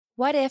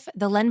What If?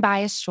 The Len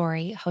Bias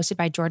Story, hosted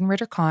by Jordan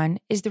Ritter-Conn,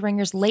 is The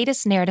Ringer's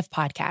latest narrative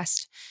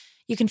podcast.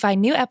 You can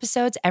find new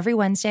episodes every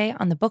Wednesday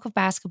on the Book of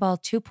Basketball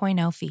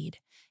 2.0 feed.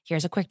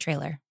 Here's a quick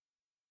trailer.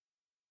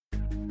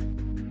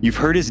 You've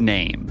heard his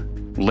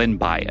name, Len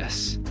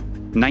Bias,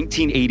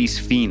 1980s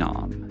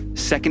phenom,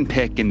 second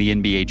pick in the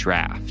NBA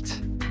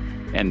draft.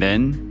 And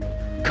then,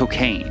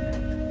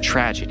 cocaine,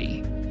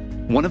 tragedy,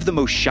 one of the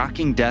most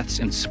shocking deaths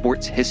in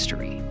sports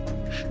history.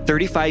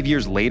 35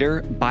 years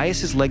later,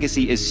 Bias's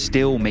legacy is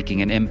still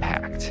making an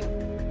impact.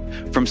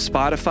 From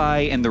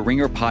Spotify and the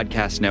Ringer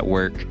Podcast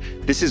Network,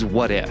 this is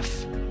What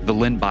If? The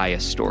Len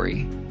Bias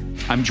Story.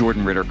 I'm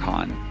Jordan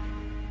Ritter-Conn.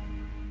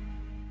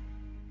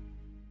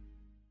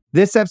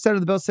 This episode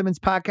of the Bill Simmons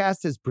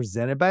Podcast is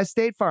presented by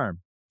State Farm.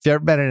 If you've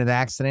ever been in an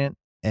accident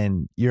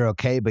and you're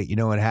okay, but you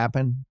know what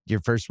happened, your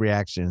first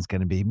reaction is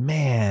going to be,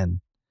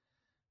 man,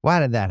 why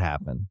did that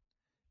happen?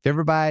 If you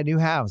ever buy a new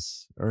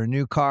house or a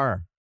new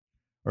car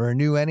or a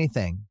new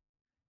anything,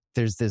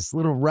 there's this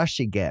little rush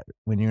you get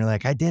when you're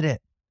like, I did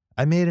it.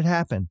 I made it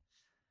happen.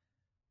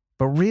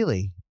 But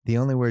really, the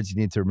only words you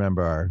need to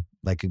remember are,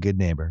 like a good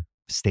neighbor,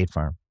 State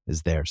Farm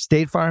is there.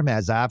 State Farm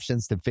has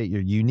options to fit your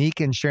unique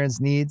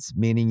insurance needs,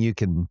 meaning you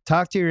can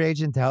talk to your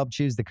agent to help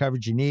choose the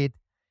coverage you need,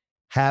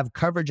 have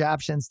coverage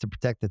options to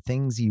protect the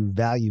things you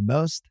value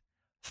most,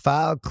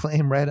 file a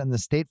claim right on the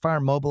State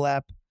Farm mobile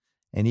app,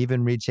 and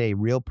even reach a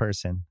real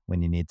person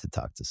when you need to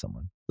talk to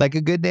someone. Like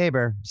a good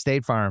neighbor,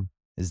 State Farm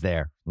is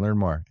there. Learn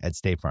more at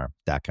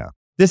statefarm.com.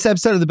 This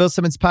episode of the Bill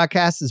Simmons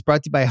Podcast is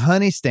brought to you by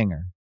Honey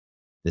Stinger.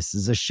 This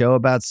is a show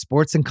about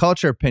sports and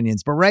culture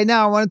opinions, but right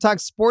now I want to talk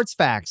sports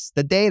facts,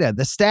 the data,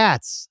 the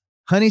stats.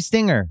 Honey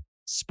Stinger,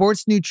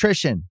 sports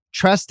nutrition,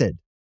 trusted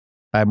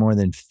by more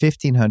than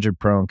 1,500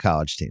 pro and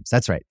college teams.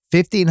 That's right,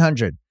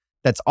 1,500.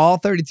 That's all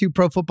 32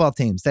 pro football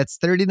teams. That's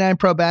 39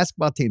 pro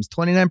basketball teams,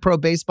 29 pro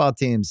baseball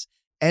teams,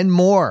 and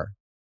more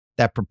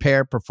that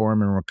prepare,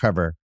 perform, and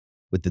recover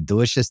with the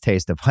delicious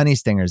taste of Honey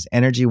Stinger's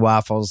energy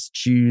waffles,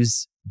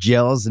 chews,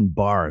 gels, and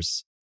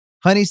bars.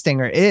 Honey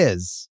Stinger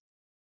is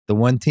the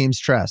one teams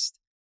trust.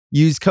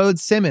 Use code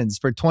Simmons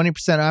for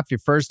 20% off your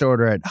first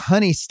order at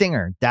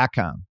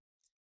honeystinger.com.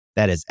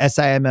 That is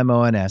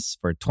SIMMONS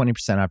for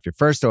 20% off your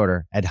first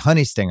order at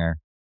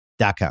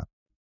honeystinger.com.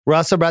 We're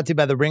also brought to you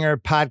by the Ringer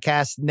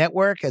Podcast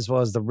Network, as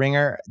well as the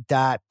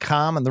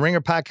ringer.com. On the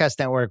Ringer Podcast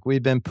Network,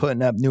 we've been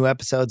putting up new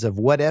episodes of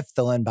What If?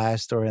 The Len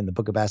Bias Story and the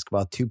Book of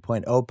Basketball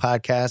 2.0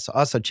 podcast.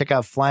 Also, check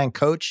out Flying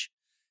Coach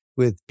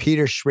with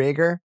Peter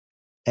Schrager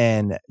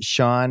and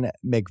Sean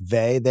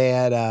McVay. They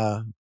had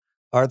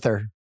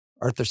Arthur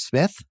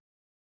Smith.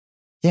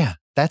 Yeah,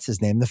 that's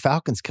his name, the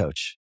Falcons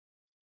coach.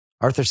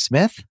 Arthur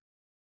Smith?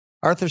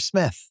 Arthur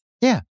Smith.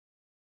 Yeah,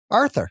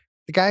 Arthur.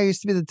 The guy who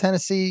used to be the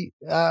Tennessee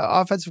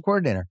offensive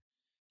coordinator.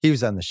 He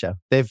was on the show.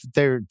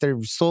 They're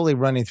slowly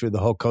running through the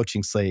whole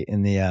coaching slate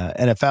in the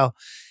NFL.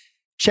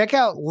 Check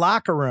out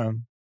Locker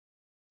Room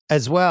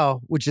as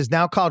well, which is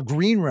now called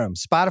Green Room.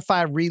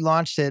 Spotify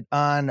relaunched it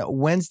on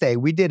Wednesday.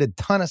 We did a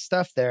ton of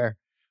stuff there.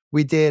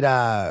 We had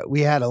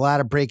a lot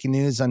of breaking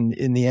news in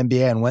the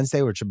NBA on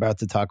Wednesday, which we're about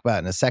to talk about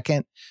in a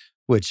second,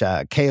 which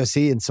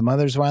KOC and some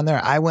others were on there.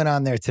 I went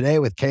on there today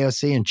with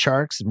KOC and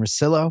Charks and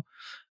Russillo,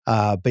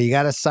 but you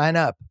got to sign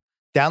up.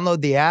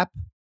 Download the app,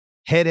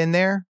 head in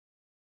there.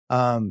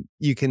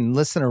 You can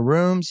listen to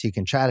rooms. You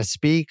can try to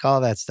speak,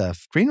 all that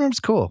stuff. Green Room's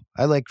cool.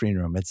 I like Green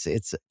Room.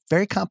 It's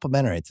very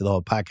complimentary to the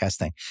whole podcast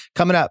thing.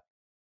 Coming up,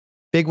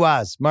 Big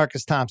Waz,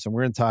 Marcus Thompson.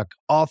 We're going to talk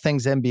all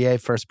things NBA,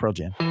 first Pearl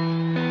Jam.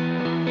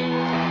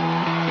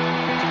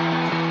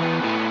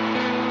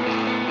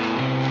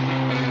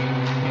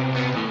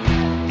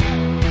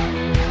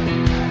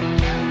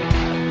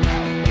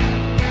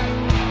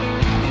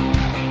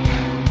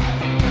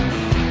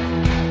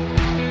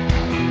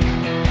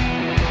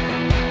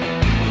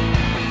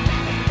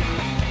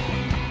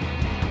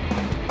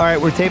 All right,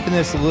 we're taping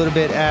this a little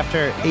bit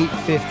after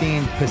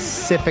 8:15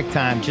 Pacific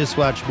time. Just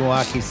watched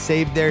Milwaukee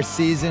save their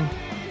season.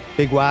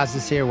 Big Waz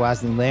is here.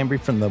 Wosny Lambre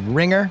from The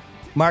Ringer.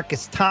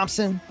 Marcus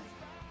Thompson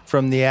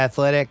from The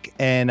Athletic.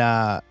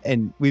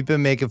 And we've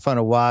been making fun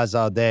of Waz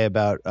all day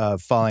about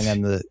falling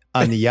on the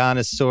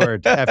Giannis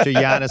sword after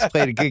Giannis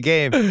played a good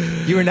game.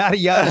 You were not a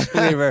Giannis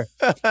believer.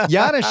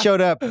 Giannis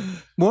showed up.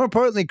 More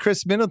importantly,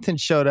 Chris Middleton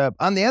showed up.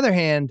 On the other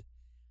hand,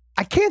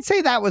 I can't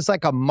say that was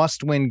like a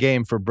must-win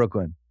game for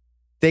Brooklyn.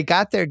 They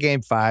got their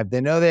game 5. They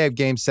know they have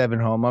game 7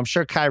 home. I'm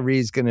sure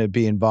Kyrie's going to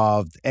be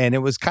involved. And it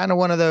was kind of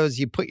one of those,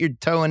 you put your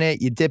toe in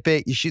it, you dip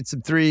it, you shoot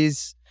some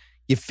threes,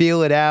 you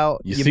feel it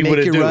out. You see make what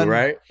it do, run.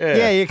 Right?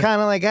 Yeah, you're kind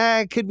of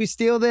like, could we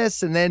steal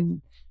this? And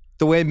then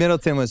the way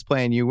Middleton was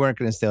playing, you weren't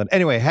going to steal it.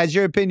 Anyway, has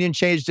your opinion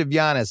changed of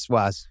Giannis,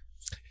 Waz?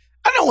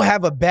 I don't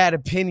have a bad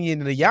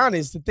opinion of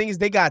Giannis. The thing is,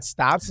 they got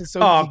stops, and so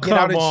you get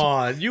out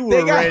on. You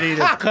were ready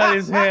to cut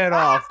his head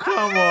off.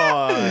 Come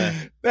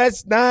on.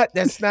 That's not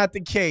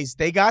the case.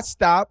 They got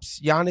stops.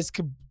 Giannis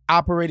could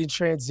operate in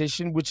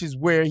transition, which is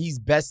where he's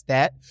best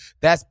at.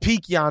 That's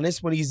peak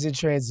Giannis when he's in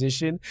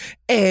transition.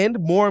 And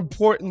more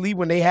importantly,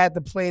 when they had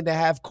to play in the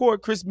half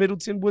court, Chris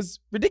Middleton was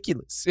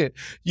ridiculous.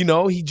 You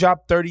know, he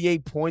dropped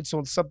 38 points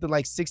on something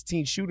like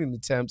 16 shooting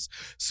attempts.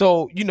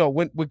 So, you know,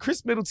 when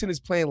Chris Middleton is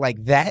playing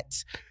like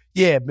that,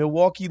 yeah,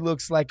 Milwaukee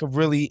looks like a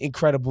really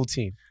incredible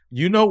team.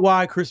 You know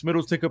why Chris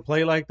Middleton could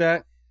play like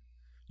that?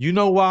 You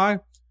know why?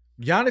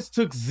 Giannis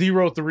took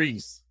 0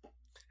 threes.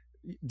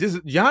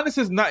 Giannis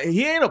is not,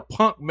 he ain't a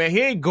punk, man. He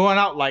ain't going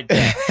out like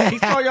that. He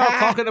saw y'all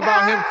talking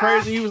about him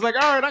crazy. He was like,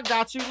 all right, I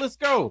got you. Let's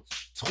go.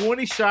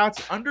 20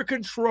 shots under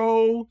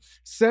control,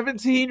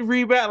 17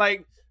 rebounds.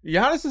 Like,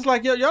 Giannis is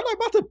like, yo, y'all not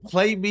about to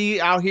play me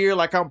out here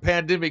like I'm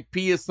Pandemic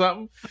P or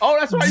something. Oh,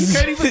 that's right. You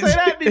can't even say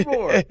that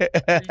anymore.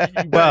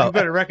 You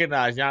better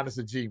recognize Giannis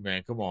a G,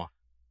 man. Come on.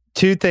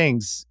 Two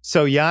things.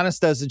 So Giannis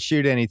doesn't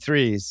shoot any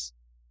threes.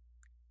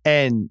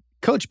 And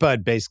Coach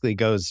Bud basically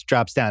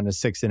drops down to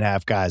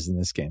 6.5 guys in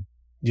this game.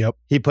 Yep.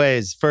 He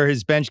plays for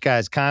his bench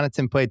guys.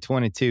 Connaughton played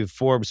 22.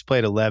 Forbes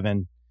played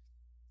 11.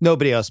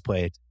 Nobody else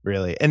played,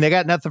 really. And they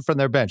got nothing from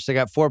their bench. They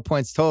got 4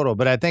 points total.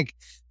 But I think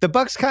the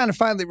Bucks kind of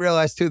finally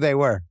realized who they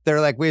were.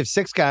 They're like, we have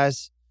 6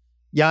 guys.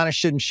 Giannis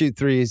shouldn't shoot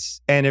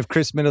threes. And if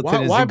Chris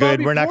Middleton isn't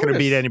good, we're not going to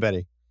beat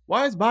anybody.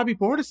 Why is Bobby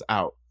Portis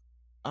out?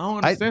 I don't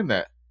understand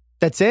that.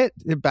 That's it.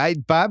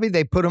 Bobby,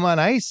 they put him on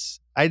ice.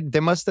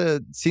 They must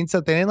have seen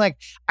something. And like,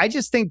 I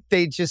just think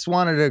they just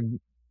wanted to,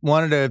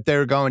 if they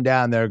were going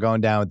down, they were going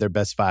down with their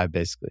best 5,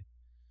 basically.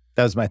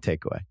 That was my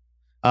takeaway.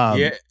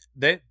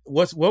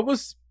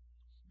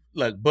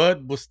 Like,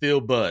 Bud was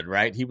still Bud,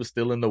 right? He was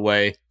still in the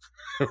way,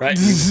 right?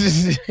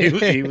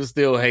 He was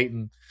still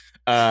hating.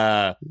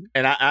 And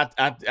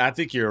I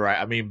think you're right.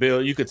 I mean,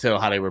 Bill, you could tell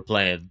how they were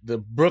playing. The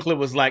Brooklyn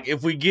was like,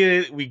 if we get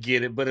it, we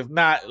get it. But if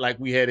not, like,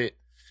 we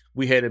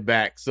headed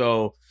back.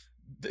 So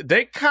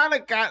they kind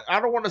of got, I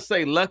don't want to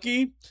say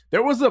lucky.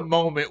 There was a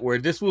moment where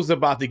this was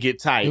about to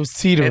get tight. It was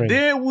teetering. And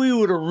then we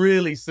would have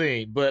really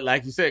seen. But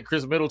like you said,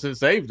 Chris Middleton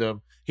saved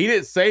them. He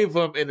didn't save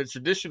them in a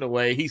traditional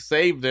way. He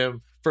saved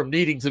them from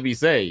needing to be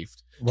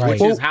saved, right,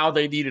 which is how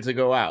they needed to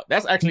go out.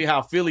 That's actually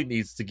how Philly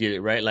needs to get it,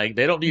 right? Like,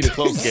 they don't need a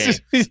close game.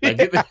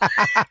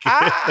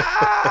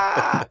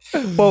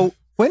 Well,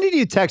 when did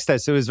you text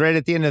us? It was right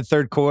at the end of the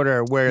third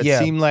quarter where it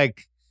seemed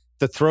like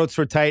the throats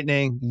were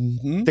tightening.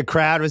 Mm-hmm. The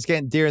crowd was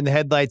getting deer in the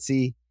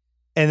headlights-y.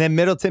 And then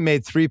Middleton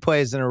made 3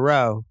 plays in a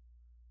row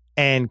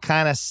and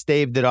kind of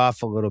staved it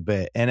off a little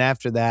bit. And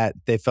after that,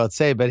 they felt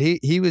safe. But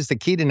he was the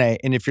key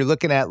tonight. And if you're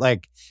looking at,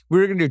 like, we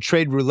were going to do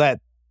trade roulette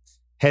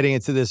heading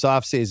into this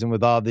offseason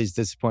with all these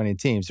disappointing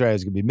teams, right? It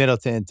was going to be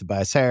Middleton,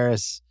 Tobias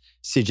Harris,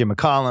 CJ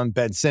McCollum,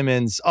 Ben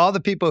Simmons, all the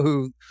people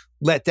who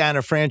let down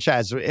a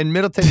franchise. And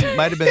Middleton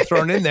might have been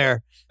thrown in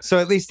there. So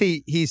at least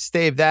he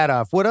staved that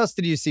off. What else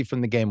did you see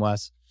from the game,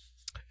 Wes?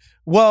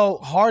 Well,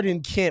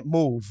 Harden can't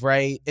move,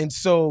 right? And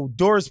so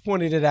Doris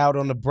pointed it out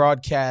on the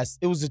broadcast.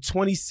 It was a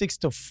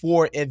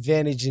 26-4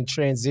 advantage in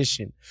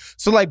transition.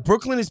 So, like,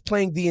 Brooklyn is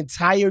playing the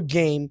entire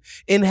game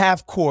in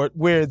half court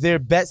where their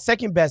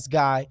second best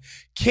guy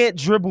can't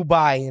dribble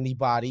by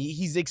anybody.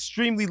 He's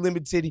extremely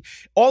limited.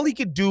 All he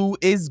could do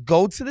is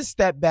go to the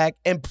step back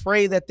and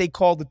pray that they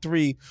call the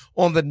 3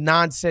 on the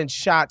nonsense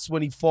shots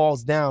when he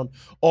falls down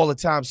all the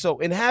time. So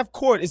in half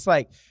court, it's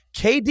like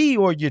KD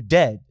or you're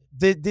dead.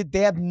 They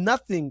have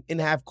nothing in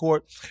half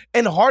court,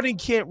 and Harden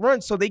can't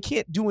run, so they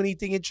can't do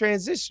anything in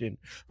transition,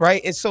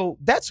 right? And so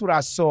that's what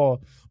I saw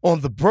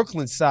on the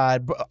Brooklyn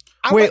side.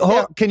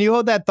 Can you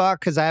hold that thought?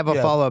 Because I have a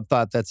follow-up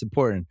thought that's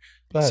important.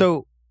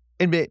 So,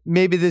 and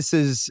maybe this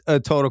is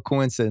a total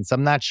coincidence.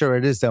 I'm not sure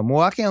it is, though.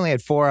 Milwaukee only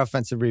had 4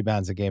 offensive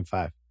rebounds in Game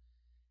 5.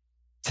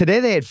 Today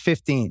they had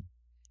 15,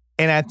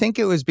 and I think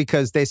it was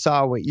because they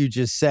saw what you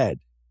just said.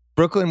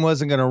 Brooklyn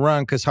wasn't going to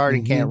run because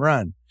Harden can't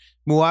run.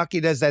 Milwaukee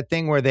does that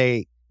thing where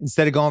they,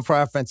 instead of going for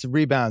offensive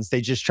rebounds, they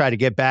just try to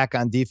get back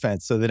on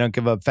defense so they don't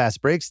give up fast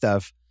break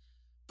stuff.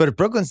 But if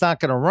Brooklyn's not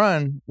going to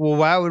run, well,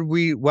 why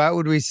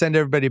would we send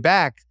everybody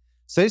back?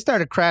 So they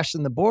started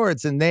crashing the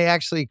boards, and they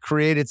actually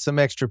created some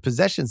extra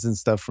possessions and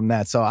stuff from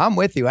that. So I'm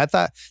with you. I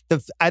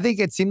think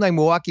it seemed like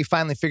Milwaukee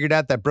finally figured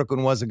out that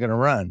Brooklyn wasn't going to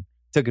run,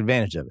 took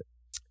advantage of it.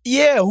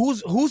 Yeah,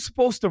 who's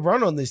supposed to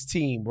run on this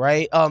team,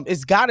 right?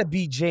 It's got to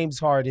be James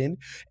Harden,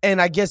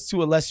 and I guess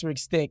to a lesser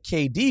extent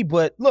KD.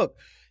 But look,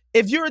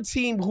 if you're a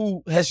team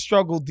who has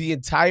struggled the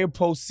entire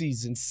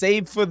postseason,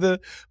 save for the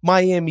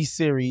Miami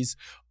series,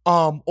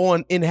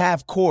 in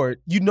half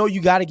court, you know you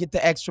got to get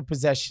the extra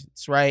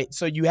possessions, right?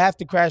 So you have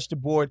to crash the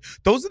board.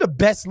 Those are the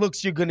best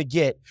looks you're going to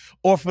get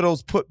off of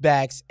those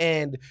putbacks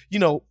and,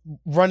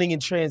 running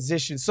in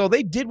transition. So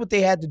they did what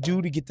they had to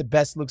do to get the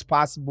best looks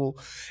possible.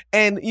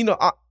 And,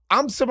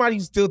 I'm somebody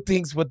who still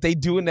thinks what they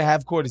do in the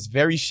half court is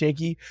very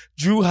shaky.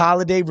 Drew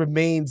Holiday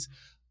remains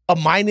a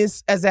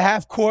minus as a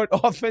half-court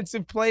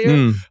offensive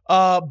player.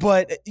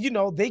 But,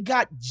 they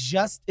got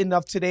just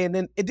enough today, and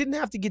then it didn't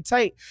have to get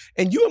tight.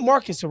 And you and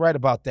Marcus are right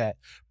about that.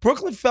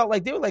 Brooklyn felt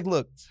like they were like,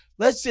 look,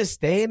 let's just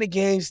stay in the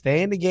game,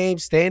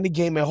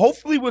 and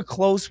hopefully we're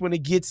close when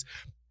it gets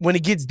when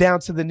it gets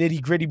down to the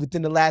nitty-gritty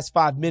within the last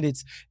 5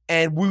 minutes,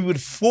 and we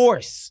would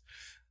force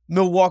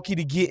Milwaukee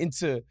to get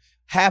into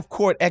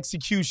half-court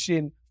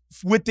execution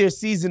with their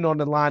season on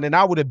the line, and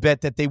I would have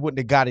bet that they wouldn't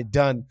have got it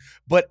done.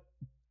 But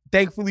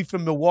thankfully for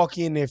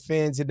Milwaukee and their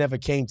fans, it never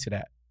came to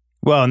that.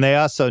 Well, and they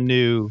also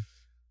knew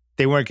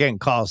they weren't getting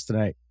calls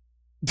tonight.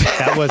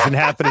 That wasn't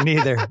happening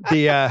either.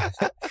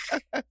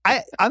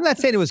 I'm not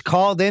saying it was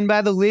called in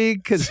by the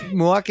league because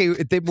Milwaukee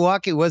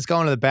was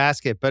going to the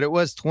basket, but it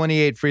was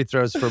 28 free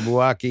throws for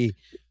Milwaukee,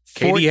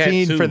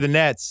 14 for the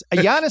Nets.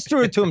 Giannis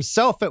threw it to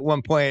himself at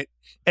one point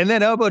and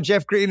then elbowed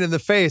Jeff Green in the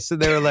face,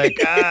 and they were like,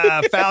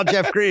 foul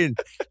Jeff Green.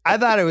 I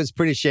thought it was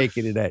pretty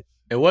shaky today.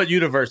 In what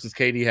universe does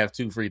KD have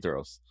 2 free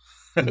throws?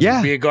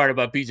 Yeah. Being guarded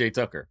by PJ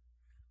Tucker.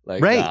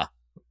 Like, right.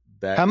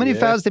 How many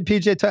fouls did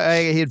PJ Tucker?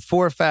 He had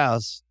 4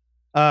 fouls.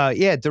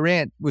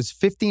 Durant was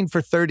 15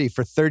 for 30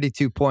 for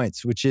 32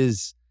 points, which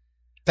is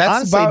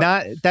honestly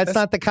not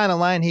the kind of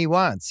line he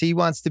wants. He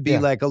wants to be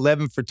like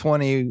 11 for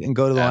 20 and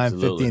go to the line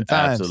 15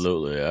 times.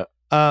 Absolutely,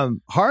 yeah.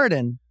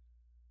 Harden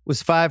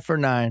was 5 for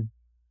 9.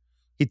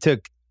 He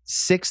took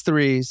 6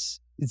 threes,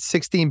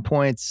 16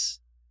 points.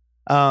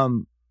 I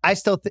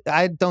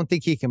don't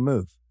think he can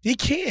move. He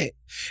can't.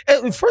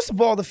 First of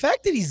all, the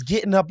fact that he's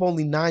getting up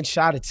only 9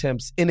 shot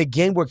attempts in a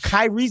game where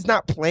Kyrie's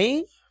not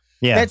playing,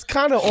 that's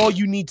kind of all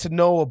you need to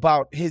know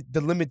about the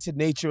limited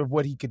nature of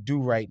what he could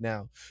do right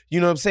now. You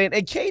know what I'm saying?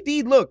 And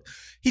KD, look,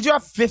 he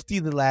dropped 50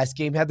 the last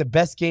game, had the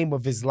best game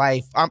of his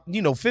life.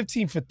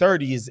 15 for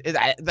 30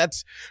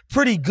 that's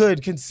pretty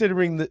good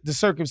considering the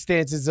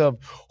circumstances of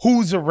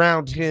who's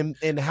around him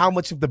and how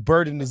much of the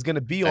burden is going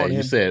to be on him.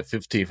 You said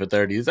 15 for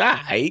 30 is all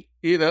right.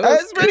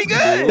 That's pretty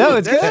good. No,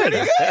 it's good. Pretty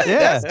good.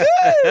 Yeah. That's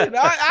good.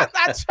 I'm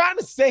not trying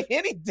to say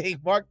anything,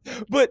 Mark.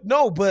 But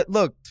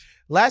look,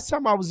 last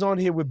time I was on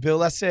here with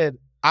Bill, I said,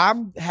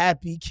 I'm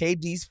happy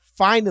KD's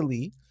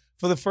finally,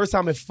 for the first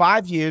time in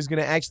 5 years,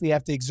 going to actually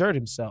have to exert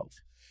himself.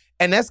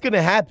 And that's going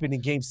to happen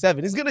in Game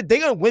 7. They're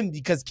going to win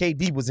because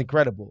KD was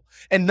incredible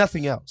and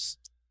nothing else.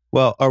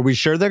 Well, are we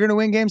sure they're going to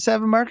win Game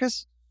 7,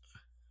 Marcus?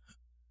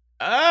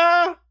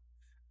 Yeah.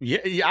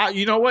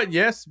 You know what?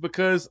 Yes,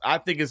 because I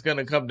think it's going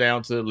to come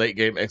down to late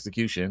game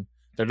execution.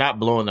 They're not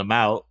blowing them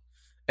out.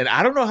 And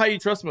I don't know how you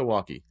trust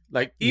Milwaukee.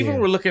 Like, even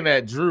we're looking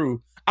at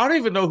Drew, I don't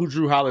even know who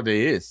Drew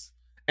Holiday is.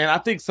 And I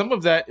think some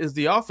of that is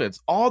the offense.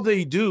 All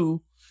they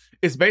do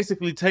is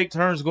basically take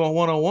turns going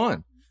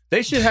one-on-one.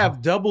 They should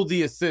have double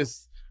the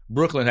assists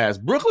Brooklyn has.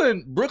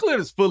 Brooklyn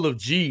is full of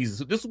G's.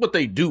 This is what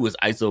they do is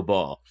ISO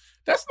ball.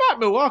 That's not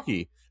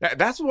Milwaukee.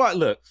 That's why,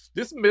 look,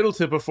 this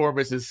Middleton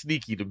performance is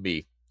sneaky to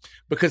me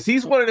because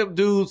he's one of them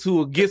dudes who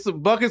will get some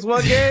buckets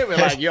one game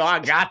and like, yo, I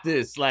got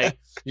this. Like,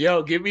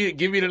 yo, give me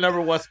the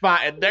number 1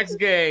 spot. And next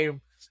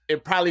game,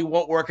 it probably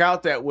won't work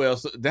out that well.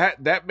 So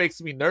that makes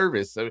me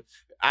nervous.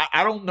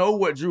 I don't know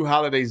what Drew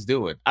Holiday's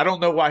doing. I don't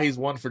know why he's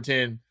 1 for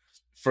 10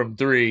 from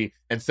 3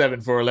 and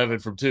 7 for 11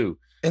 from 2.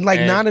 And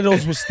none of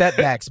those were step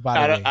backs,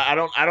 by the way. I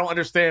don't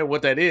understand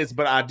what that is,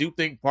 but I do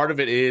think part of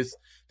it is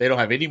they don't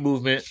have any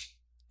movement.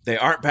 They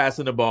aren't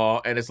passing the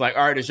ball, and it's like,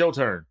 all right, it's your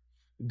turn.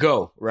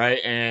 Go, right?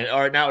 And all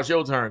right, now it's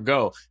your turn.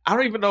 Go. I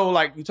don't even know,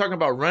 like, you're talking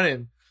about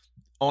running.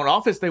 On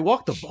offense, they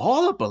walk the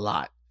ball up a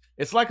lot.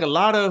 It's like a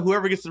lot of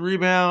whoever gets the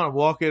rebound, I'm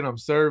walking, I'm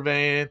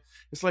surveying.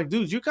 It's like,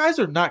 dude, you guys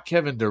are not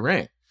Kevin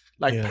Durant.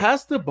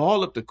 Pass the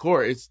ball up the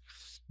court.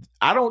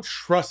 I don't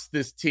trust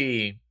this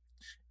team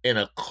in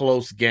a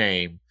close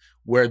game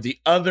where the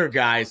other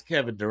guy is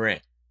Kevin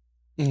Durant.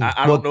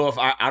 I don't know if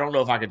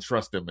I can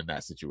trust them in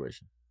that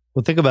situation.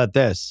 Well, think about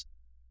this.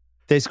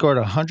 They scored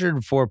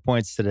 104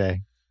 points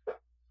today.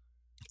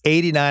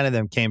 89 of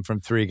them came from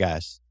 3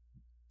 guys.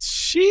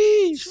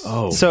 Jeez.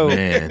 Oh,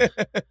 man.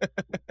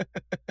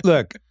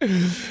 Look,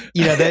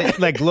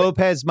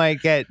 Lopez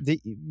might get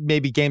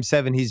maybe Game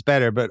 7, he's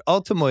better, but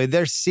ultimately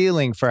their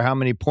ceiling for how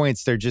many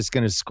points they're just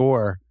going to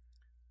score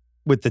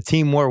with the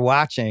team we're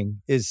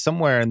watching is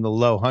somewhere in the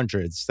low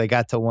hundreds. They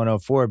got to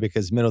 104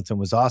 because Middleton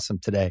was awesome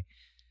today.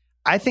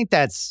 I think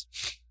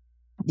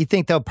you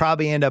think they'll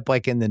probably end up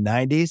in the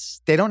 90s.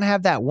 They don't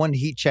have that one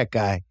heat check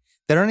guy.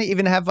 They don't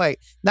even have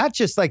not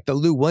just the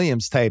Lou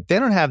Williams type. They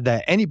don't have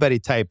that anybody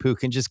type who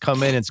can just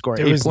come in and score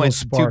 8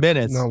 points in 2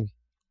 minutes. No.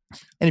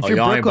 And if you're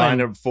y'all Brooklyn, ain't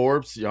buying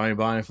Forbes. Y'all ain't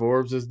buying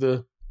Forbes as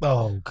the.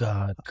 Oh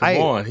God! Come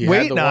on, he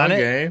had the one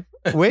game.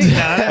 Waiting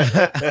on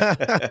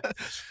it.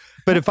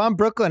 But if I'm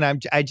Brooklyn,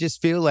 I just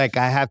feel like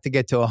I have to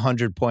get to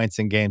 100 points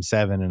in Game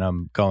 7, and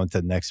I'm going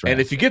to the next round.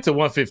 And if you get to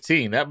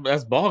 115,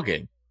 that's ball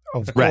game.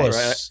 Of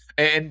course.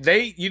 Right? And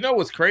they,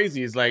 what's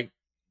crazy is Joe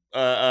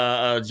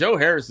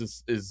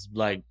Harris is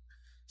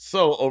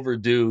so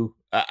overdue.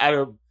 I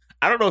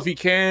don't know if he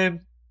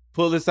can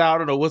pull this out. I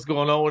don't know what's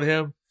going on with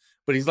him,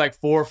 but he's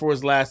 4 for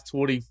his last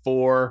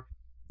 24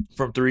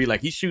 from 3.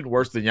 He's shooting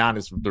worse than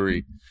Giannis from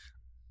 3.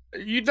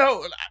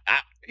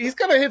 He's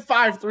gonna hit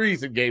 5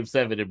 threes in Game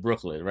 7 in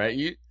Brooklyn,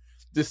 right?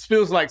 This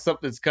feels like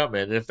something's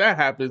coming. And if that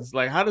happens,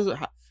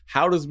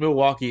 how does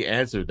Milwaukee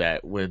answer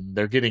that when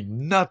they're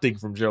getting nothing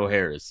from Joe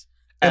Harris?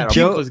 And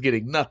Joe was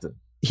getting nothing.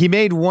 He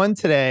made 1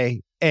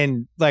 today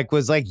and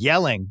was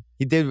yelling.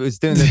 He was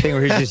doing the thing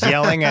where he's just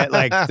yelling at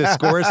like the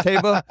scores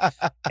table.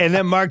 And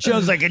then Mark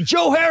Jones like, and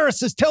Joe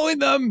Harris is telling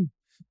them.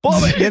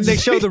 And then they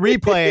show the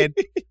replay. And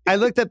I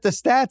looked up the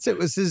stats. It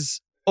was his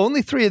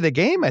only 3 of the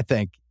game, I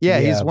think. Yeah,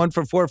 he's 1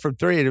 for 4 from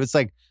 3. And it was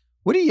like,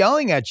 what are you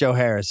yelling at, Joe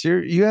Harris?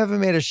 You haven't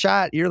made a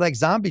shot. You're like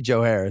zombie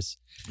Joe Harris.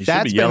 He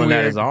should be yelling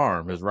at his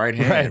arm, his right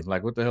hand. Right.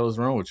 Like, what the hell is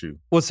wrong with you?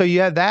 Well, so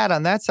you have that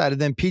on that side.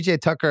 And then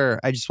PJ Tucker,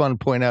 I just want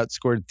to point out,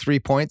 scored 3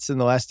 points in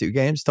the last 2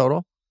 games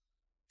total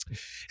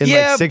in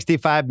like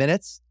 65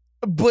 minutes.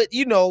 But,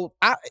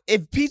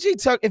 if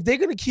PJ Tucker, if they're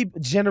going to keep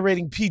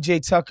generating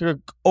PJ Tucker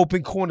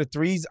open corner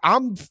threes,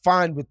 I'm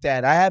fine with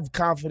that. I have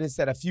confidence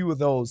that a few of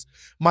those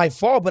might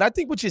fall. But I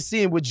think what you're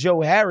seeing with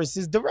Joe Harris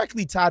is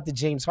directly tied to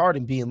James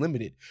Harden being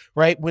limited,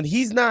 right? When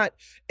he's not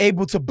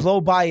able to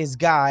blow by his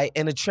guy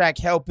and attract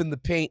help in the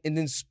paint and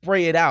then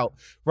spray it out,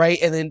 right?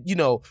 And then,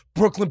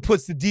 Brooklyn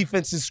puts the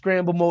defense in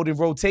scramble mode and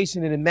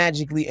rotation and it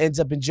magically ends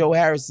up in Joe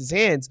Harris's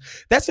hands.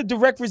 That's a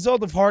direct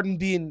result of Harden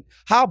being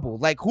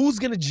hobbled. Like, who's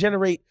going to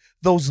generate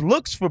those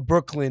looks for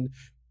Brooklyn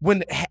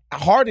when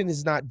Harden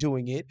is not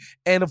doing it?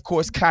 And, of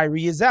course,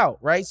 Kyrie is out,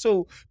 right?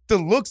 So the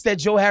looks that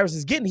Joe Harris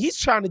is getting, he's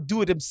trying to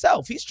do it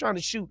himself. He's trying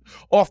to shoot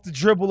off the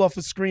dribble, off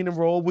a screen and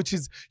roll, which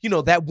is,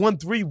 that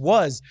 1-3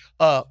 was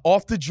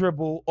off the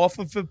dribble, off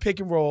of the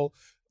pick and roll,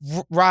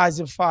 rise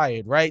and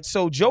fired, right?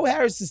 So Joe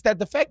Harris is that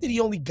the fact that he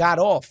only got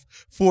off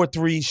 4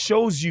 threes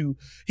shows you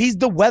he's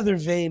the weather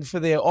vane for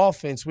their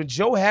offense. When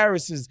Joe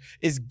Harris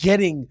is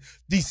getting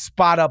these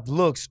spot up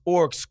looks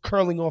or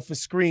curling off a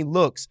screen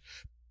looks,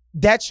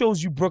 that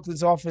shows you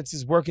Brooklyn's offense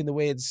is working the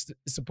way it's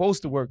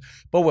supposed to work.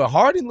 But with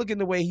Harden looking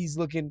the way he's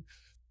looking,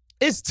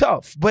 it's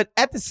tough. But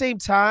at the same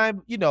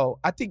time,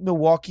 I think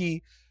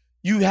Milwaukee,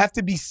 you have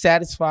to be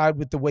satisfied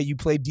with the way you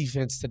play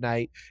defense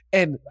tonight.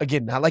 And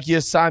again, not like your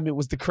assignment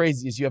was the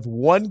craziest. You have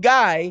one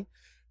guy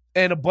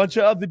and a bunch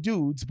of other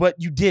dudes, but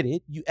you did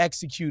it. You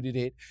executed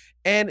it.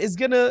 And it's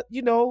going to,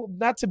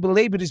 not to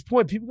belabor this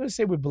point. People are going to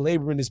say we're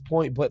belaboring this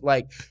point, but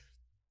like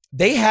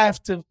they have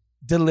to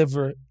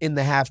deliver in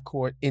the half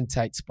court in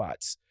tight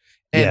spots.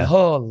 And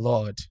oh,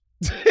 Lord,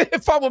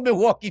 if I'm a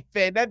Milwaukee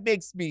fan, that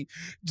makes me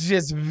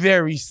just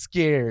very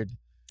scared.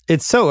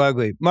 It's so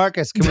ugly.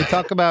 Marcus, can we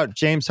talk about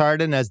James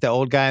Harden as the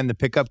old guy in the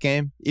pickup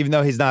game, even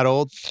though he's not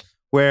old?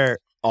 Where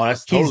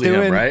that's totally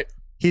him, right?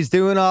 He's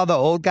doing all the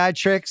old guy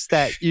tricks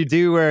that you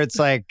do where it's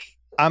like,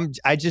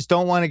 I just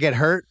don't want to get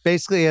hurt,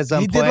 basically, as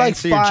I'm playing. Did like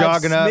so you're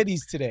jogging up.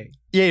 Smitties today.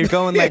 Yeah, you're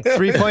going like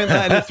 3-point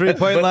line to 3-point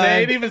line. But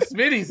they ain't even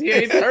Smitties. He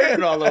ain't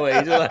turning all the way.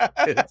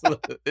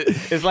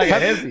 It's like a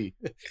hezzy.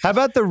 How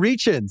about the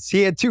reach-ins?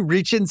 He had 2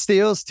 reach-in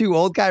steals, 2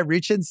 old guy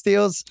reach-in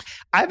steals.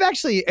 I've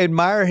actually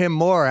admired him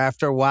more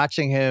after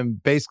watching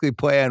him basically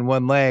play on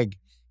one leg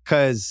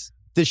because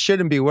this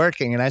shouldn't be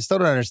working. And I still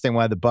don't understand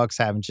why the Bucks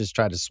haven't just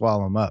tried to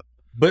swallow him up.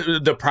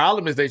 But the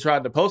problem is they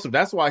tried to post him.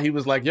 That's why he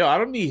was like, yo, I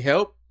don't need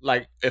help.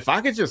 Like, if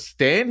I could just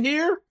stand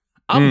here,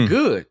 I'm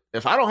good.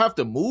 If I don't have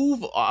to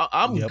move,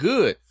 I'm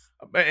good.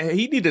 Man,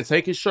 he need to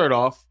take his shirt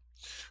off,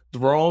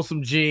 throw on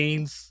some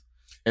jeans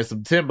and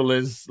some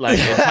Timberlands, like,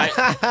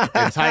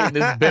 and tighten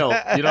his belt.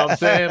 You know what I'm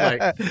saying?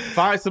 Like,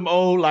 find some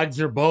old, like,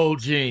 Gerbeau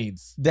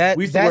jeans.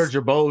 We used to wear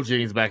Gerbeau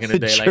jeans back in the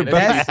day.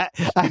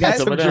 Like,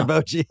 that's some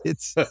Gerbeau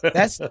jeans.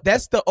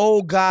 That's the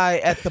old guy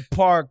at the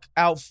park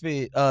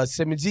outfit,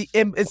 Simmons.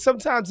 And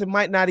sometimes it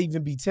might not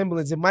even be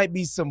Timberlands. It might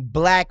be some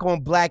black on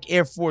black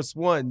Air Force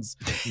Ones.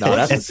 No,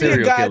 that's a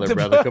serial killer,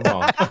 brother.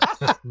 Come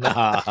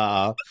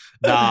on.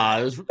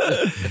 Nah.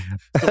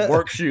 Some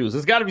work shoes.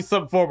 There's got to be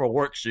some form of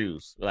work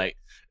shoes. Like,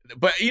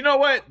 but you know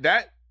what?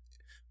 That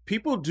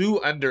people do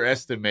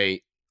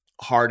underestimate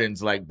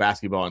Harden's like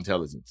basketball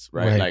intelligence,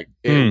 right? Like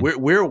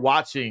we're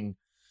watching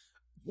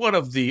one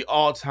of the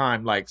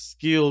all-time like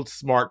skilled,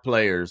 smart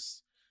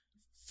players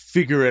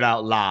figure it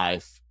out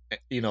live.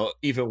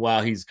 Even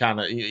while he's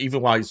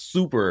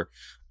super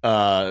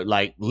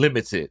like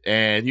limited,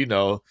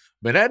 and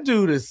but that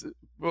dude is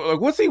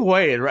what's he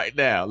weighing right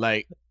now?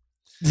 Like.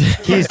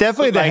 He's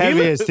definitely the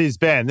heaviest he's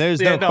been.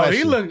 There's no question.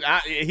 He looked.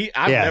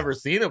 I've never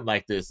seen him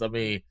like this. I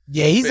mean,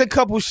 he's a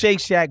couple Shake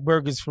Shack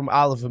burgers from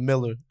Oliver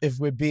Miller. If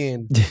we're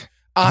being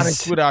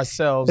honest with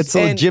ourselves, it's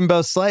a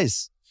Jimbo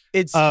Slice.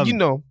 It's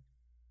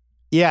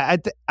Yeah,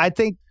 I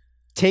think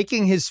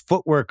taking his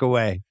footwork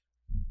away,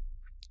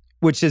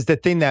 which is the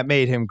thing that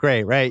made him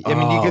great, right? I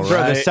mean, you can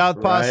throw the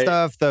southpaw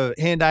stuff, the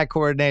hand-eye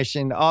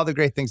coordination, all the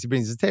great things he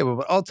brings to the table,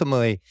 but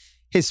ultimately,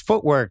 his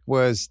footwork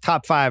was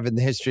top 5 in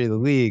the history of the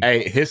league.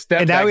 Hey, his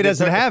step and now he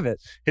doesn't have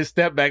it. His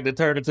step back to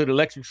turn into the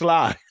electric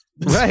slide.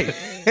 Right.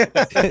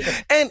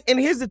 and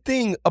here's the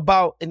thing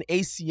about an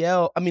a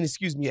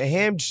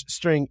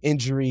hamstring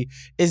injury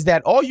is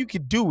that all you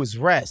could do is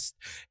rest.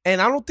 And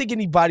I don't think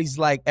anybody's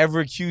like ever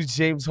accused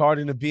James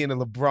Harden of being a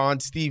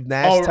LeBron, Steve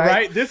Nash type.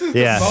 Right. This is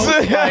the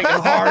most like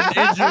hard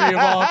injury of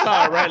all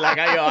time, right? Like,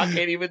 I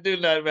can't even do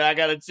nothing, man. I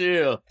gotta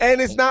chill.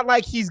 And it's not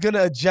like he's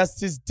gonna adjust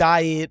his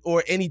diet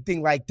or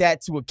anything like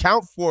that to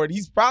account for it.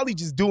 He's probably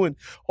just doing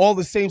all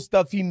the same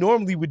stuff he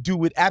normally would do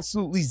with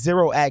absolutely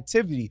zero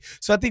activity.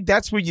 So I think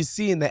that's where you're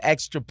seeing the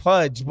extra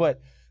pudge.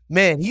 But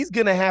man, he's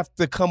going to have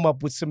to come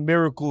up with some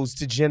miracles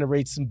to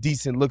generate some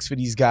decent looks for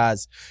these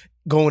guys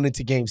going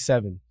into Game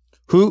 7.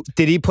 Who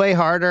did he play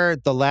harder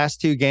the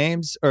last 2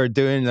 games or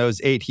during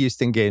those 8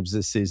 Houston games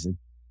this season?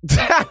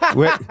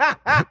 when do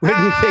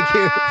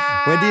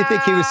you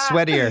think he was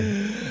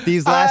sweatier?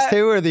 These last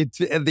 2 or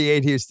the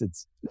 8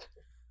 Houstons?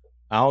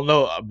 I don't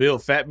know. Bill,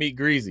 fat meat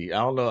greasy. I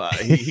don't know.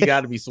 He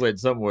got to be sweating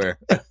somewhere.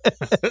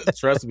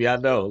 Trust me, I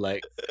know.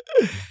 Like,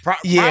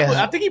 probably,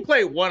 I think he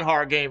played one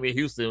hard game in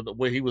Houston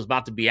where he was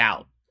about to be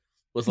out.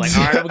 Was like,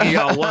 all right, I'm gonna give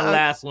y'all one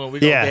last one. We're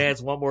gonna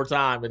dance one more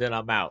time, and then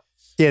I'm out.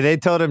 Yeah, they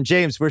told him,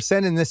 James, we're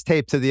sending this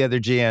tape to the other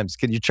GMs.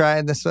 Can you try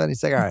in this one?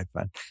 He's like, all right,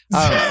 fine.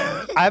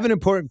 I have an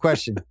important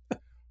question.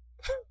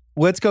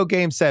 Let's go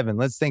Game 7.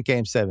 Let's think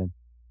Game 7.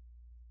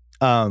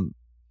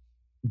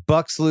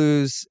 Bucks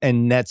lose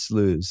and Nets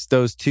lose.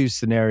 Those 2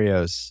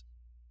 scenarios.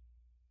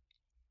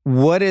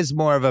 What is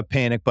more of a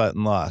panic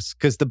button loss?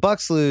 Because the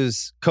Bucks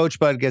lose, Coach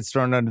Bud gets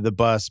thrown under the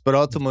bus, but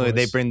ultimately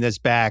they bring this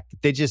back.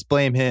 They just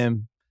blame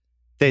him.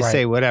 They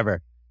say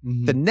whatever.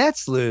 Mm-hmm. The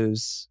Nets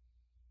lose.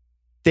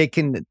 They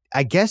can,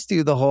 I guess,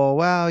 do the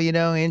whole,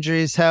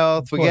 injuries,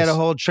 health. We get a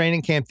whole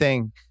training camp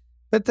thing.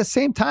 But at the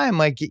same time,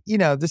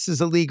 this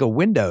is a league of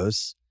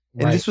windows.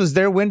 And this was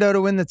their window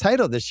to win the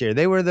title this year.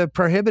 They were the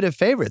prohibitive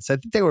favorites. I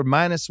think they were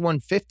minus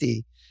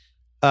 150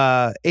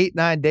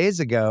 8-9 days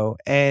ago.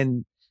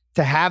 And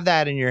to have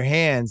that in your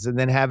hands and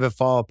then have it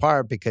fall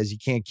apart because you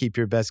can't keep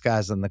your best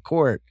guys on the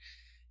court,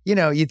 you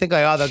think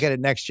they'll get it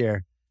next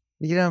year.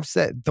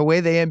 The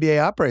way the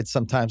NBA operates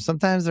sometimes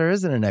there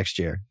isn't a next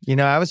year.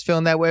 I was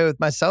feeling that way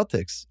with my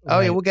Celtics. Oh,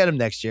 yeah, we'll get them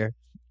next year.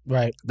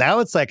 Right. Now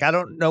it's like, I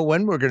don't know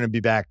when we're going to be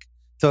back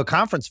to a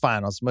conference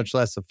finals, much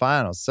less a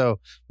finals. So,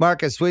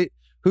 Marcus,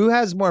 who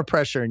has more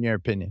pressure in your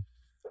opinion?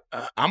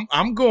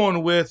 I'm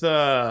going with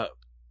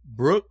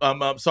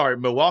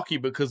Milwaukee,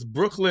 because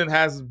Brooklyn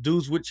has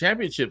dudes with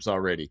championships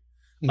already.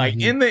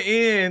 Like, in the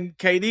end,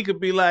 KD could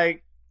be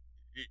like,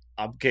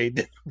 I'm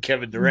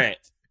Kevin Durant.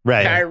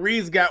 Right.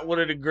 Kyrie's got one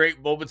of the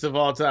great moments of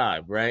all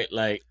time, right?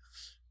 Like,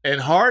 and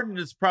Harden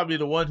is probably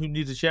the one who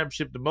needs a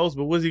championship the most,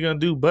 but what's he going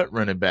to do but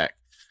running back?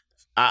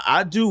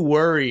 I do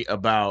worry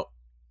about,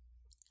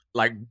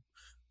 like,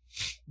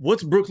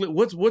 what's Brooklyn,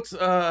 what's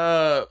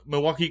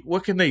Milwaukee,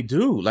 what can they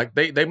do? Like,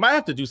 they might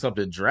have to do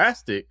something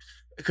drastic,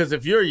 because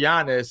if you're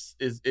Giannis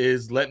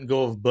is letting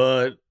go of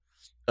Bud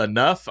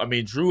enough, I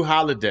mean, Drew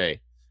Holiday,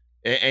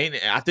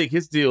 I think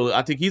his deal,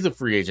 I think he's a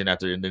free agent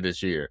after the end of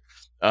this year.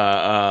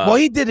 Well,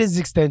 he did his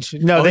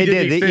extension. No, they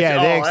did. They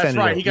extended that's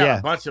right. it. He got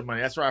a bunch of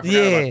money. That's right. I forgot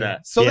about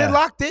that. So they're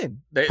locked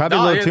in. Probably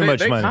a little too much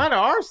money. They kind of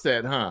are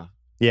set, huh?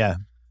 Yeah.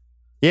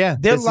 Yeah.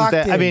 They're locked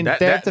in. I mean,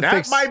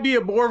 that might be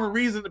more of a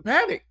reason to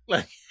panic.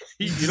 Like,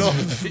 you don't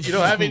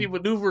have any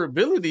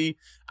maneuverability.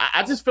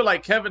 I just feel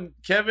like Kevin,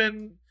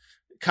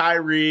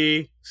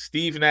 Kyrie,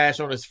 Steve Nash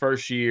on his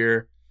first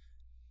year.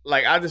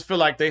 Like, I just feel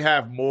like they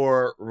have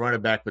more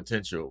running back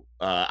potential.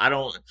 I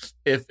don't.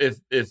 If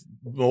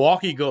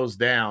Milwaukee goes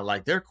down,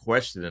 like, they're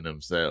questioning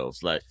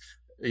themselves. Like,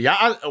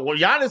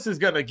 Giannis is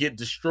gonna get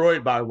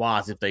destroyed by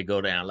Waz if they go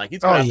down. Like, he's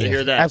gonna have to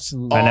hear that.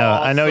 Absolutely.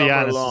 I know.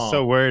 Giannis is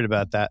so worried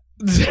about that.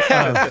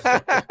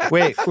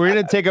 Wait, we're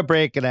gonna take a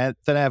break, and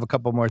then I have a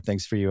couple more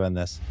things for you on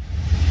this.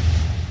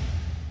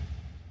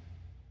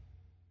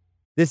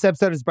 This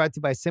episode is brought to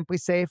you by Simply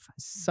Safe.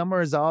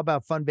 Summer is all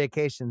about fun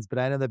vacations, but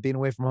I know that being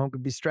away from home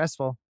can be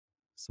stressful.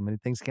 So many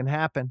things can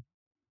happen.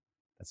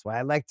 That's why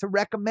I like to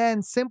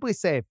recommend Simply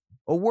Safe,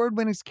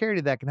 award-winning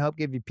security that can help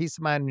give you peace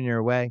of mind when you're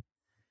away.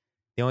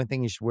 The only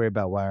thing you should worry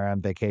about while you're on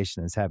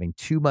vacation is having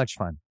too much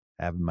fun.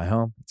 I have it in my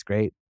home. It's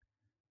great.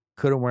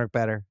 Couldn't work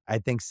better. I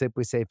think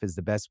Simply Safe is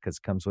the best because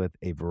it comes with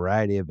a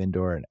variety of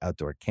indoor and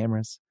outdoor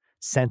cameras,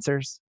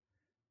 sensors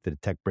to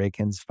detect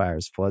break-ins,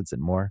 fires, floods,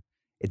 and more.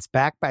 It's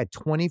backed by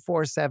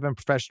 24/7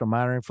 professional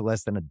monitoring for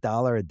less than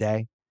 $1 a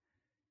day.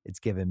 It's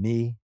given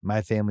me,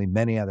 my family,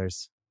 many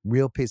others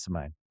real peace of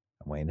mind.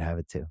 I'm waiting to have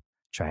it too.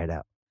 Try it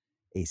out.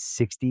 A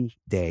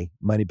 60-day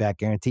money-back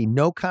guarantee.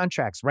 No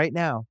contracts right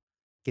now.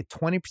 Get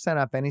 20%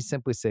 off any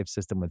Simply Safe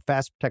system with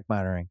Fast Protect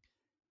monitoring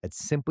at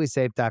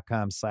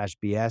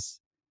simplysafe.com/BS.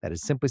 That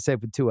is Simply Safe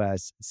with 2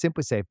 S's.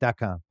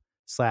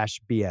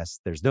 simplysafe.com/BS.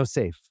 There's no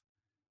safe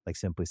like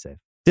Simply Safe.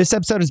 This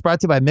episode is brought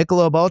to you by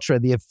Michelob Ultra,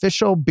 the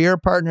official beer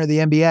partner of the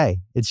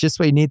NBA. It's just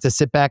what you need to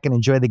sit back and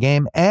enjoy the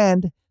game,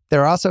 and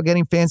they're also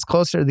getting fans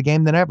closer to the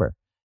game than ever.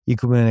 You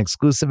can win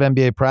exclusive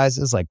NBA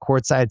prizes like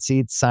courtside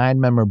seats,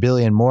 signed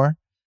memorabilia, and more.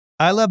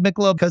 I love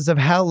Michelob because of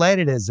how light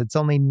it is. It's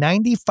only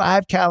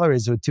 95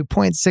 calories with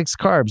 2.6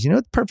 carbs. You know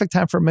what the perfect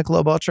time for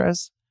Michelob Ultra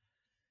is?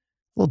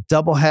 A little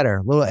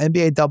doubleheader, little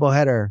NBA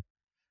doubleheader.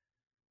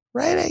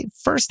 Right?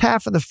 First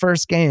half of the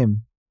first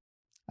game.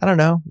 I don't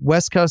know,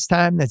 West Coast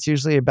time. That's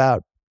usually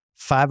about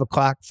 5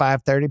 o'clock,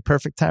 5:30.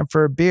 Perfect time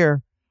for a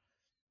beer.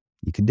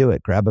 You can do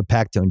it. Grab a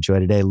pack to enjoy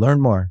today.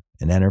 Learn more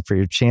and enter for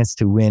your chance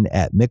to win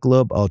at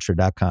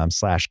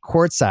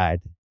MichelobUltra.com/courtside.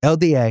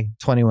 LDA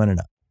 21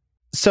 and up.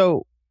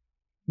 So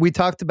we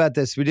talked about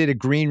this. We did a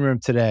green room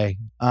today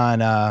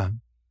on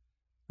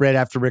right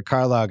after Rick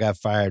Carlisle got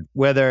fired,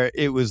 whether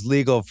it was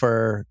legal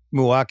for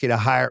Milwaukee to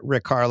hire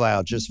Rick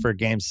Carlisle just for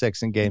Game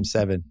 6 and Game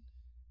 7.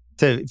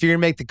 If you're going to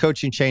make the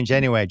coaching change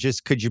anyway,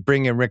 just could you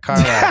bring in Rick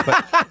Carlisle?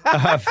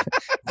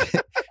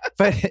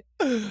 But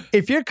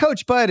if you're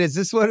Coach Bud, is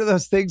this one of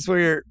those things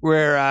where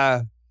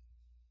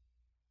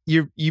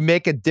you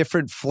make a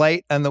different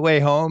flight on the way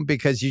home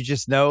because you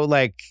just know,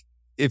 like,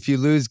 if you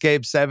lose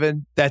Game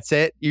 7, that's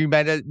it? You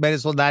might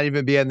as well not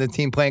even be on the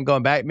team plane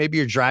going back. Maybe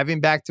you're driving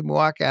back to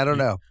Milwaukee. I don't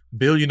know.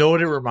 Bill, you know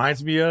what it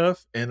reminds me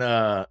of? In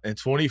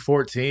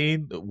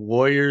 2014, the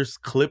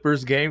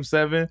Warriors-Clippers Game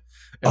 7,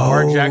 and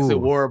Mark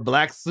Jackson wore a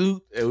black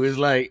suit. It was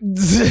like,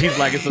 he's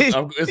like,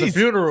 it's a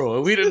funeral.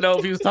 And we didn't know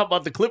if he was talking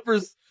about the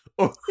Clippers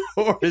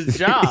or his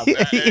job.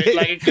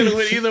 Like, it could have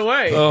went either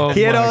way.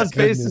 He had all his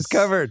bases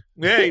covered.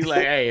 Yeah, he's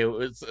like, hey,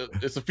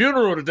 it's a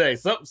funeral today.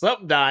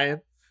 Something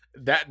dying.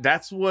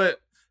 That's what.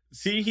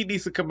 See, he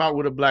needs to come out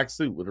with a black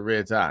suit with a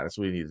red tie. That's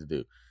what he needs to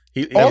do.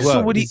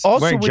 What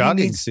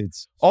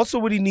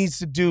he needs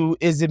to do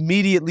is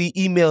immediately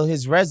email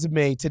his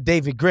resume to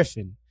David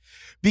Griffin,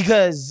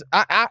 because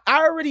I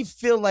already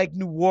feel like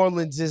New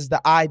Orleans is the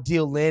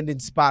ideal landing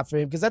spot for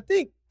him, because I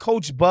think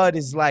Coach Bud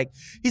is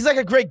he's like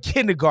a great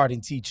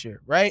kindergarten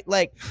teacher, right?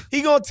 Like,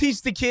 he gonna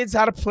teach the kids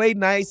how to play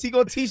nice. He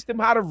gonna teach them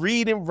how to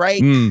read and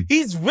write.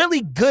 He's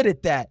really good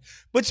at that.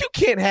 But you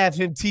can't have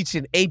him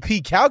teaching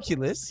AP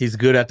calculus. He's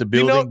good at the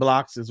building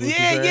blocks, is what you're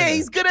saying? Yeah,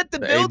 he's good at the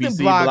building ABC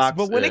blocks.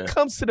 But when it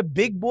comes to the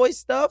big boy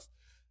stuff,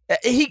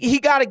 he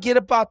got to get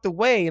up out the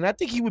way. And I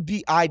think he would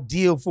be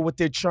ideal for what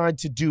they're trying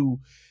to do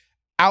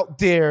out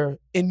there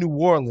in New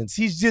Orleans.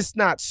 He's just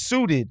not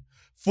suited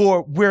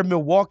for where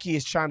Milwaukee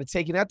is trying to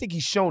take it. And I think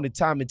he's shown it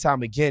time and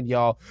time again,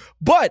 y'all.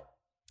 But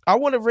I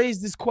want to raise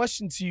this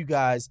question to you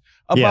guys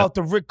about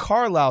the Rick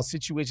Carlisle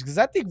situation, because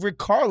I think Rick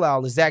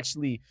Carlisle is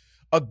actually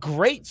a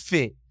great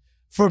fit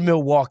for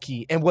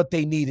Milwaukee and what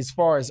they need as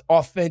far as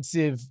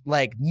offensive,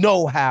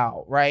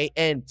 know-how, right?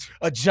 And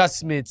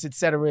adjustments, et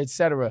cetera, et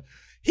cetera.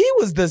 He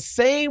was the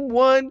same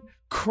one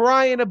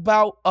crying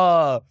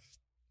about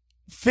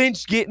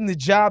Finch getting the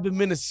job in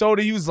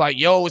Minnesota. He was like,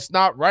 yo, it's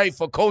not right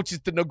for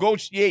coaches to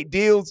negotiate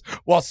deals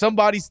while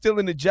somebody's still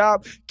in the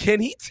job. Can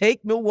he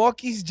take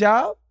Milwaukee's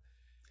job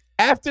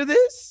after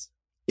this?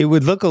 It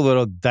would look a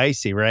little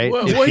dicey, right?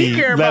 Well, if he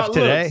care about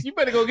today. Looks. You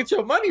better go get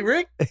your money,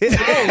 Rick. Let's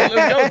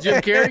go,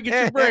 Jim Carrey,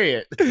 get your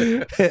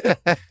bread.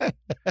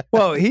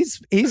 Well,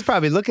 he's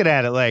probably looking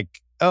at it like,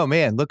 oh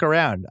man, look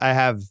around. I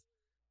have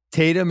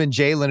Tatum and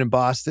Jalen in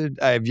Boston.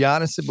 I have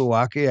Giannis in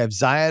Milwaukee. I have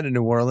Zion in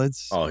New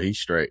Orleans. Oh, he's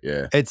straight,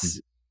 yeah.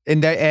 It's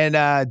and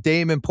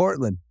Dame in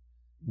Portland.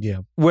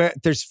 Yeah, where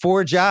there's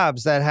 4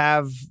 jobs that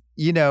have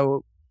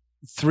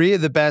 3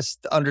 of the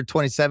best under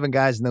 27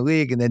 guys in the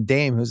league, and then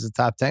Dame, who's the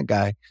top 10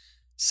 guy.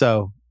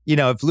 So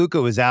if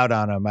Luka was out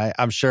on him,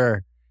 I'm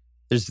sure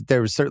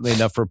there was certainly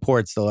enough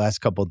reports the last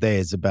couple of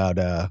days about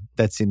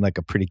that seemed like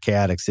a pretty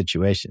chaotic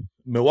situation.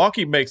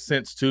 Milwaukee makes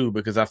sense too,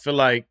 because I feel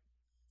like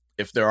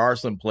if there are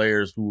some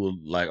players who will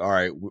all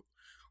right,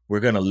 we're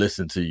going to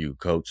listen to you,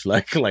 coach.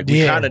 We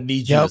kind of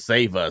need you to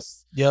save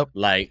us. Yep.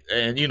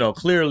 And,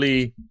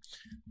 clearly,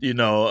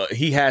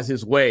 he has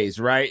his ways,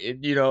 right? And,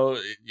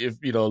 if,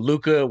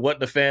 Luka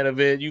wasn't a fan of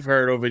it, you've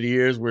heard over the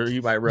years where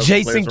he might rub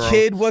Jason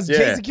Kidd was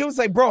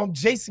like, bro, I'm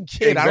Jason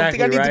Kidd. Exactly, I don't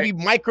think I need to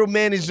be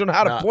micromanaged on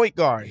how to point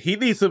guard. He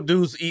needs some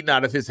dudes eating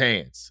out of his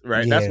hands,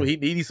 right? Yeah. That's what he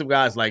needs. Some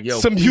guys like, yo,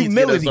 some please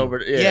humility. Get us over,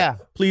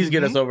 please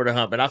get us over the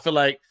hump. And I feel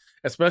like,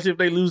 especially if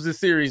they lose this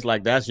series,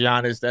 that's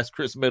Giannis, that's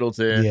Chris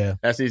Middleton,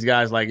 that's these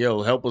guys like,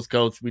 yo, help us,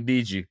 coach, we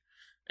need you.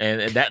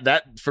 And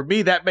that for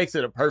me, that makes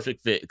it a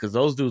perfect fit, because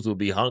those dudes will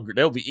be hungry.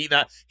 They'll be eating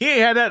out. He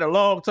ain't had that in a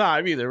long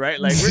time either, right?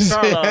 Like Rick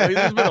Carlisle,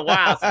 it's been a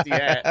while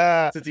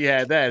since he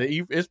had that.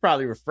 It's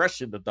probably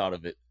refreshing, the thought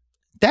of it.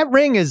 That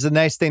ring is a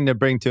nice thing to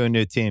bring to a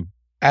new team.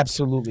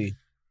 Absolutely.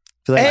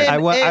 I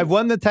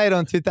won the title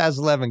in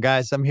 2011,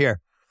 guys. I'm here.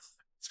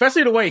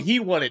 Especially the way he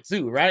won it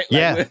too, right?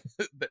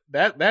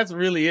 That's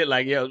really it.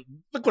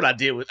 Look what I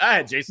did I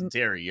had Jason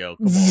Terry, yo.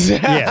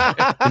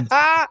 Come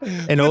on.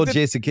 An old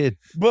Jason Kidd.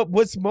 But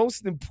what's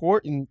most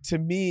important to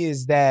me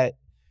is that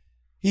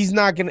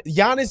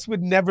Giannis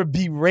would never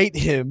berate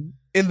him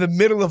in the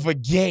middle of a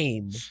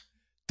game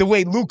the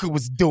way Luka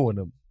was doing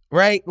him,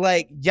 right?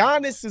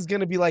 Giannis is going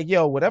to be like,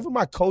 yo, whatever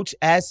my coach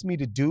asks me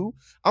to do,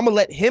 I'm going to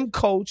let him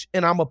coach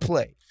and I'm going to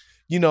play.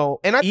 And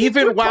I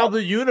even while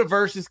the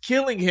universe is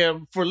killing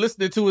him for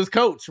listening to his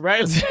coach,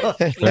 right?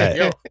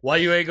 Yo, why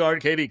you ain't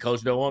guarding KD?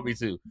 Coach don't want me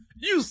to.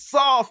 You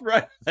soft,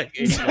 right?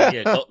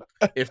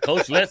 If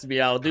coach lets me,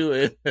 I'll do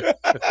it. I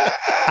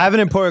have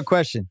an important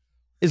question.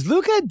 Is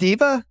Luka a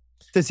diva?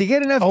 Does he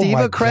get enough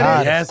diva credit?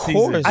 God, yes, of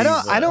course.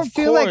 I don't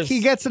feel like he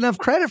gets enough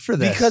credit for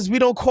this. Because we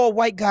don't call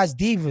white guys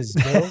divas,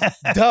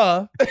 Bill.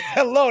 Duh.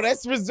 Hello,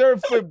 that's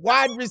reserved for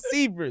wide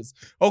receivers.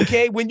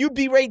 Okay? When you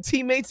berate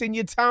teammates and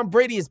your Tom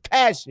Brady is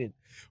passion.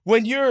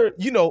 When you're,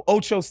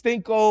 Ocho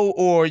Stinko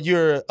or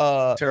you're,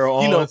 Terrell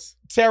Owens.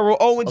 Terrell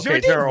Owens, you're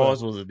a diva. Terrell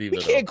Owens was a diva.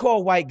 We can't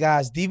call white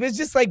guys divas,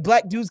 just like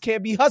black dudes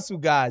can't be hustle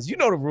guys. You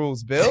know the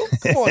rules, Bill.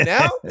 Come on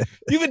now.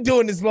 You've been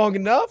doing this long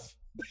enough.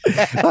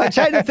 I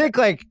tried to think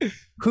like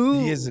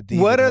He is a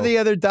diva, what are though. the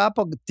other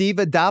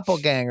diva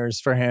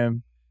doppelgangers for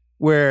him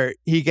where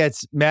he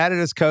gets mad at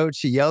his coach,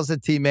 he yells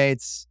at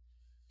teammates,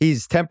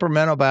 he's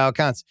temperamental by all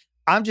accounts.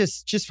 I'm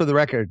just for the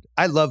record,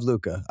 I love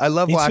Luka. I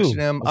love Me watching too,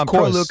 him. of I'm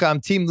pro course. Luka.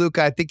 I'm team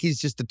Luka. I think he's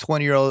just a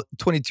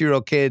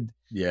 22-year-old kid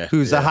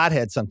who's a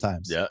hothead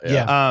sometimes.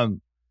 Yeah.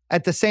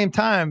 At the same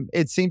time,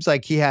 it seems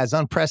like he has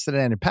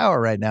unprecedented power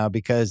right now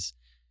because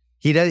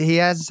he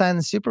hasn't signed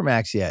the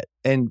Supermax yet.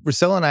 And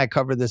Russillo and I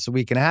covered this a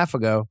week and a half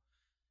ago.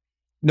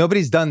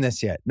 Nobody's done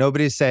this yet.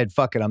 Nobody's said,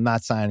 fuck it, I'm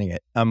not signing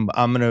it.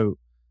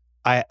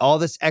 All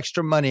this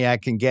extra money I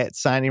can get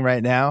signing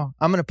right now,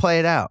 I'm gonna play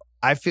it out.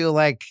 I feel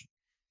like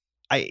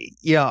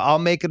I'll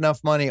make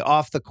enough money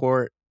off the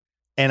court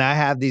and I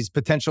have these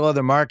potential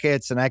other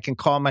markets and I can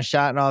call my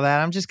shot and all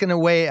that. I'm just going to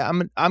wait.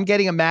 I'm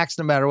getting a max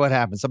no matter what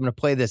happens. I'm going to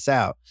play this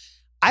out.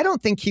 I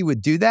don't think he would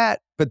do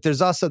that, but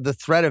there's also the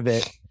threat of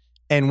it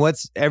and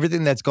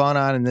everything that's gone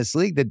on in this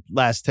league the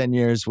last 10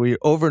 years. We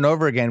over and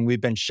over again,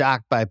 we've been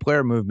shocked by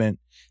player movement.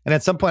 And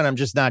at some point, I'm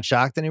just not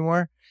shocked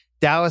anymore.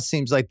 Dallas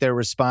seems like they're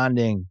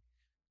responding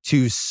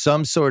to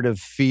some sort of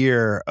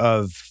fear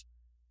of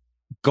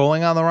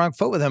going on the wrong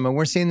foot with him. And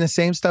we're seeing the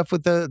same stuff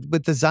with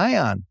the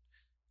Zion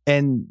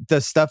and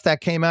the stuff that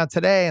came out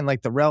today. And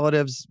like the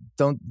relatives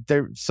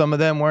some of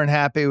them weren't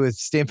happy with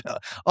Steve,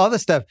 all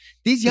this stuff.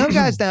 These young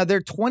guys now,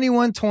 they're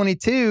 21,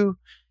 22,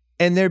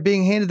 and they're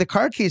being handed the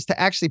car keys to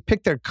actually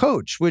pick their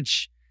coach,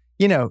 which,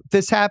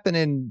 this happened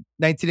in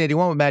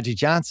 1981 with Magic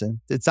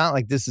Johnson. It's not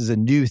like this is a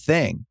new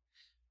thing,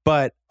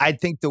 but I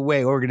think the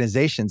way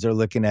organizations are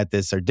looking at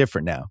this are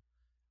different now.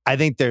 I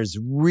think there's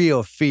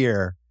real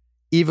fear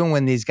even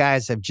when these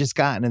guys have just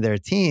gotten to their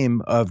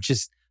team of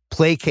just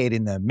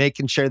placating them,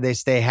 making sure they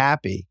stay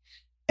happy.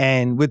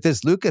 And with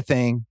this Luka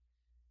thing,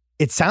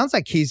 it sounds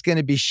like he's going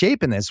to be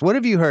shaping this. What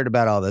have you heard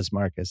about all this,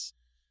 Marcus?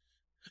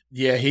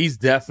 Yeah, he's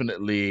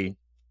definitely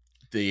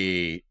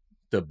the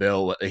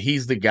bill.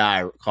 He's the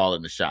guy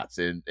calling the shots.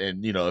 And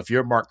if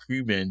you're Mark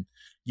Cuban,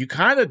 you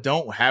kind of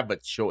don't have a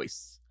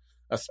choice,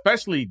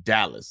 especially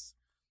Dallas.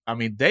 I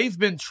mean, they've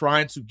been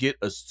trying to get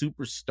a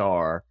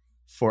superstar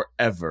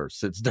forever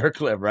since Dirk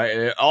left, right?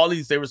 And all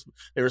these they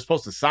were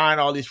supposed to sign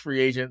all these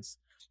free agents,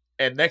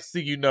 and next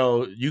thing you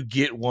know, you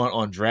get one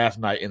on draft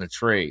night in a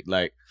trade.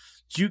 Like,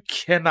 you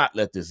cannot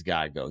let this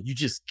guy go. You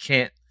just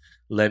can't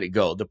let it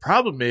go. The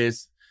problem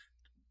is,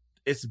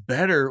 it's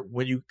better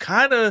when you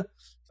kind of,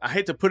 I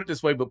hate to put it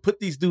this way, but put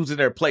these dudes in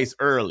their place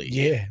early.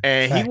 Yeah,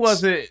 and facts. He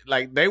wasn't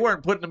like they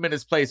weren't putting him in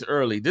his place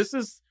early. This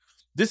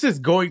is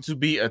going to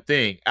be a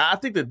thing. I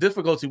think the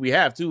difficulty we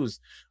have too is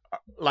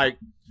like,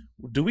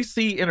 do we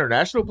see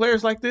international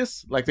players like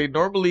this? Like, they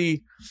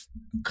normally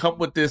come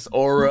with this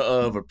aura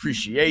of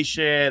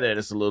appreciation and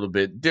it's a little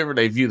bit different.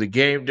 They view the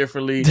game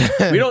differently.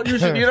 We don't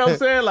usually, you know what I'm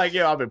saying? Like,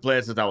 I've been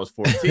playing since I was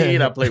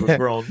 14. I played with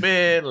grown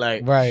men.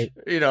 Like, right.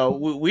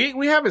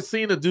 We haven't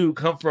seen a dude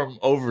come from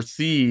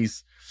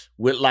overseas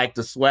with like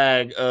the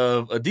swag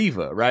of a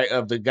diva, right?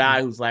 Of the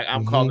guy who's like,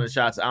 I'm calling the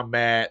shots, I'm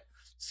mad.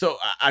 So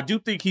I do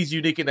think he's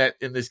unique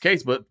in this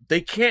case, but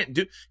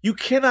you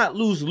cannot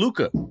lose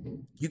Luka.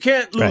 You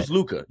can't lose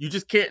Luka. You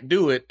just can't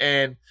do it.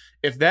 And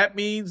if that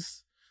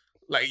means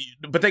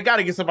but they got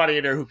to get somebody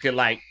in there who can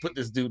like put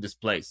this dude in this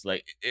place.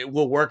 Like, it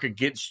will work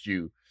against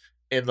you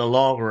in the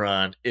long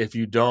run if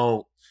you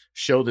don't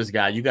show this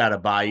guy. You got to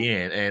buy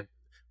in. And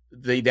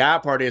the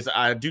odd part is,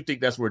 I do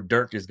think that's where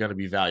Dirk is going to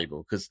be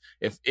valuable, because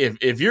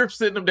if you're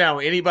sitting him down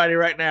with anybody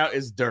right now,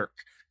 it's Dirk.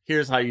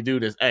 Here's how you do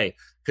this. Hey,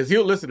 because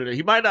he'll listen to it.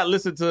 He might not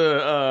listen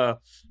to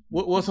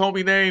what's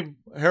homie name?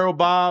 Harold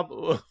Bob.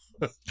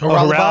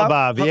 Harold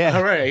Bob, yeah.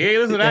 All right. He ain't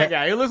listen to that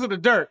guy. He'll listen to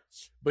Dirk,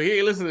 but he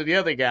ain't listen to the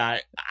other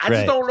guy. I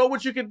just don't know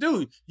what you can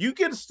do. You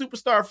get a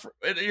superstar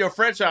in your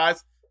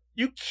franchise,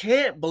 you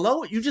can't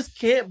blow it. You just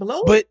can't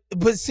blow it.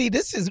 But see,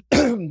 this is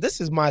this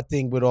is my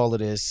thing with all of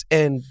this,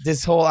 and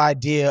this whole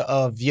idea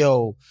of,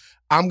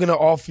 I'm going to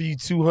offer you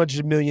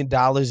 $200 million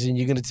and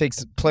you're going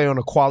to play on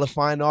a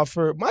qualifying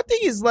offer. My thing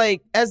is,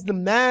 like, as the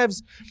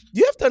Mavs,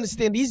 you have to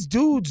understand these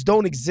dudes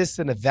don't exist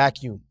in a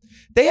vacuum.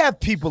 They have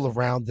people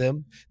around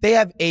them. They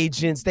have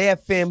agents. They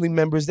have family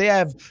members. They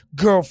have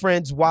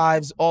girlfriends,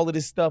 wives, all of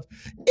this stuff.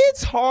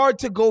 It's hard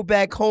to go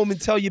back home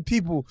and tell your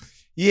people,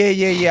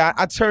 yeah,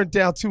 I turned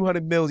down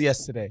 $200 million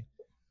yesterday.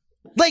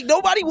 Like,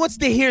 nobody wants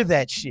to hear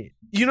that shit.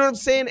 You know what I'm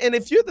saying? And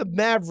if you're the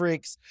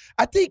Mavericks,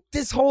 I think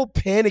this whole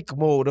panic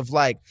mode of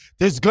like,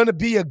 there's going to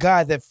be a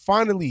guy that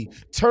finally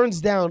turns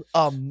down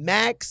a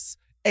max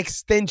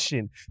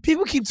extension.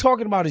 People keep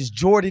talking about his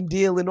Jordan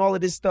deal and all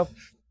of this stuff.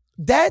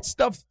 That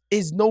stuff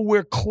is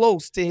nowhere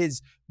close to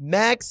his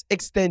max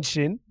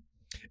extension.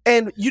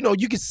 And,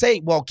 you could say,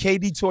 well,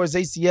 KD tore his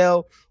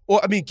ACL,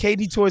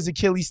 KD tore his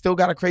Achilles, still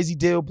got a crazy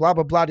deal, blah,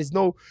 blah, blah. There's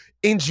no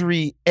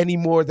injury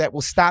anymore that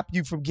will stop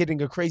you from getting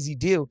a crazy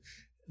deal.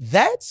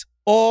 That's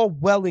all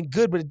well and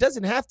good, but it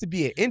doesn't have to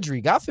be an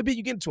injury. God forbid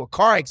you get into a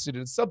car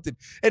accident or something.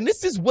 And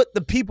this is what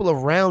the people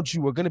around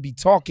you are going to be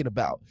talking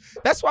about.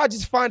 That's why I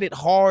just find it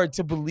hard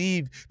to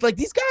believe. Like,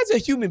 these guys are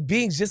human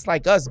beings just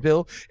like us,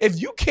 Bill.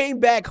 If you came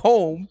back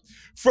home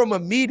from a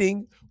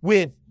meeting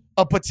with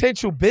a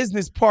potential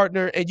business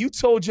partner and you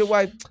told your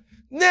wife,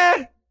 nah,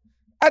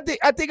 I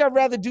think I'd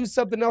rather do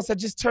something else. I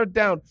just turned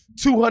down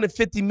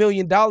 $250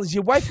 million.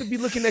 Your wife would be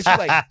looking at you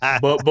like,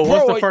 but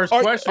what's the first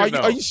question?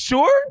 Are you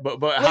sure?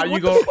 But like, how you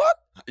go?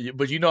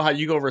 But you know how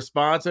you gonna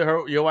respond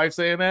to your wife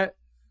saying that?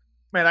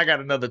 Man, I got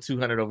another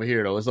 200 over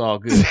here though. It's all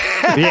good.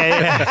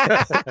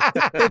 yeah.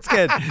 It's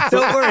good.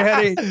 Don't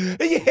worry, honey.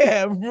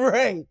 Yeah,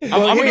 right. I'm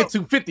gonna get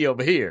 250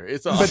 over here.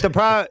 It's all. But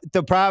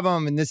the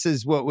problem, and this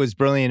is what was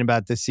brilliant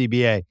about the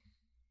CBA,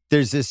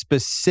 there's a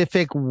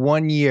specific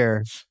 1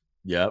 year.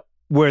 Yep.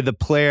 Where the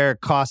player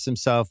costs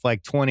himself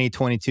like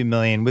 22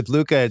 million. With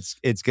Luka,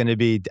 it's going to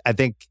be, I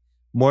think,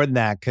 more than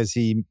that because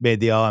he made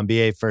the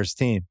All-NBA first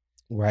team.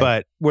 Right.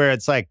 But where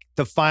it's like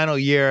the final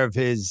year of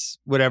his,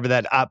 whatever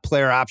that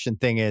player option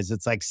thing is,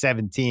 it's like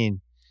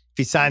 17. If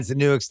he signs the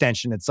new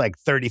extension, it's like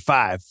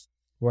 35.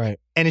 Right.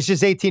 And it's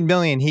just 18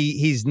 million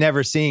he's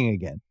never seeing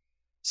again.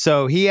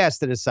 So he has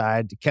to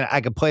decide, I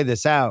can play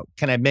this out.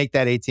 Can I make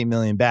that 18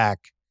 million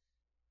back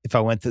if I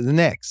went to the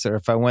Knicks or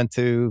if I went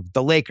to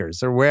the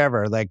Lakers or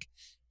wherever? Like,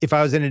 if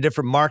I was in a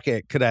different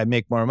market, could I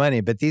make more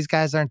money? But these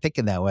guys aren't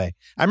thinking that way.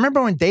 I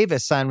remember when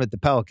Davis signed with the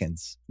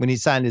Pelicans, when he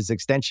signed his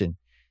extension.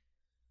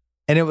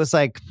 And it was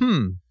like,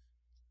 kind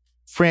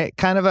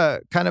of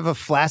a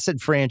flaccid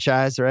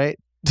franchise, right?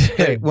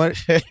 One of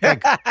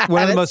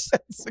the most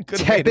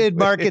tepid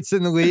markets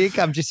in the league.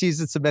 I'm just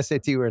using some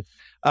SAT words.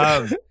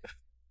 I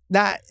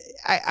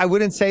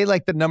wouldn't say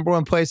like the number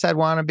one place I'd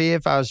want to be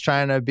if I was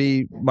trying to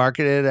be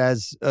marketed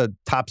as a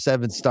top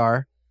 7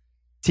 star.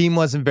 Team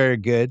wasn't very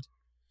good.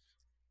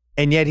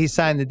 And yet he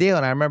signed the deal.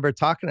 And I remember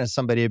talking to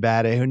somebody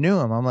about it who knew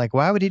him. I'm like,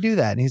 why would he do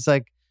that? And he's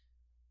like,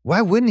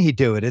 why wouldn't he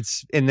do it?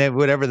 It's in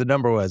whatever the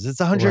number was. It's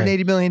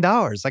 $180 million.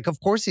 Like, of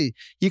course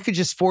you could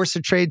just force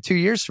a trade 2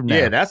 years from now.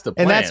 Yeah, that's the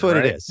plan. And that's what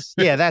right? it is.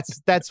 Yeah,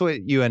 that's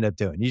what you end up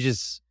doing. You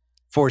just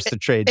force the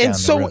trade down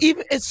the road.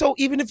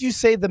 Even if you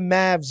say the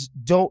Mavs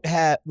don't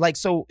have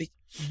next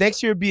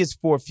year will be his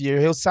 4th year.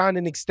 He'll sign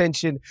an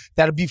extension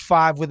that'll be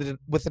 5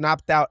 with an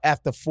opt out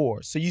after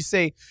 4. So you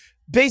say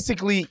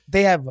basically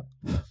they have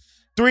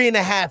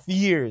 3.5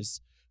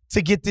 years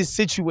to get this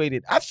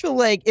situated. I feel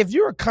like if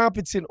you're a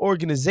competent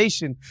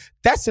organization,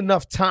 that's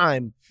enough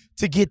time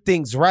to get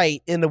things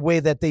right in the way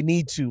that they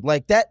need to.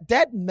 Like that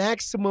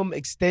maximum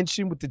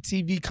extension with the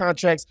TV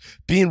contracts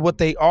being what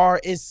they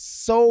are is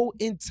so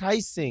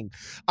enticing.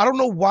 I don't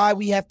know why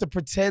we have to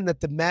pretend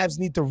that the Mavs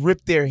need to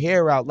rip their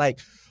hair out. Like,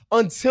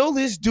 until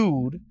this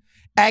dude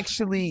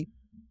actually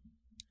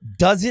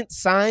doesn't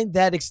sign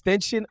that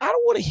extension, I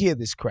don't want to hear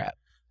this crap.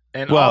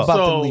 And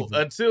also,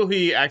 until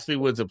he actually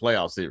wins a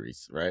playoff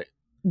series, right?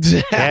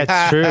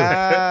 That's true.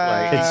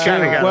 Like, It's he's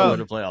kind of true. got to Well,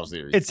 win a playoff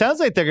series. It sounds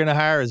like they're going to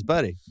hire his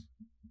buddy,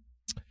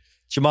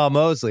 Jamal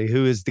Mosley,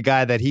 who is the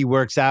guy that he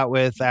works out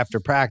with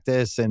after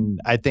practice and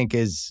I think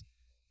has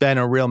been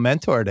a real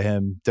mentor to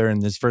him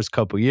during his first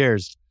couple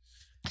years.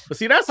 But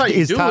see, that's how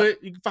you do it.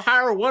 You can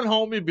hire one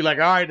homie and be like,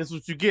 all right, this is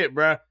what you get,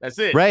 bro. That's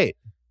it. Right.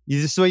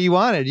 This is what you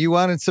wanted. You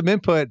wanted some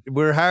input.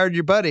 We're hired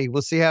your buddy.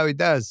 We'll see how he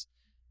does.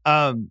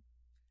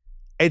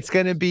 It's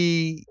going to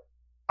be,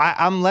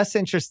 I'm less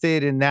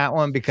interested in that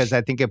one because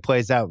I think it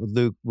plays out with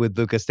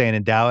Luka staying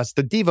in Dallas.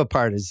 The Diva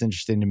part is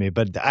interesting to me,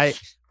 but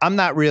I'm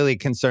not really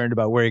concerned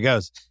about where he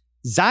goes.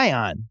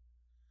 Zion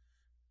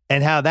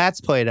and how that's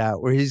played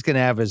out, where he's going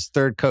to have his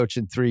 3rd coach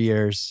in 3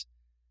 years.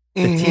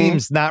 The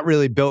team's not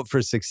really built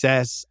for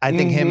success. I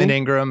think him and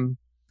Ingram,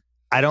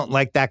 I don't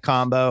like that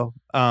combo.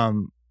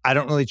 I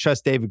don't really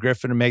trust David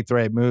Griffin to make the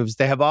right moves.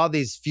 They have all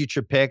these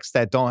future picks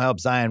that don't help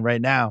Zion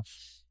right now.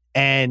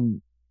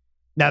 And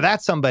now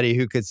that's somebody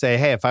who could say,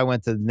 hey, if I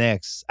went to the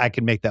Knicks, I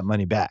could make that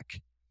money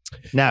back.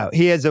 Now,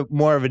 he has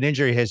more of an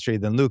injury history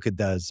than Luka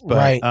does.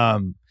 But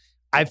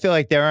I feel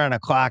like they're on a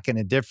clock in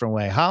a different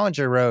way.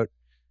 Hollinger wrote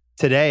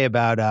today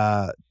about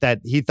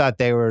that he thought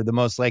they were the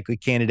most likely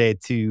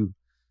candidate to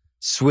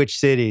switch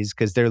cities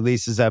because their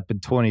lease is up in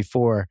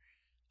 24.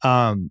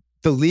 The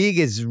league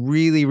is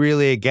really,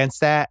 really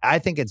against that. I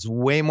think it's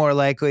way more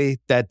likely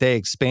that they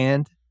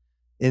expand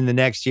in the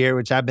next year,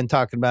 which I've been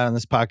talking about on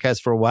this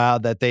podcast for a while,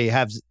 that they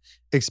have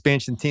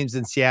expansion teams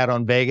in Seattle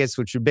and Vegas,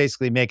 which would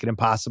basically make it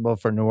impossible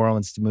for New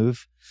Orleans to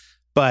move.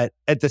 But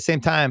at the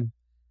same time,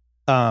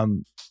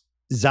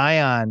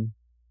 Zion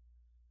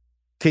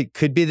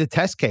could be the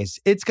test case.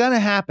 It's going to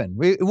happen.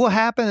 It will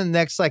happen in the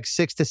next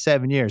 6 to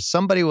 7 years.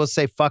 Somebody will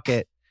say, fuck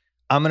it.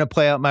 I'm going to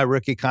play out my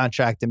rookie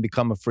contract and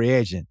become a free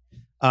agent.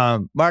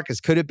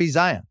 Marcus, could it be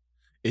Zion?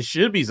 It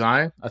should be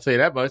Zion. I'll tell you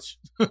that much.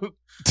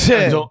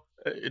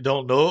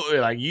 Don't know.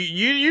 Like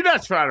you're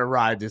not trying to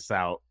ride this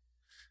out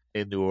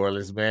in New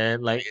Orleans,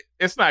 man. Like,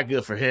 it's not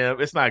good for him.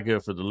 It's not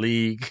good for the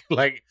league.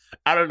 Like,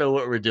 I don't know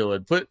what we're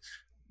doing.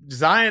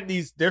 Zion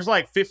there's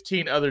like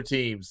 15 other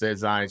teams that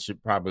Zion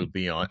should probably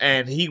be on,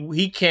 and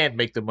he can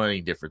make the money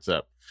difference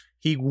up.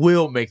 He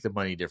will make the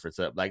money difference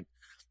up. Like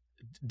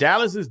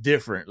Dallas is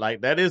different.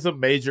 Like that is a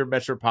major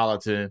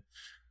metropolitan.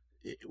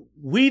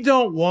 We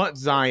don't want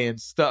Zion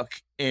stuck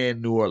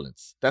in New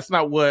Orleans. That's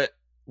not what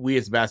we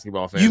as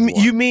basketball fans want.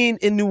 You mean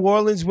in New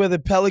Orleans where the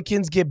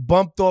Pelicans get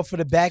bumped off of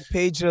the back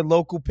page of the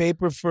local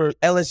paper for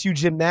LSU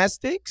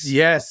gymnastics?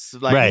 Yes.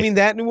 Like, right. You mean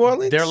that New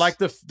Orleans? They're like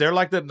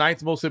the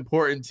ninth most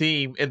important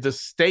team in the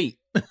state.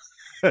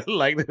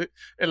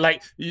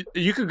 like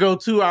you could go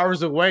 2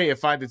 hours away and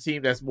find a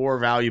team that's more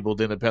valuable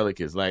than the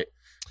Pelicans. Like,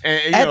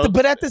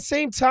 but at the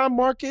same time,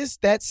 Marcus,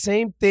 that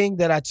same thing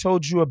that I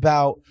told you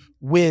about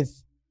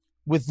with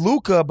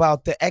Luka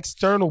about the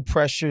external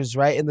pressures,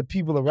 right, and the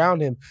people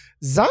around him,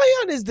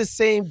 Zion is the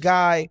same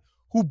guy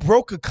who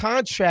broke a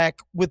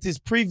contract with his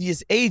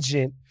previous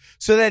agent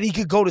so that he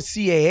could go to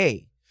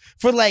CAA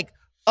for like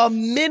a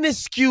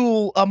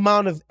minuscule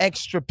amount of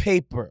extra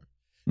paper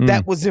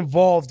that was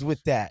involved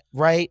with that,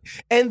 right?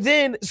 And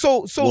then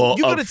so you're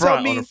gonna tell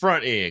me on the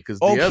front end, because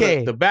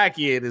the back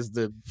end is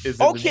the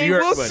okay. New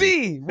York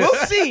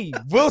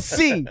We'll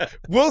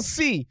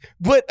see.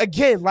 But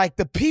again, like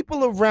the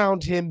people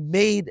around him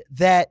made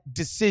that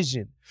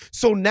decision.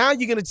 So now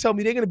you're gonna tell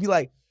me they're gonna be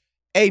like,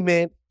 "Hey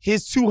man,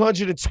 here's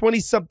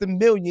 $220-something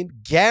million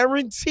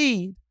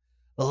guaranteed,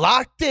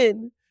 locked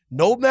in,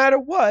 no matter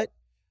what."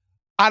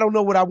 I don't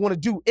know what I want to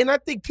do. And I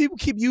think people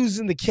keep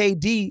using the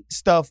KD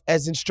stuff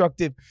as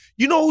instructive.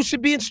 You know who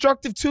should be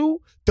instructive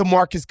too?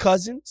 DeMarcus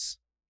Cousins.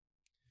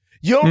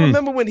 You don't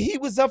remember when he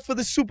was up for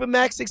the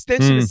Supermax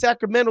extension and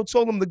Sacramento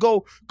told him to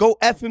go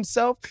F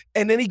himself,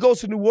 and then he goes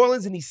to New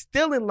Orleans and he's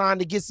still in line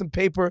to get some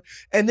paper,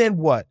 and then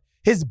what?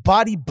 His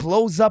body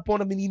blows up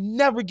on him and he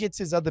never gets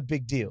his other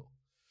big deal.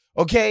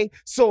 Okay,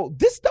 so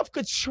this stuff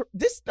could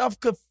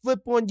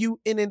flip on you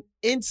in an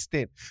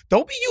instant.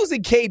 Don't be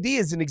using KD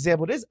as an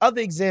example. There's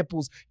other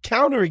examples,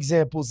 counter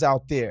examples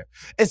out there,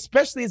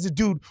 especially as a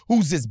dude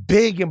who's as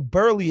big and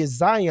burly as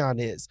Zion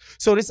is.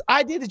 So this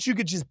idea that you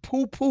could just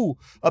poo-poo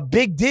a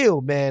big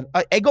deal, man.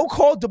 Hey, go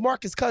call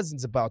DeMarcus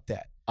Cousins about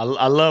that.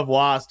 I love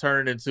Wos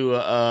turning into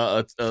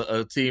a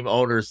team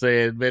owner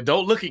saying, "Man,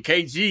 don't look at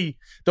KG,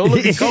 don't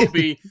look at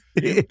Kobe,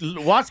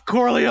 watch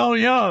Corleone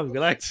Young."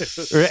 Like,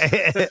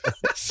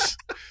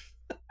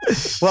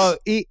 well,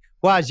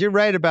 Wos, you're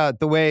right about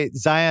the way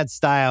Zion's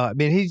style. I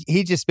mean,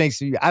 he just makes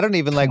me. I don't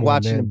even like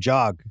watching him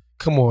jog.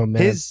 Come on,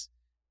 man.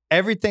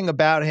 Everything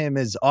about him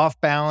is off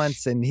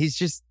balance, and he's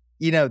just,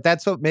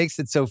 that's what makes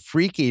it so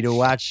freaky to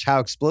watch how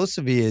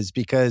explosive he is,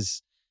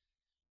 because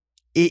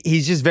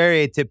he's just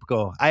very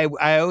atypical.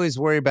 I always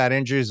worry about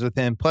injuries with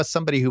him. Plus,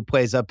 somebody who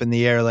plays up in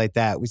the air like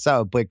that. We saw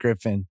with Blake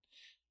Griffin,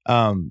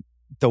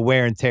 the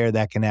wear and tear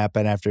that can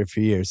happen after a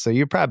few years. So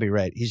you're probably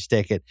right. He should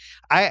take it.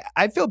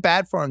 I feel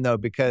bad for him, though,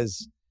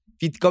 because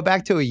if you go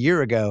back to a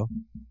year ago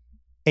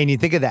and you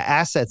think of the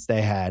assets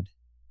they had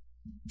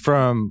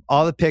from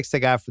all the picks they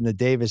got from the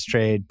Davis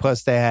trade,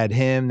 plus they had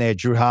him, they had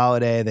Drew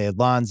Holiday, they had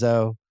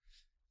Lonzo,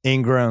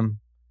 Ingram.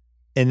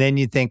 And then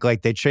you think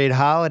like they trade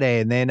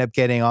Holiday and they end up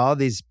getting all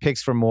these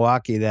picks from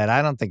Milwaukee that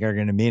I don't think are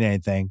going to mean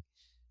anything.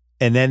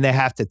 And then they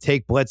have to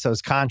take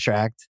Bledsoe's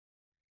contract.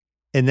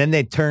 And then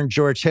they turn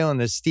George Hill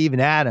into Steven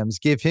Adams,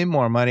 give him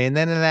more money. And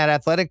then in that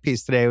Athletic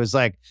piece today, it was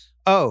like,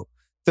 oh,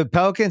 the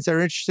Pelicans are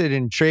interested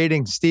in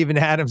trading Steven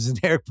Adams and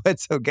Eric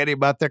Bledsoe, getting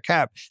him off their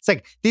cap. It's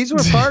like, these were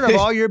part of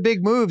all your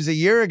big moves a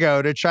year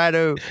ago to try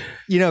to,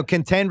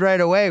 contend right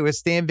away with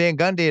Stan Van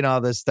Gundy and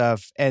all this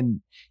stuff.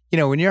 And,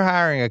 when you're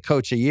hiring a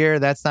coach a year,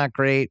 that's not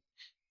great.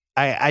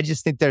 I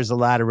just think there's a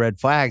lot of red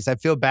flags. I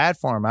feel bad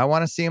for him. I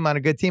want to see him on a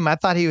good team. I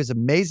thought he was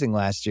amazing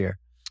last year,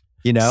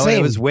 and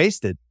it was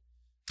wasted.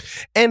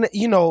 And,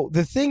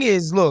 the thing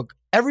is, look,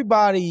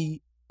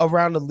 everybody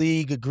around the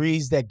league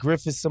agrees that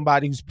Griff is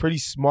somebody who's pretty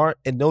smart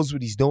and knows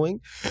what he's doing.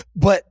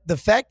 But the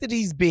fact that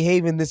he's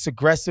behaving this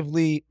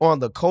aggressively on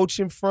the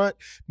coaching front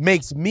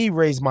makes me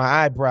raise my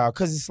eyebrow,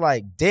 because it's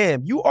like,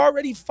 damn, you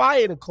already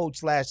fired a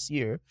coach last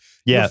year.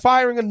 Yeah. You're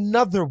firing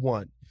another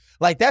one.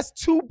 Like, that's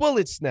 2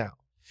 bullets now.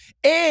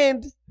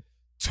 And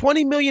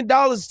 $20 million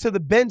to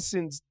the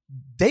Bensons.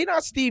 They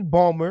not Steve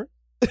Ballmer.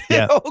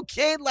 Yeah.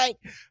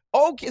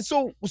 Okay,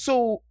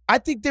 so I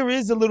think there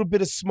is a little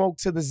bit of smoke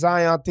to the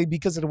Zion thing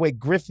because of the way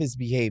Griff is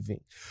behaving.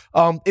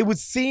 It would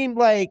seem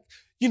like,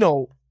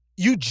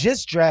 you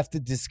just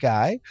drafted this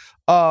guy.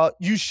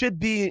 You should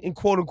be in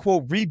quote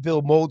unquote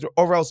rebuild mode,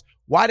 or else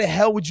why the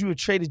hell would you have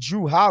traded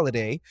Drew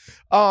Holiday?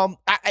 I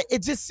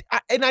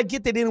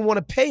get they didn't want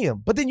to pay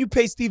him, but then you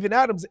pay Steven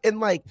Adams,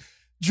 and like,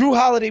 Drew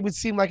Holiday would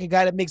seem like a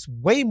guy that makes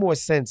way more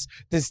sense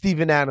than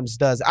Steven Adams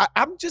does.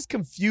 I'm just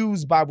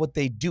confused by what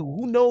they do.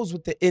 Who knows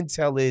what the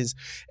intel is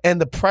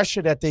and the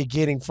pressure that they're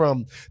getting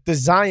from the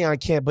Zion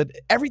camp, but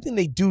everything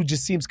they do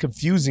just seems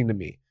confusing to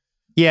me.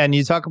 Yeah, and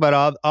you talk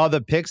about all the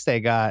picks they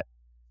got.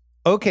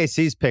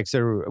 OKC's picks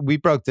we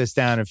broke this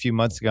down a few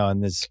months ago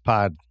in this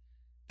pod.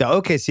 The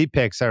OKC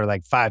picks are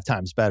like 5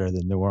 times better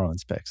than New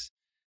Orleans picks.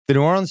 The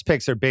New Orleans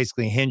picks are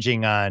basically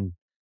hinging on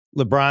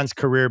LeBron's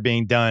career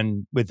being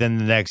done within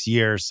the next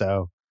year or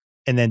so.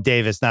 and then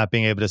Davis not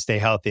being able to stay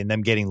healthy and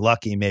them getting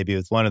lucky maybe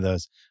with one of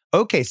those.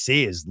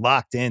 OKC is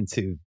locked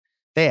into.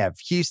 They have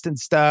Houston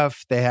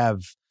stuff. They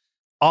have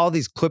all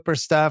these Clipper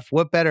stuff.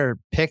 What better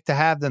pick to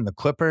have than the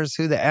Clippers?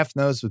 Who the F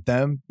knows with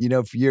them,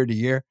 for year to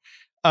year.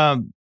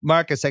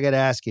 Marcus, I got to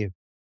ask you,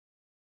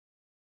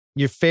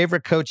 your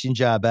favorite coaching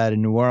job out of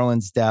New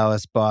Orleans,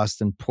 Dallas,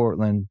 Boston,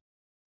 Portland,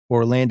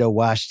 Orlando,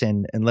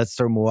 Washington, and let's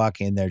throw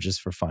Milwaukee in there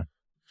just for fun.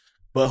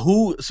 But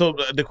who? So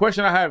the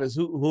question I have is,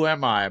 who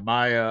am I? Am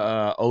I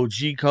a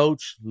OG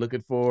coach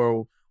looking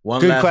for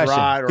one last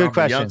ride, or Good I'm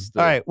question. a youngster?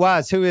 All right,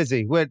 Waz, who is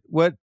he? What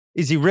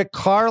is he? Rick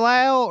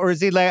Carlisle, or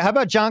is he like? How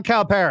about John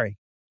Calipari?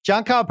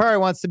 John Calipari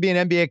wants to be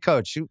an NBA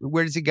coach.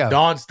 Where does he go?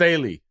 Don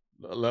Staley.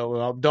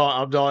 I'm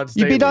Don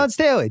Staley. You be Don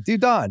Staley. Do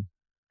Don.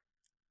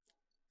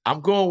 I'm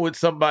going with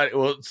somebody.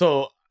 Well,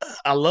 so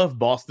I love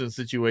Boston's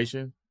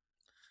situation,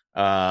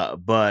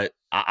 but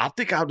I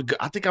think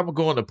I'm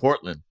going to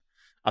Portland.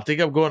 I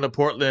think I'm going to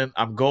Portland.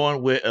 I'm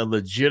going with a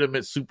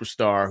legitimate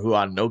superstar who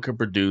I know can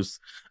produce.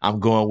 I'm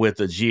going with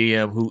a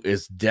GM who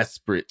is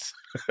desperate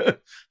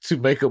to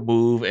make a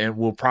move and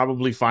will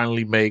probably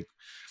finally make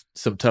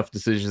some tough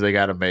decisions they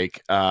got to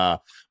make.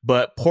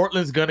 But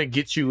Portland's going to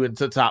get you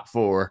into top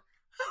 4,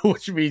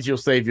 which means you'll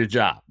save your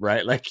job,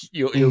 right? Like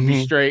you'll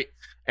be straight.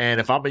 And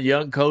if I'm a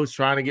young coach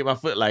trying to get my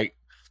foot, like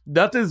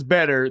nothing's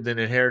better than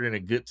inheriting a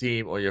good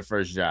team on your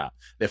first job.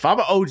 If I'm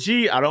an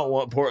OG, I don't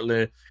want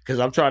Portland because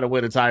I'm trying to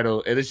win a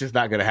title, and it's just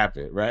not going to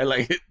happen, right?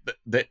 Like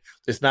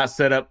it's not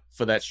set up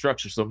for that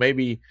structure. So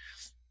maybe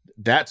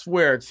that's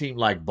where a team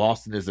like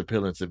Boston is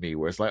appealing to me,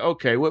 where it's like,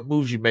 okay, what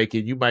moves you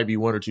making? You might be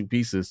 1 or 2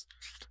 pieces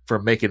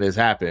from making this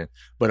happen.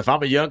 But if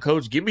I'm a young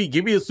coach, give me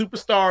a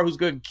superstar who's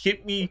going to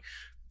keep me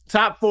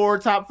top 4,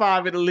 top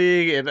 5 in the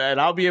league, and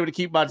I'll be able to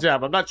keep my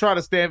job. I'm not trying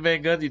to Stan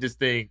Van Gundy this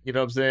thing, you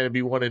know what I'm saying, and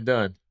be one and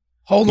done.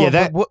 Hold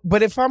on,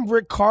 but if I'm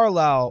Rick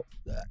Carlisle,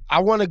 I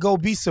want to go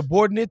be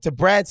subordinate to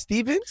Brad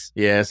Stevens?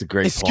 Yeah, that's a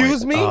great point.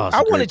 Excuse me?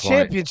 I won a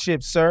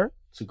championship, sir.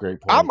 It's a great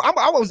point.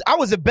 I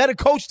was a better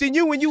coach than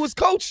you when you was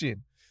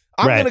coaching.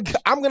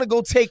 I'm gonna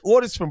go take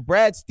orders from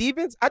Brad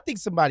Stevens. I think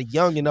somebody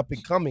young and up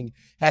and coming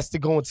has to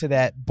go into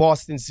that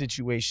Boston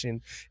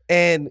situation,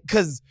 and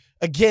because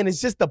again, it's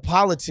just the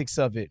politics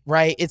of it,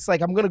 right? It's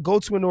like I'm gonna go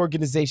to an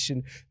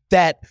organization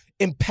that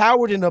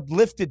empowered and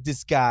uplifted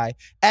this guy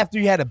after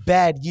he had a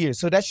bad year.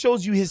 So that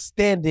shows you his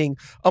standing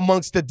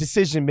amongst the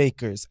decision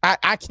makers.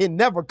 I can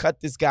never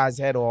cut this guy's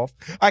head off.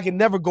 I can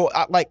never go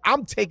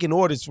I'm taking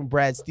orders from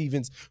Brad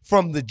Stevens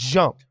from the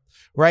jump.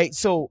 Right.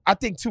 So I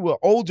think to an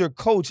older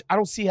coach, I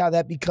don't see how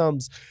that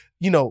becomes,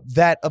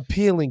 that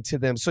appealing to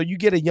them. So you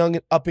get a young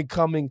up and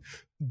coming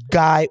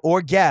guy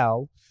or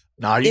gal.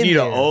 No, you need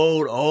an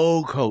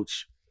old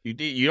coach. You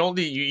need.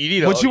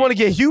 But you want to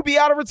get Hubie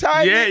out of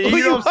retirement? Yeah,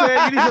 you know what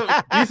I'm saying.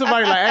 You need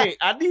somebody like, hey,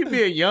 I need to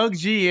be a young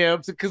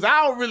GM because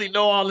I don't really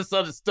know all this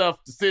other stuff,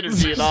 the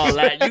synergy and all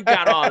that. You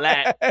got all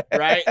that,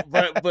 right?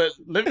 But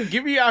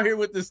give me out here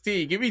with this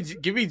team. Give me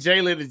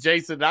Jalen and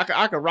Jason. I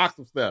can rock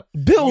some stuff.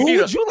 Bill, who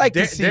would you like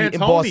to see in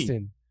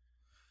Boston?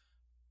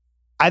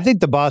 I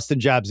think the Boston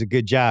job's a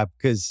good job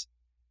because,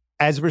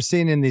 as we're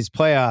seeing in these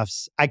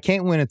playoffs, I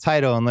can't win a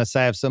title unless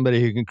I have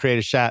somebody who can create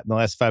a shot in the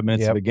last 5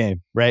 minutes of a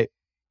game, right?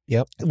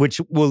 Yep. Which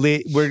will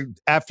lead.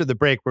 After the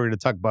break, we're going to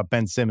talk about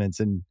Ben Simmons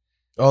and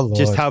Lord,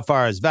 just how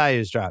far his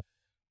values drop.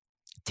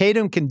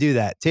 Tatum can do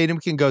that. Tatum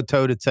can go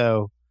toe to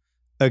toe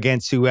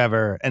against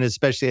whoever, and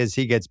especially as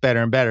he gets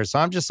better and better. So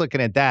I'm just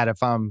looking at that.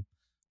 If I'm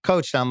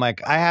coached, I'm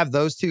like, I have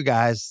those 2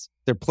 guys.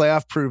 They're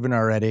playoff proven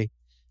already.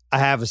 I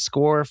have a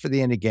scorer for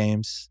the end of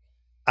games.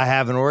 I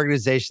have an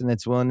organization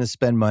that's willing to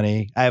spend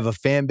money. I have a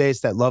fan base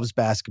that loves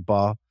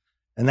basketball,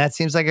 and that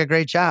seems like a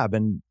great job.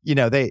 And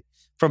they.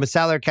 From a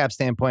salary cap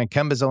standpoint,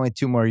 Kemba's only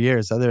 2 more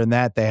years. Other than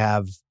that,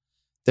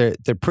 they're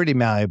pretty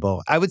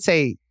malleable. I would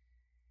say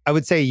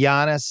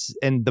Giannis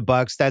and the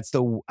Bucks. That's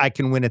the I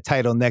can win a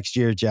title next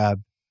year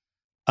job.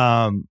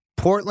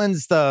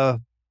 Portland's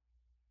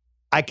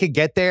I could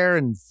get there,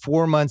 and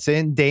 4 months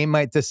in, Dame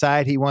might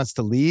decide he wants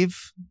to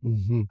leave.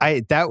 Mm-hmm.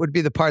 That would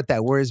be the part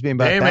that worries me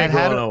about Dame that. Ain't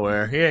going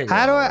nowhere. He ain't.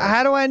 How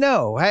do I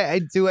know?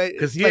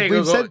 Because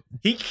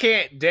he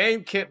can't.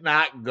 Dame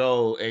cannot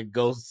go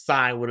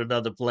sign with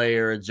another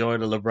player and join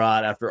the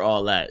LeBron after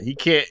all that. He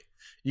can't.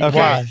 You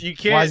can't.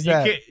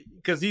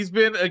 Because he's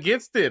been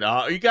against it.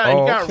 You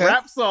got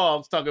rap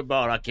songs talking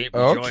about I can't be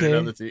joining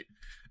another team.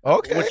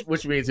 Okay,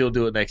 which means he'll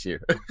do it next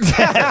year.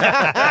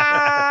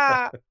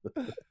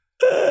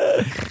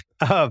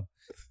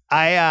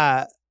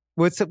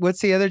 What's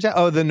the other job?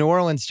 Oh, the New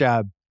Orleans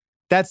job.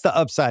 That's the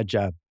upside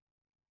job.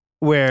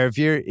 Where if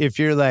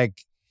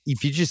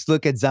you just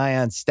look at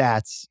Zion's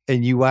stats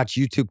and you watch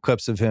YouTube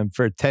clips of him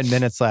for 10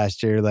 minutes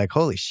last year, you're like,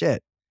 holy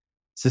shit.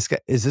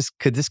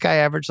 Could this guy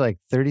average like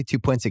 32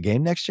 points a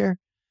game next year?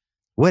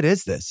 What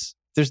is this?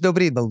 There's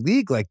nobody in the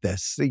league like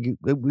this.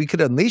 We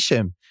could unleash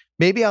him.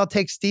 Maybe I'll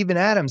take Steven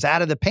Adams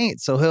out of the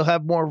paint so he'll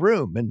have more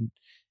room. And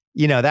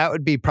that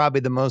would be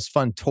probably the most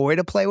fun toy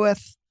to play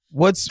with.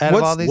 What's the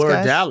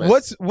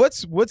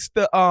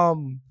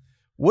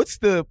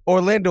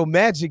Orlando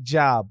Magic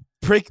job?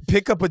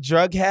 pick up a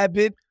drug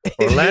habit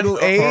in middle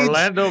age.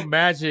 Orlando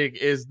Magic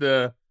is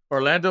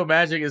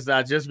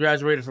I just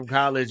graduated from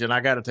college and I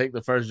got to take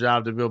the first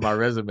job to build my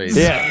resume.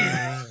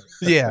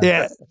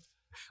 Yeah.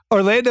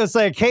 Orlando's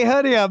like, hey,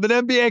 honey, I'm an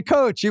NBA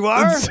coach. You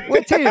are?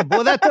 What team?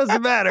 Well, that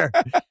doesn't matter.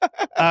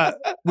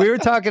 We were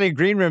talking in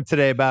Green Room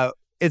today about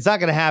it's not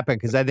going to happen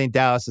because I think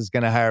Dallas is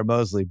going to hire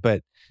Mosley.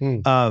 But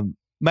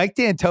Mike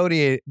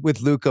D'Antoni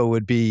with Luka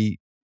would be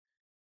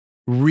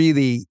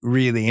really,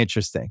 really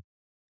interesting.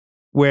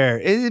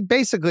 Where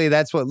basically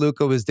that's what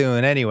Luka was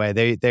doing anyway.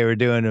 They were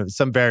doing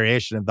some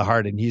variation of the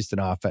Harden-Houston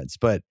offense.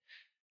 But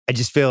I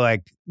just feel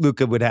like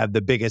Luka would have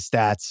the biggest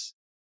stats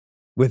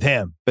with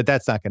him, but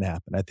that's not going to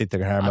happen. I think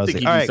they're going to hire Mosley. I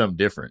think he'd do something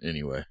different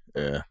anyway.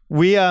 Yeah.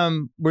 We're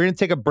going to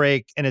take a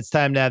break, and it's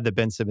time to have the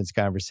Ben Simmons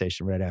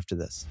conversation right after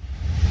this.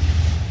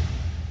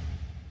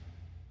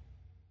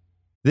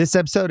 This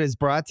episode is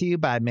brought to you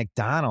by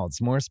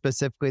McDonald's, more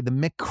specifically the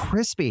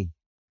McCrispy.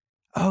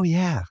 Oh,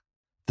 yeah.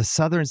 The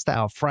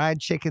Southern-style fried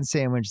chicken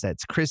sandwich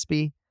that's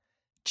crispy,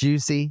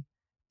 juicy,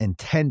 and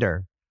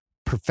tender.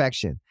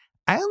 Perfection.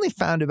 I only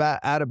found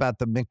out about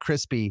the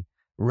McCrispy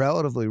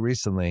relatively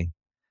recently.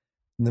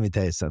 Let me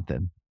tell you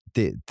something.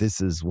 This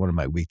is one of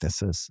my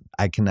weaknesses.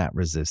 I cannot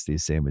resist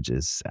these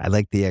sandwiches. I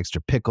like the extra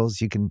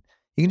pickles. You can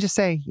just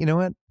say, you know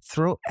what?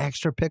 Throw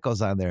extra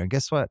pickles on there. And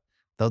guess what?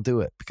 They'll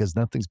do it because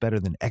nothing's better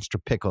than extra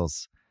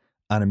pickles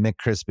on a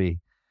McCrispy.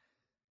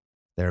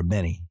 There are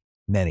many,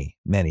 many,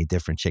 many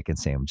different chicken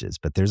sandwiches,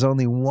 but there's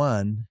only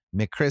one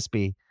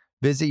McCrispy.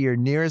 Visit your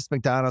nearest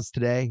McDonald's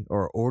today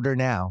or order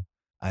now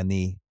on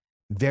the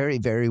very,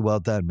 very well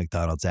done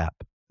McDonald's app.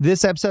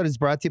 This episode is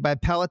brought to you by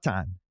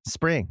Peloton.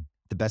 Spring.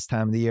 The best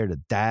time of the year to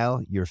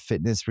dial your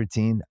fitness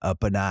routine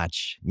up a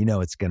notch. You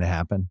know it's going to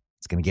happen.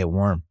 It's going to get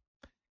warm.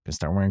 You're going to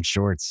start wearing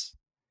shorts.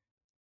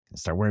 You're going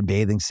to start wearing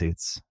bathing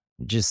suits.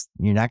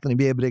 You're not going to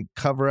be able to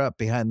cover up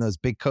behind those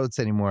big coats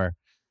anymore.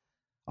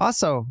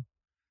 Also,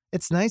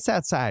 it's nice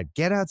outside.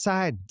 Get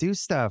outside. Do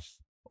stuff.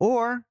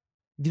 Or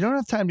if you don't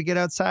have time to get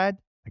outside,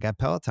 I got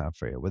Peloton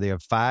for you. Whether you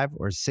have 5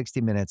 or 60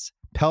 minutes,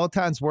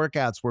 Peloton's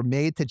workouts were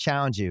made to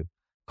challenge you.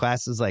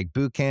 Classes like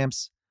boot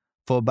camps,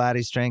 full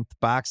body strength,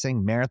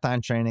 boxing,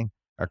 marathon training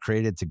are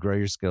created to grow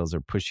your skills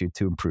or push you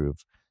to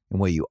improve in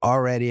what you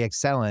already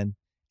excel in,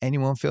 and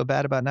you won't feel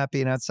bad about not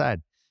being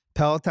outside.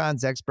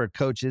 Peloton's expert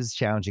coaches,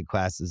 challenging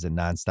classes, and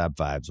nonstop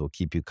vibes will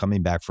keep you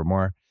coming back for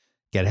more.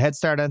 Get a head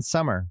start on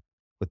summer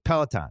with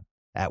Peloton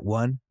at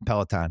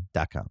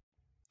onepeloton.com.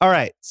 All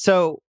right,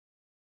 so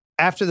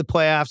after the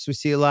playoffs, we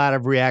see a lot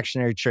of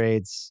reactionary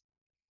trades.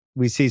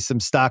 We see some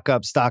stock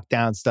up, stock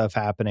down stuff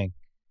happening.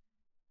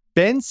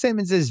 Ben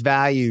Simmons'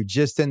 value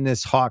just in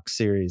this Hawks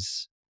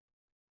series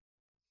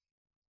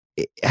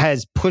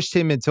has pushed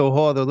him into a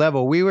whole other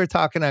level. We were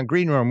talking on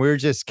Green Room.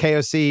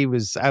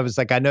 I was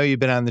like, I know you've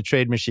been on the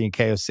trade machine,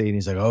 KOC. And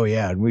he's like, oh,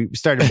 yeah. And we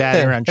started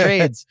batting around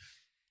trades.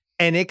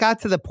 And it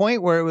got to the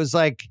point where it was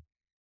like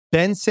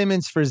Ben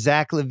Simmons for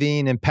Zach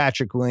LaVine and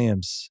Patrick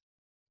Williams.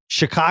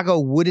 Chicago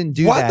wouldn't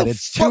do that.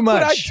 It's too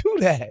much. Why would I do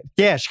that?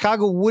 Yeah,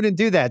 Chicago wouldn't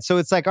do that. So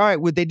it's like, all right,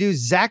 would they do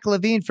Zach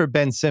LaVine for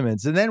Ben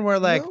Simmons? And then we're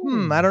like,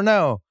 I don't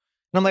know.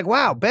 And I'm like,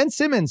 wow, Ben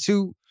Simmons,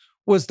 who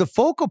was the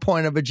focal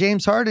point of a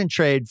James Harden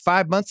trade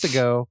 5 months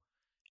ago,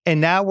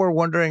 and now we're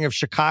wondering if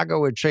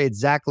Chicago would trade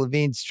Zach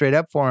LaVine straight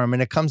up for him.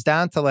 And it comes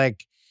down to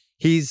like,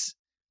 he's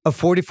a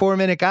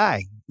 44-minute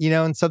guy, you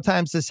know, and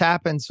sometimes this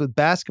happens with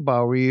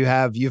basketball where you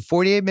have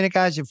 48-minute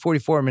guys, you have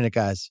 44-minute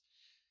guys.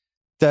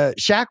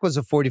 Shaq was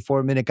a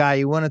 44-minute guy.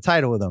 You won a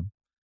title with him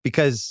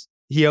because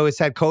he always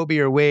had Kobe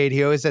or Wade.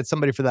 He always had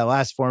somebody for that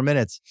last 4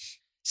 minutes.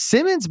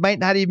 Simmons might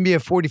not even be a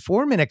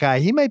 44-minute guy.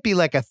 He might be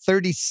like a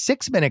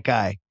 36-minute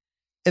guy.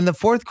 In the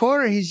fourth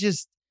quarter,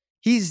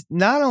 he's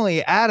not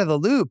only out of the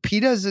loop, he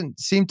doesn't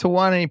seem to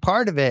want any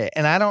part of it.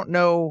 And I don't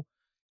know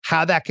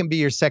how that can be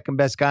your second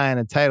best guy on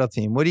a title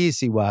team. What do you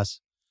see,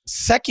 Was?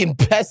 Second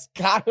best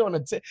guy on a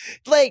team?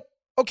 Like,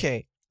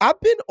 okay, I've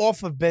been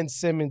off of Ben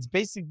Simmons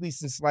basically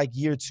since like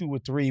year 2 or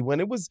 3 when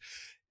it was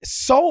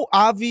so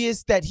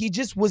obvious that he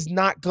just was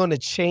not going to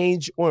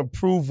change or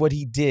improve what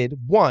he did,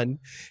 1.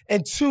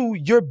 And 2,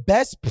 your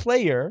best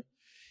player,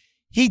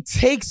 he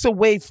takes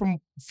away from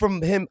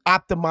him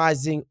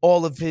optimizing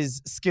all of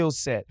his skill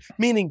set.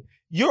 Meaning,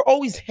 you're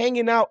always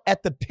hanging out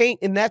at the paint,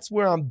 and that's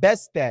where I'm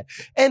best at.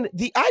 And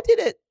the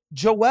idea that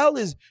Joel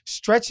is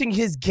stretching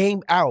his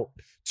game out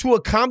to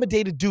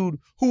accommodate a dude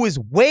who is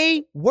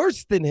way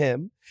worse than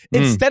him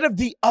instead of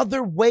the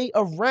other way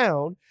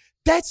around,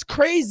 that's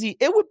crazy.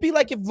 It would be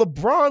like if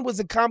LeBron was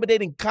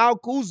accommodating Kyle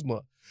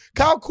Kuzma.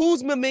 Kyle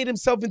Kuzma made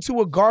himself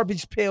into a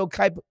garbage pail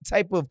type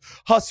of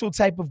hustle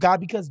type of guy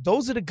because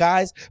those are the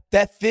guys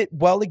that fit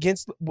well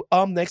against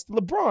next to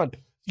LeBron.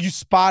 You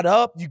spot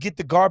up, you get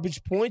the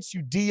garbage points,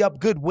 you D up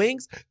good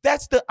wings.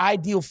 That's the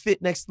ideal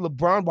fit next to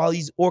LeBron while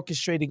he's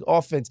orchestrating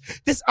offense.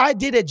 This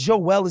idea that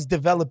Joel is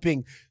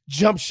developing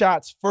jump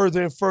shots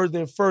further and further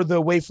and further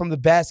away from the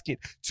basket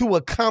to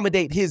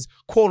accommodate his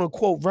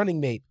quote-unquote running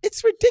mate,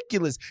 it's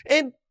ridiculous.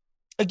 And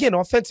again,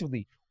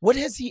 offensively, what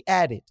has he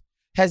added?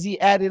 has he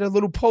added a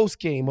little post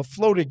game, a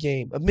floater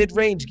game, a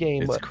mid-range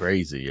game? It's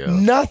crazy, yo.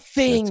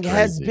 Nothing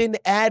has been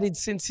added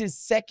since his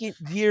second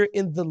year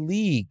in the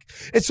league.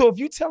 And so if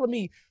you're telling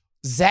me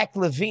Zach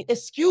LaVine,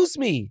 excuse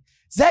me,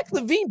 Zach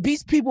LaVine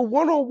beats people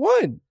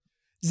one-on-one.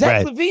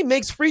 Zach LaVine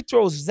makes free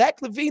throws. Zach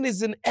LaVine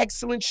is an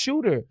excellent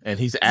shooter. And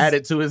he's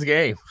added to his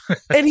game.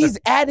 And he's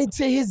added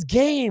to his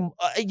game.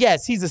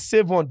 Yes, he's a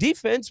sieve on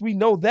defense. We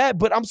know that.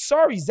 But I'm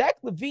sorry, Zach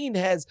LaVine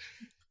has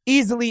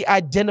easily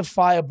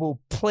identifiable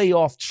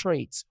playoff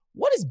traits.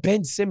 What is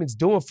Ben Simmons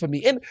doing for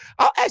me? And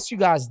I'll ask you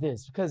guys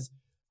this, because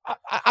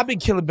I've been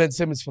killing Ben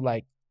Simmons for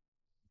like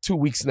 2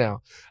 weeks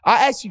now.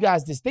 I'll ask you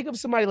guys this. Think of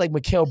somebody like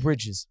Mikal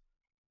Bridges,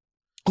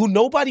 who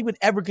nobody would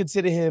ever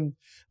consider him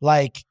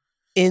like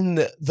in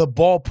the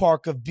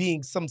ballpark of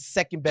being some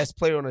second best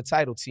player on a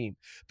title team,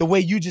 the way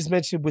you just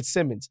mentioned with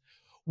Simmons.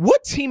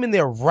 What team in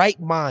their right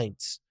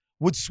minds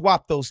would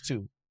swap those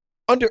two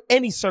under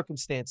any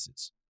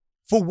circumstances?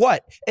 For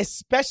what?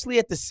 Especially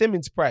at the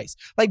Simmons price.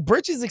 Like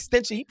Bridges'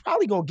 extension, he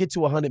probably going to get to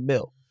 $100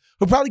 million.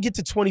 He'll probably get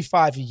to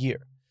 25 a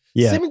year.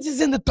 Yeah. Simmons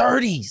is in the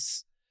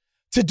 30s.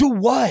 To do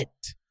what?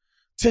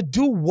 To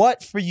do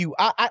what for you?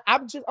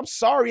 I'm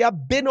sorry.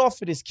 I've been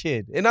off of this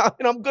kid, and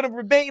I'm gonna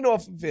remain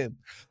off of him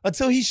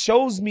until he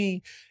shows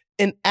me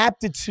an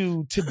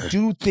aptitude to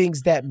do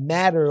things that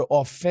matter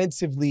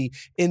offensively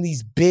in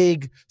these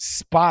big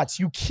spots.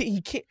 He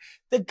can't.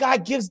 The guy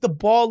gives the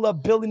ball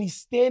up, Bill, and he's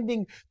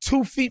standing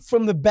 2 feet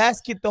from the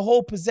basket the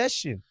whole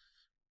possession.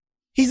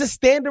 He's a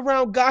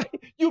stand-around guy.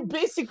 You're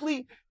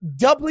basically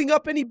doubling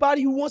up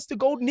anybody who wants to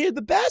go near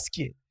the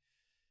basket.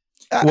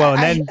 Well,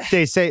 and then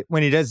they say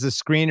when he does the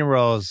screen and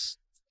rolls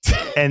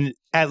and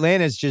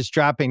Atlanta's just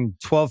dropping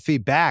 12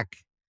 feet back,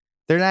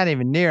 they're not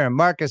even near him.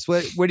 Marcus,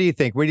 what do you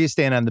think? Where do you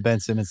stand on the Ben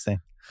Simmons thing?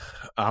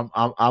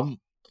 I'm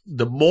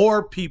the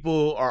more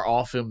people are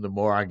off him, the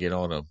more I get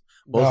on him.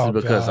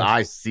 Mostly because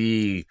I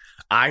see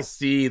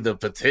the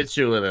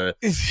potential in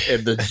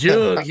the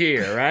jug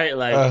here, right?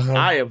 Like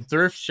I am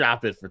thrift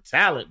shopping for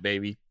talent,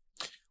 baby.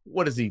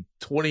 What is he,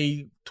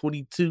 20,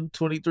 22,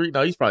 23?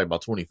 No, he's probably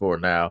about 24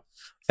 now.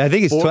 I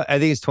think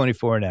he's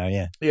 24 now,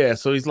 yeah. Yeah,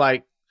 so he's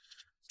like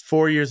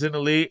 4 years in the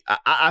league.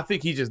 I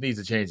think he just needs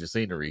to change the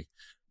scenery.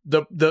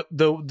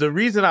 The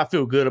reason I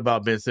feel good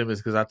about Ben Simmons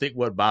is because I think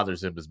what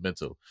bothers him is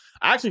mental.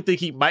 I actually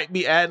think he might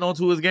be adding on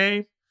to his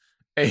game.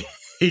 And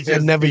he's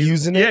never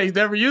using it? Yeah, he's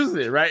never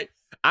using it, right?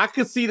 I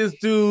could see this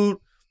dude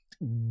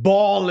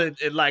balling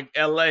in like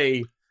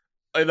LA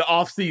in the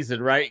offseason,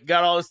 right?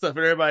 Got all this stuff,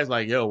 and everybody's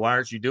like, yo, why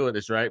aren't you doing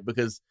this, right?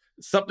 Because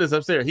something's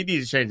upstairs. He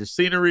needs to change the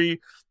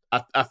scenery.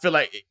 I feel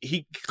like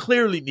he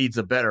clearly needs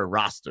a better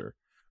roster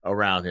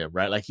around him,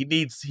 right? Like he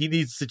needs he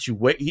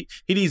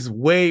needs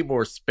way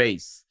more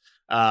space.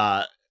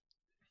 I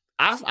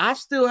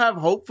still have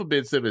hope for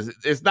Ben Simmons.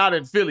 It's not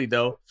in Philly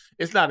though.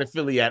 It's not in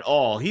Philly at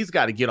all. He's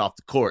got to get off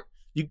the court.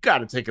 You got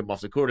to take him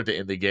off the court at the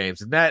end of the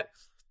games, and that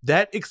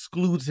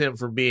excludes him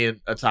from being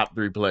a top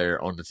 3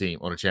 player on the team,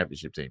 on a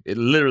championship team. It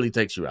literally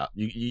takes you out.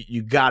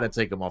 You got to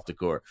take him off the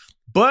court,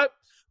 but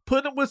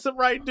put him with some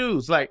right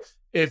dudes. Like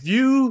if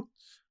you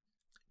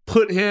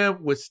put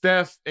him with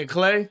Steph and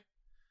Clay,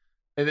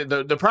 and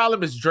the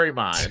problem is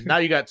Draymond. Now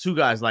you got 2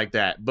 guys like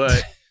that,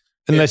 but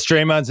unless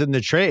Draymond's in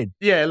the trade,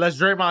 yeah, unless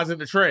Draymond's in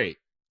the trade.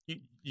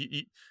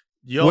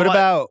 What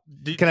about?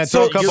 Can I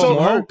throw a couple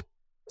more?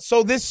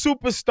 So this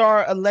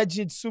alleged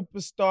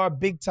superstar,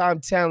 big time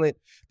talent,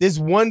 there's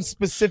one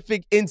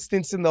specific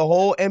instance in the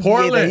whole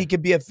NBA that he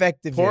could be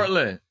effective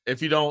in.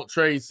 If you don't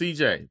trade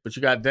CJ, but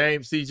you got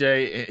Dame,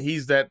 CJ, and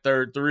he's that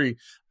third 3.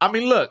 I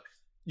mean, look,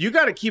 you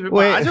got to keep in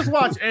mind. I just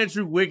watched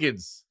Andrew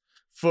Wiggins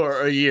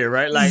for a year,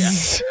 right? Like,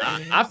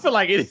 I feel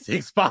like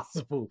anything's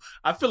possible.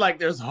 I feel like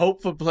there's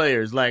hope for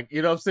players. Like,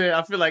 you know what I'm saying?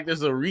 I feel like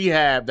there's a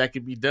rehab that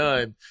can be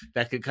done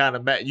that could kind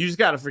of match. You just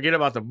got to forget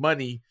about the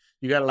money.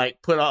 You got to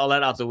like put all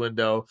that out the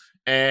window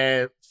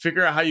and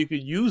figure out how you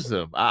can use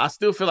them. I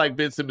still feel like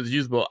Ben Simmons is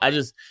usable.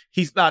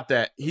 He's not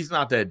that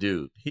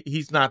dude.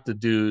 He's not the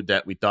dude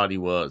that we thought he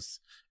was.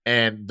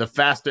 And the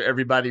faster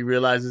everybody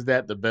realizes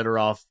that, the better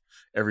off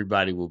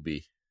everybody will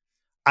be.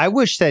 I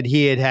wish that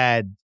he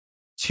had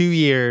 2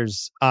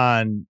 years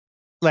on,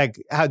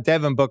 like how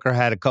Devin Booker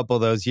had a couple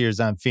of those years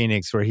on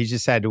Phoenix where he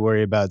just had to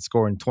worry about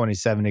scoring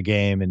 27 a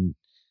game and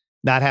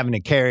not having to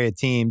carry a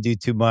team, do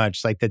too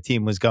much, like the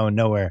team was going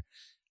nowhere.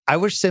 I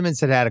wish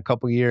Simmons had a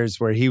couple years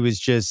where he was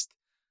just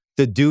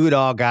the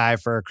do-it-all guy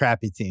for a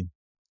crappy team.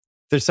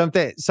 There's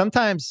something,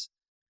 sometimes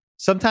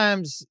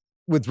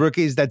with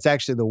rookies, that's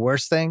actually the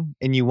worst thing.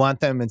 And you want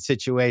them in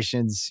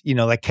situations, you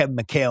know, like Kevin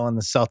McHale in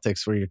the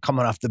Celtics, where you're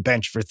coming off the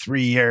bench for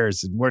 3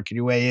 years and working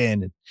your way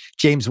in. And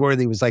James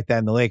Worthy was like that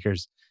in the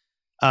Lakers.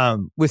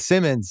 With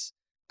Simmons,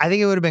 I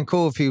think it would have been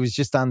cool if he was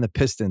just on the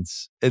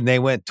Pistons and they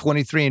went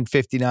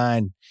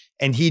 23-59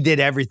 and he did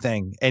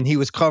everything and he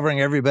was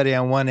covering everybody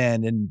on one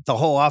end and the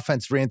whole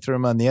offense ran through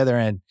him on the other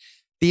end.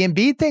 The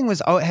Embiid thing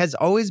has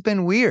always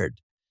been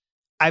weird.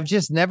 I've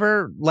just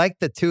never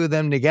liked the two of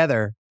them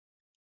together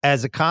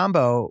as a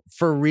combo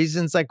for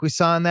reasons like we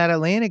saw in that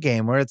Atlanta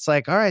game where it's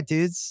like, all right,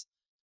 dudes,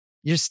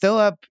 you're still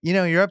up,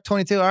 you're up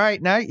 22. All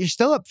right, now you're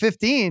still up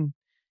 15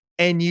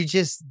 and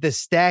the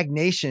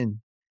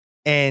stagnation.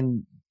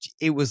 And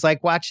it was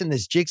like watching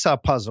this jigsaw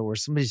puzzle where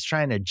somebody's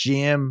trying to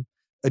jam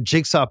a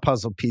jigsaw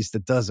puzzle piece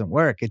that doesn't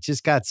work. It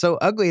just got so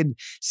ugly. And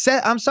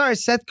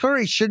Seth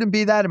Curry shouldn't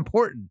be that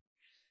important.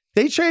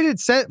 They traded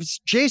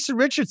Jason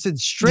Richardson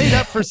straight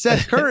up for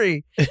Seth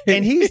Curry,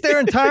 and he's their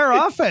entire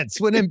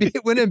offense when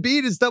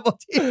Embiid is double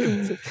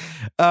teamed.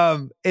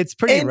 It's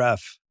pretty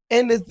rough.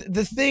 And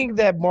the thing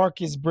that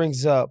Marcus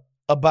brings up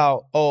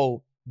about,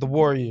 the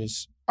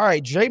Warriors. All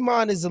right,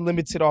 Draymond is a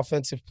limited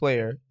offensive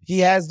player. He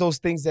has those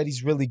things that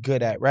he's really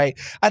good at, right?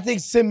 I think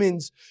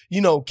Simmons,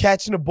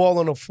 catching the ball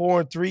on a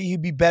 4-and-3,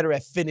 he'd be better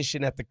at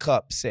finishing at the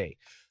cup, say.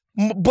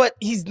 But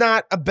he's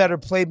not a better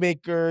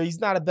playmaker. He's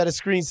not a better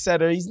screen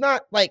setter. He's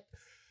not I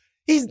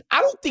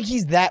don't think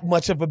he's that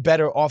much of a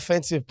better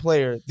offensive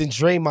player than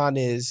Draymond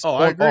is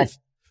on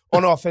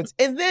offense.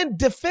 And then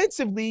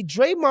defensively,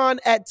 Draymond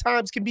at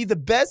times can be the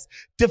best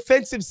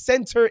defensive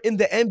center in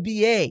the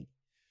NBA.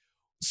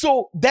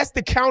 So that's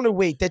the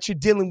counterweight that you're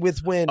dealing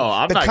with when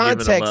the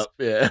context,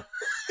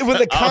 when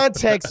the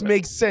context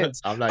makes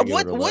sense. I'm not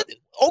giving him up.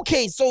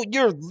 Okay, so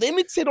you're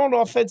limited on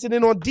offense, and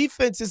then on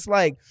defense, it's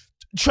like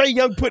Trae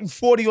Young putting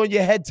 40 on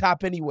your head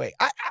top anyway.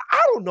 I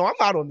don't know. I'm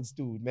out on this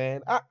dude,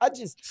 man. I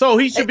just so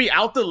he should be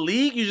out the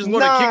league. You just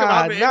want to kick him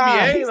out of the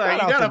NBA? You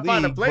gotta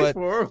find a place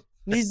for him.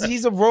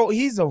 He's a role.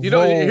 He's a role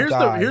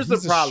guy. Here's the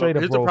problem.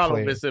 Here's the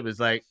problem with him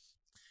is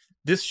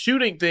this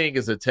shooting thing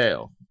is a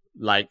tell.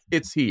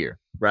 It's here,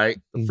 right?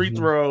 The free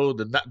throw,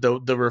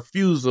 the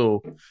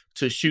refusal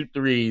to shoot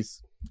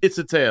threes. It's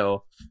a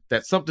tell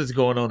that something's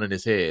going on in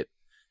his head.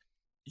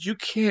 You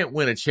can't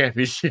win a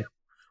championship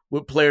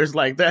with players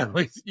like that.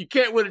 You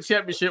can't win a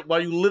championship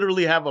while you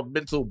literally have a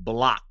mental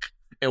block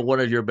in one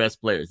of your best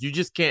players. You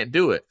just can't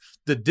do it.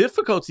 The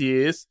difficulty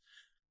is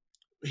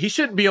he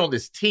shouldn't be on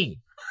this team,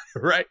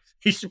 right?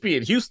 He should be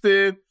in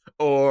Houston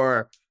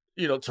or,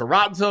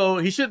 Toronto.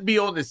 He shouldn't be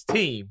on this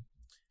team.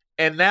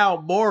 And now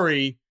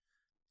Morey,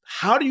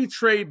 how do you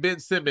trade Ben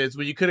Simmons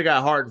when you could have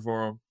got Harden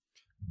for him?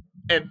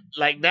 And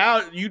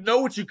now you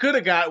know what you could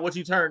have got, what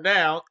you turned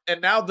down,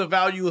 and now the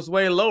value is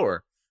way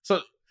lower.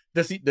 So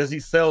does he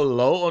sell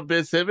low on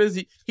Ben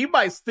Simmons? He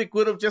might stick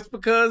with him just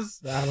because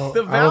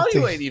the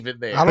value ain't even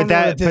there. But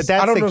that's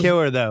the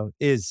killer, though.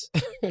 Is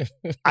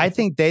I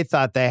think they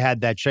thought they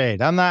had that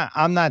trade. I'm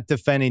not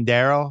defending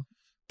Daryl,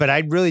 but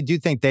I really do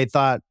think they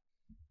thought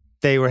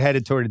they were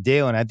headed toward a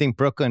deal, and I think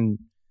Brooklyn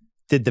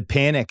did the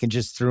panic and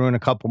just threw in a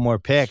couple more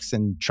picks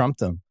and trumped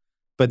them.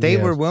 But they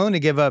were willing to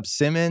give up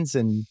Simmons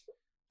and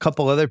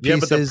couple other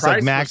pieces, but the price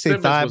like Maxey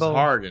Thibault was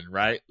Harden,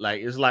 right?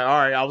 It's all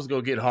right, I was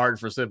going to get Harden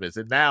for Simmons.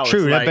 And now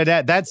true, it's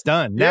but that's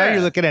done. Now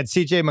you're looking at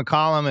CJ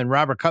McCollum and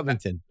Robert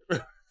Covington.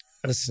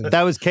 Listen,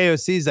 that was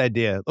KOC's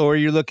idea. Or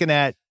you're looking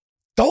at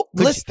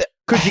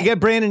could you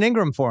get Brandon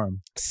Ingram for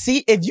him?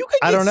 See, if you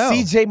could get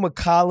CJ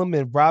McCollum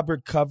and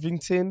Robert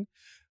Covington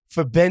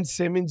for Ben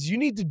Simmons, you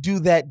need to do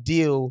that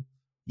deal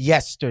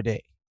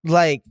yesterday.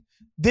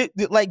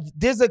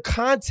 There's a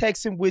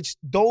context in which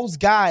those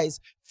guys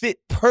fit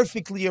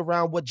perfectly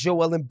around what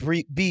Joel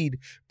Embiid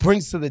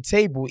brings to the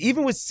table.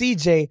 Even with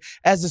CJ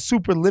as a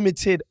super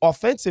limited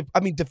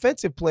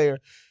defensive player,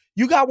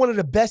 you got one of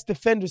the best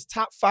defenders,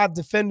 top 5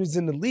 defenders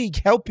in the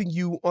league helping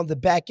you on the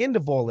back end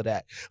of all of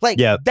that.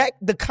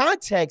 The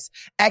context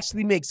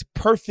actually makes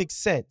perfect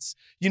sense.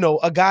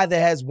 A guy that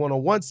has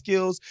one-on-one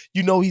skills,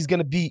 he's going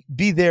to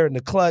be there in the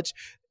clutch,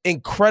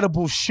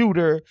 incredible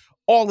shooter,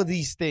 all of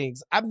these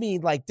things.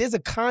 There's a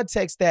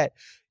context that,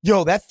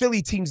 that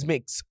Philly teams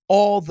makes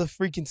all the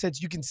freaking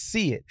sense. You can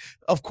see it.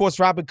 Of course,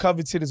 Robert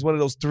Covington is one of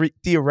those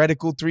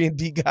theoretical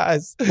 3-and-D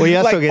guys. Well, he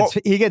also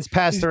gets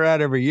passed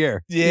around every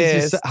year. Yeah,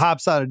 he just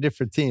hops on a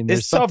different team.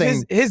 It's tough.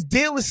 His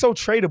deal is so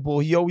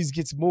tradable. He always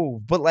gets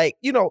moved. But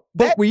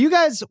But were you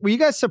guys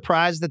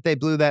surprised that they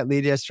blew that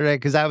lead yesterday?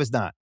 Because I was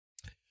not.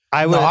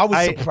 I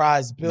was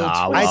surprised, Bill.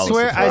 I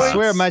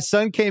swear, my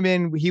son came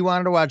in. He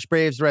wanted to watch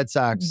Braves Red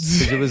Sox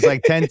because it was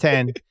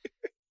 10-10.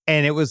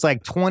 And it was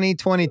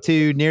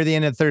 20-22 near the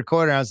end of the third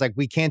quarter. I was like,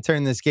 we can't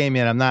turn this game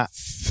in. I'm not.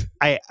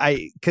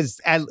 Because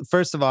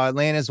first of all,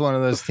 Atlanta is one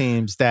of those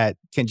teams that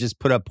can just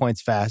put up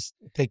points fast.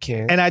 They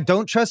can. And I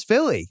don't trust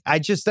Philly. I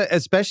just,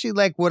 especially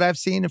what I've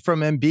seen from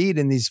Embiid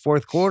in these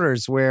fourth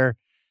quarters where,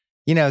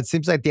 it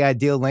seems like the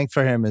ideal length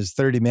for him is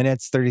 30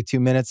 minutes, 32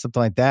 minutes, something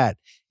like that.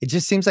 It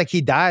just seems like he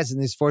dies in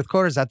these fourth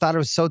quarters. I thought it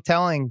was so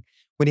telling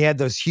when he had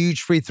those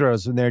huge free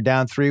throws when they're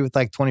down 3 with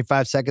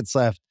 25 seconds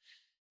left.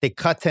 They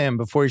cut to him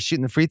before he's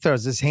shooting the free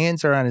throws. His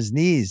hands are on his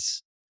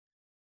knees.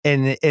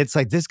 And it's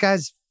this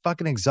guy's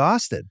fucking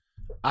exhausted.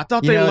 I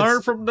thought they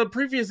learned from the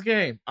previous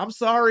game. I'm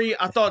sorry.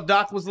 I thought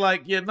Doc was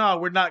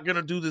we're not going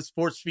to do this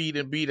force feed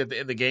and beat at the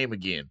end of the game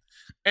again.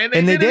 And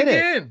they did it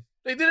again.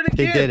 They did it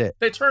again. They did it.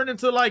 They turned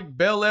into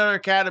Bel Air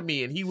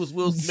Academy and he was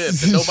Will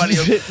Smith and nobody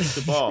else could shoot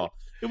the ball.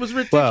 It was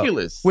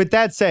ridiculous. Well, with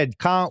that said,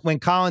 when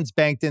Collins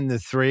banked in the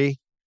 3,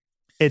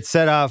 it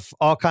set off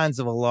all kinds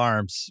of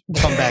alarms,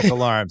 comeback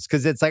alarms,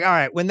 because it's like, all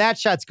right, when that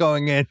shot's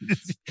going in,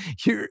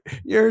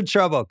 you're in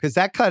trouble, because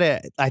that cut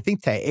it, I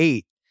think, to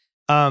 8.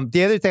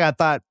 The other thing I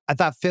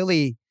thought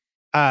Philly,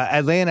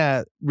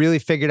 Atlanta really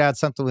figured out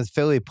something with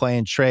Philly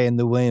playing Trae and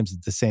Lou Williams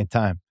at the same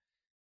time,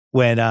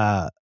 when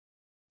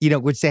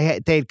which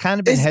they'd kind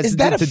of been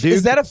hesitant to do.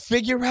 Is that a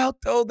figure out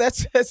though? That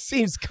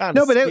seems kind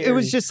of no, but it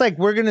was just like,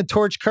 we're gonna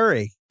torch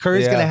Curry.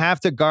 Curry's gonna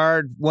have to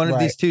guard one of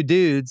these two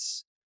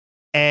dudes.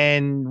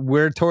 And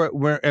we're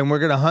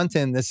gonna hunt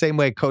him the same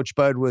way Coach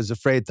Bud was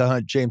afraid to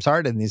hunt James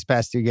Harden these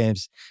past 2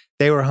 games.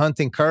 They were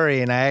hunting Curry,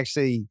 and I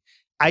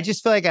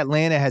just feel like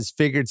Atlanta has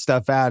figured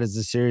stuff out as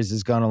the series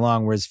has gone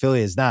along, whereas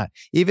Philly is not.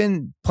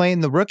 Even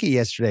playing the rookie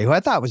yesterday, who I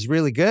thought was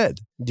really good.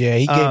 Yeah,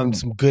 he gave him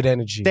some good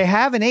energy. They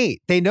have an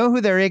 8. They know who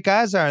their 8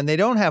 guys are, and they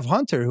don't have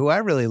Hunter, who I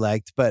really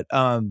liked. But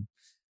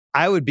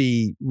I would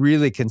be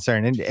really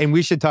concerned, and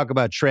we should talk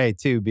about Trae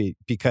too,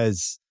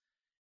 because.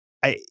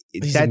 That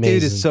amazing.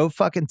 Dude is so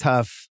fucking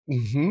tough.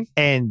 Mm-hmm.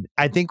 And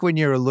I think when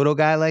you're a little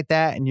guy like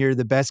that and you're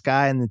the best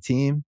guy in the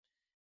team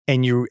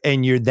and you're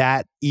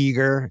that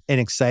eager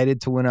and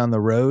excited to win on the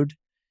road,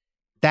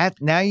 that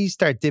now you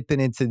start dipping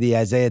into the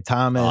Isaiah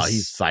Thomas. Oh,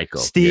 he's psycho.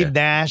 Steve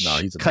Nash. No,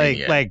 he's a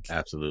maniac. Like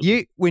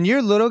absolutely. When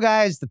your little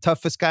guy is the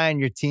toughest guy in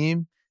your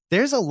team,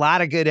 there's a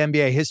lot of good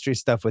NBA history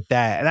stuff with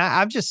that. And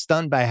I'm just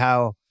stunned by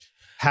how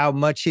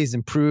much he's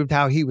improved,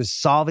 how he was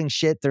solving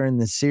shit during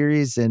the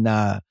series. And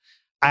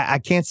I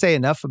can't say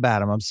enough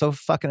about him. I'm so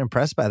fucking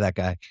impressed by that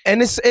guy.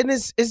 And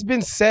it's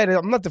been said.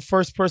 I'm not the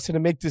first person to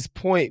make this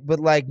point, but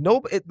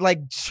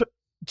Trae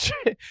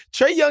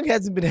Young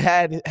hasn't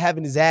been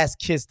having his ass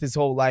kissed his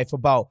whole life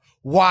about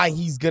why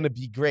he's going to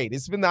be great.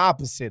 It's been the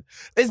opposite.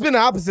 It's been the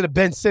opposite of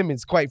Ben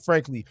Simmons, quite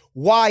frankly,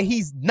 why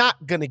he's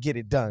not going to get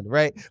it done,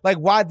 right? Like,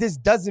 why this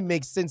doesn't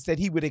make sense that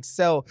he would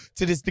excel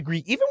to this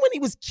degree. Even when he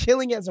was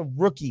killing as a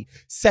rookie,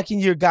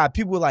 second-year guy,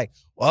 people were like,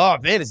 oh,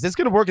 man, is this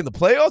going to work in the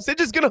playoffs? They're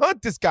just going to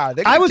hunt this guy.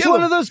 I was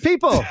one of those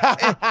people.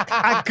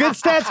 A good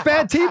stats,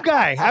 bad team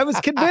guy. I was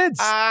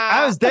convinced.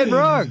 I was dead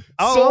wrong.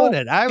 I'll own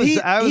it. I was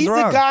he's wrong. He's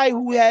a guy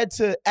who had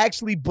to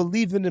actually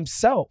believe in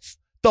himself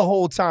the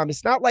whole time.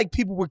 It's not like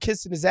people were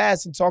kissing his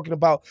ass and talking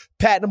about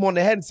patting him on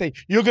the head and say,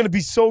 you're going to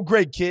be so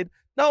great, kid.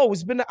 No,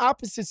 it's been the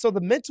opposite. So the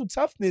mental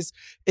toughness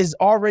is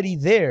already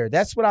there.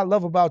 That's what I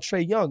love about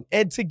Trae Young.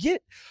 And to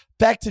get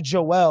back to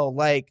Joel,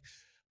 like,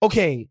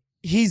 okay,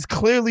 he's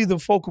clearly the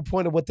focal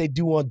point of what they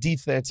do on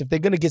defense. If they're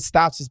going to get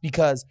stops, it's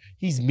because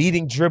he's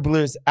meeting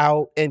dribblers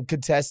out and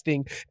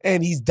contesting,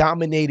 and he's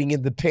dominating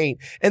in the paint.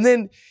 And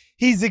then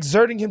he's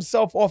exerting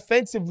himself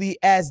offensively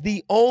as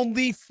the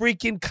only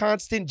freaking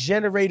constant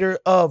generator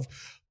of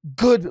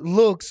good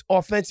looks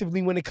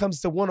offensively when it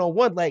comes to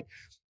one-on-one. Like,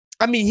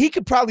 I mean, he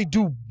could probably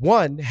do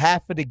one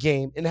half of the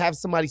game and have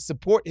somebody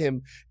support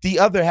him the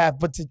other half,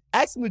 but to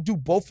ask him to do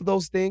both of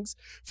those things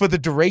for the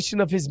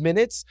duration of his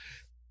minutes,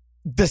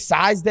 the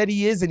size that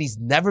he is, and he's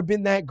never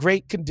been that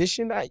great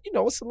condition,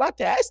 it's a lot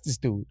to ask this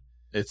dude.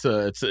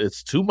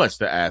 It's too much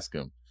to ask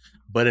him,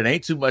 but it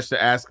ain't too much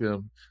to ask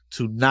him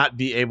to not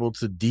be able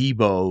to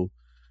Debo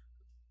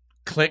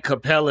Clint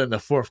Capella in the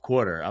fourth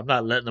quarter. I'm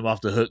not letting him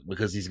off the hook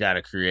because he's got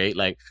to create.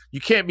 Like, you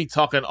can't be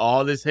talking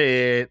all this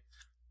head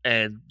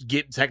and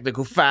getting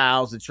technical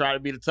fouls and try to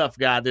be the tough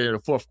guy. Then in the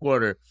fourth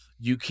quarter,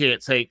 you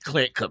can't take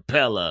Clint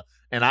Capella.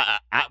 And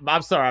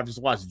I'm sorry, I've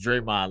just watched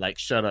Draymond like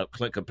shut up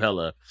Clint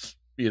Capella,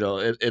 in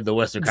the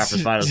Western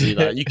Conference Finals.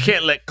 You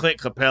can't let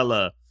Clint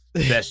Capella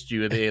best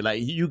you. And then,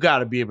 like, you got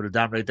to be able to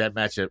dominate that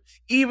matchup,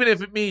 even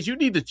if it means you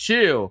need to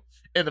chill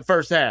in the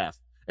first half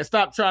and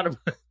stop trying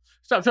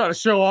to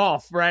show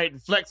off, right?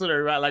 And flex on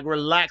everybody, like,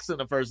 relax in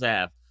the first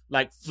half.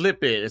 Like,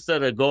 flip it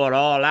instead of going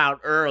all out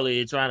early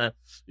and trying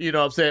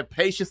to,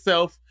 pace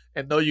yourself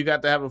and know you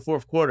got to have a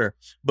fourth quarter.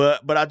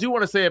 But I do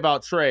want to say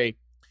about Trae,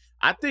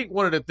 I think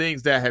one of the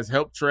things that has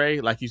helped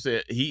Trae, like you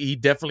said, he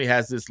definitely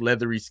has this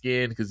leathery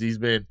skin because he's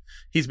been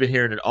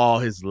hearing it all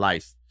his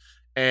life.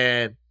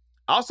 And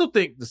I also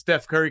think the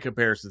Steph Curry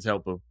comparisons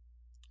help him.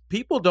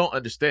 People don't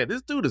understand.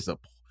 This dude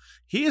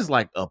he is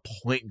like a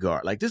point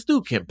guard. Like, this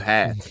dude can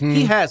pass. Mm-hmm.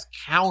 He has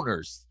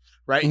counters,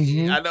 right?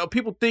 Mm-hmm. I know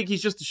people think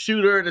he's just a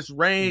shooter in his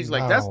range.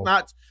 Like, that's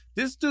not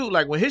this dude.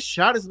 Like, when his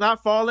shot is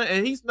not falling,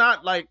 and he's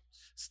not like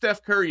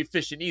Steph Curry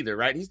efficient either,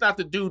 right? He's not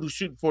the dude who's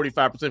shooting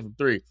 45% from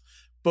three.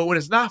 But when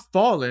it's not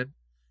falling,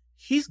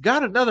 he's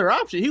got another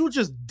option. He would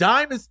just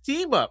dime his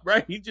team up,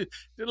 right?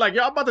 They're like,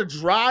 y'all about to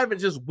drive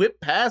and just whip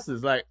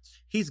passes. Like,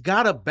 he's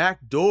got a back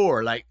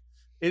door. Like,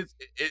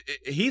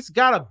 he's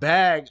got a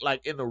bag,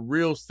 like, in a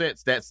real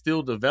sense that's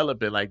still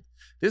developing. Like,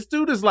 this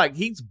dude is like,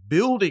 he's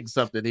building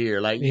something here.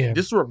 Like,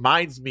 This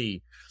reminds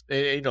me,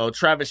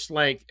 Travis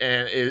Schlenk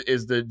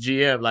is the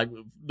GM, like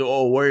the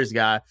old Warriors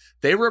guy.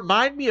 They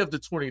remind me of the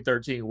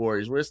 2013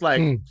 Warriors, where it's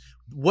like,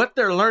 what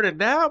they're learning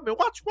now. I mean,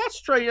 watch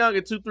Trae Young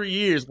in 2-3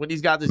 years when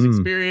he's got this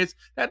experience.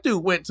 That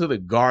dude went to the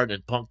Garden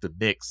and punked the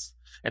Knicks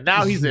And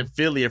now he's in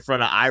Philly in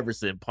front of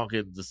Iverson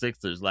punking the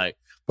Sixers. Like,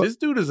 this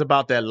dude is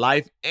about that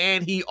life,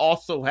 and he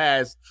also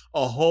has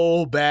a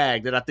whole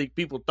bag that I think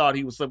people thought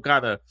he was some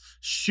kind of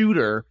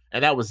shooter,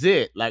 and that was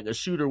it, like a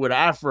shooter with an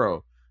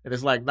afro. And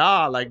it's like,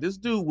 nah, like this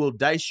dude will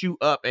dice you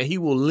up, and he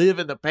will live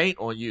in the paint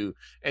on you.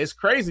 And it's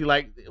crazy.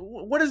 Like,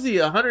 what is he,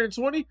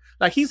 120?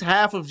 Like, he's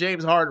half of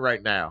James Harden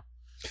right now.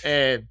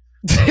 And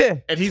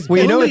he's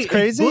well, you know what's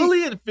crazy?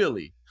 Bullying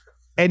Philly.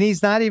 And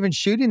he's not even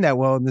shooting that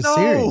well in the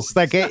series.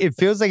 Like, it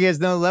feels like he has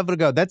no level to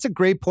go. That's a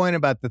great point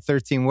about the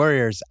 13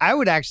 Warriors. I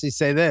would actually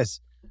say this.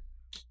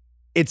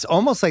 It's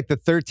almost like the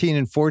 13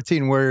 and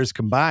 14 Warriors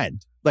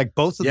combined. Like,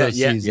 both of those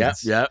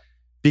seasons. Yeah.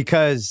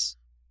 Because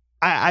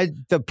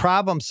the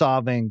problem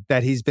solving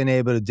that he's been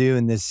able to do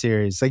in this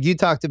series, like you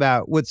talked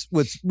about, what's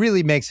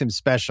really makes him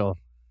special,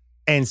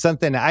 and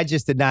something I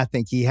just did not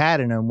think he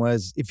had in him,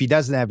 was if he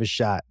doesn't have a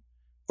shot,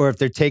 or if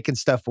they're taking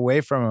stuff away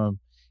from him.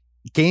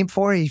 Game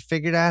 4, he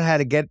figured out how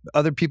to get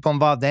other people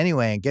involved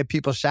anyway and get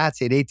people shots.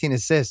 He had 18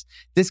 assists.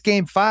 This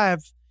Game 5,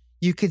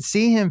 you could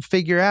see him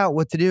figure out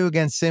what to do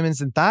against Simmons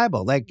and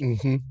Thibault. Like,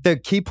 the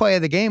key play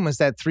of the game was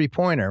that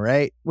 3-pointer,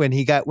 right? When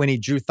he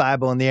drew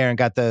Thibault in the air and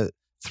got the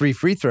 3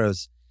 free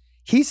throws.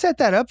 He set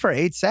that up for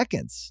 8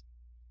 seconds.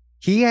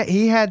 He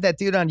had that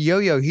dude on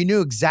yo-yo. He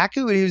knew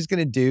exactly what he was going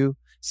to do.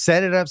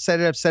 Set it up.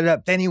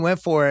 Then he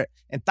went for it,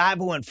 and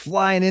Thibault went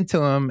flying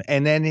into him,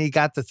 and then he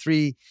got the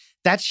 3.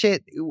 That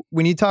shit,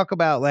 when you talk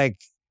about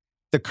like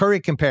the Curry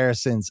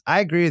comparisons, I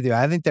agree with you.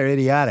 I think they're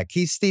idiotic.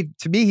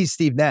 To me, he's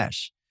Steve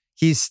Nash.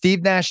 He's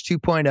Steve Nash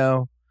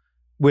 2.0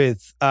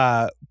 with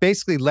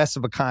basically less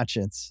of a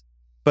conscience,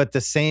 but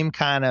the same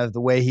kind of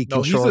the way he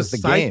controls the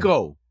game. He's a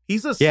psycho.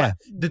 He's a psycho.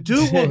 The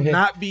dude will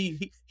not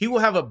be, he will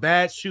have a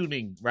bad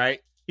shooting, right?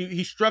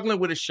 He's struggling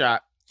with a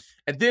shot,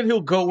 and then he'll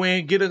go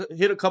in,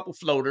 hit a couple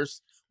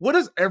floaters. What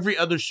does every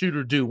other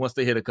shooter do once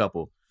they hit a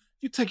couple?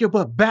 You take your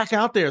butt back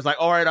out there. It's like,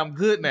 all right, I'm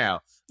good now.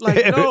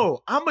 Like,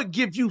 no, I'm going to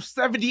give you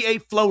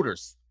 78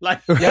 floaters.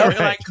 Like,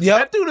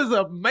 that dude is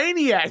a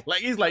maniac. Like,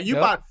 he's like, you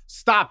about to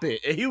stop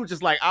it. And he was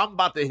just like, I'm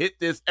about to hit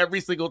this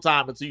every single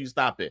time until you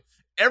stop it.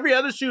 Every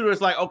other shooter is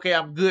like, okay,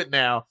 I'm good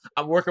now.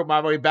 I'm working my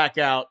way back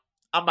out.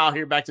 I'm out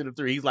here back to the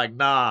 3. He's like,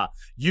 nah,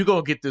 you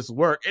gonna get this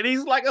work. And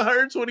he's like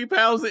 120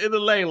 pounds in the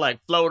lane, like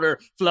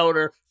floater.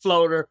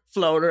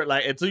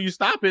 Like, until you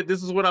stop it,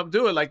 this is what I'm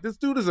doing. Like, this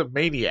dude is a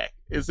maniac.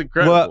 It's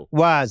incredible.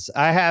 Well, Woz,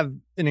 I have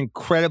an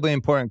incredibly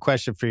important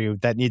question for you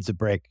that needs a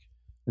break.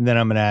 And then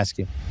I'm going to ask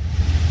you.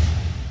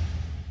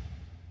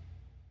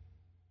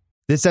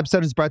 This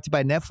episode is brought to you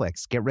by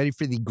Netflix. Get ready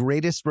for the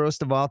greatest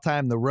roast of all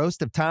time, the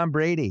roast of Tom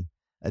Brady,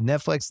 a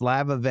Netflix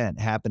live event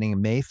happening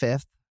May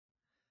 5th.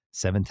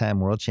 7-time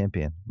world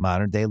champion,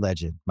 modern day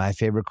legend, my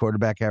favorite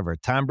quarterback ever,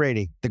 Tom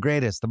Brady, the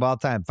greatest of all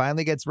time,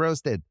 finally gets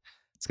roasted.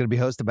 It's going to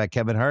be hosted by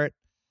Kevin Hart,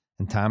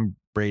 and Tom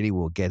Brady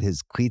will get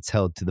his cleats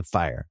held to the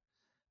fire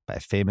by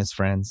famous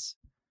friends,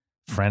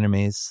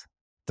 frenemies,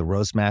 the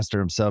roast master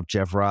himself,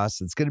 Jeff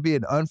Ross. It's going to be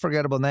an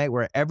unforgettable night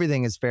where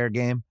everything is fair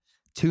game.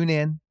 Tune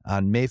in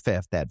on May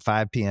 5th at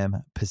 5 p.m.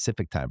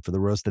 Pacific time for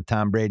the roast of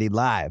Tom Brady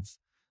live,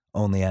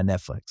 only on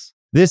Netflix.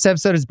 This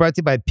episode is brought to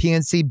you by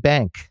PNC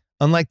Bank.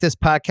 Unlike this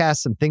podcast,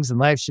 some things in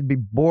life should be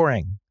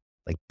boring,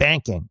 like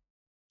banking,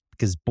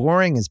 because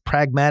boring is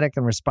pragmatic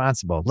and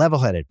responsible,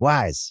 level-headed,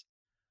 wise,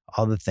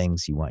 all the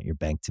things you want your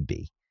bank to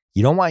be.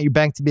 You don't want your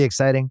bank to be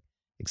exciting.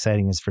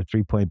 Exciting is for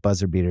three-point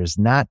buzzer beaters,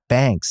 not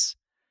banks.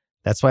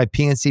 That's why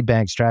PNC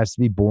Bank strives to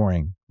be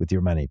boring with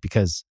your money,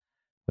 because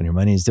when your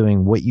money is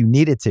doing what you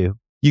need it to,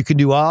 you can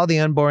do all the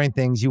unboring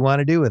things you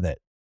want to do with it.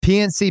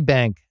 PNC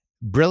Bank,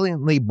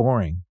 brilliantly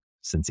boring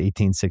since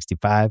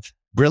 1865.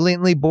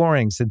 Brilliantly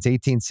boring since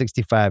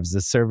 1865 is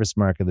the service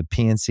mark of the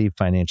PNC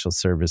Financial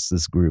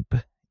Services Group,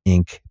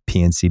 Inc.,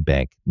 PNC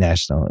Bank,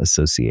 National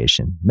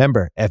Association.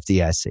 Member,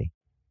 FDIC.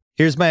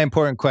 Here's my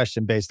important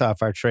question based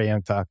off our Trae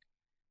Young talk.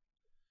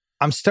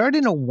 I'm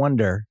starting to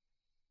wonder,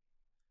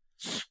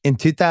 in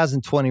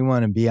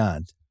 2021 and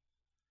beyond,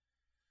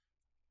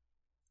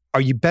 are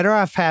you better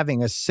off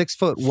having a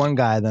 6'1"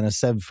 guy than a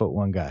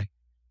 7'1" guy?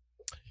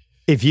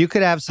 If you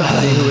could have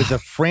somebody who is a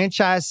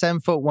franchise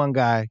 7'1"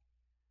 guy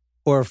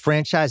or a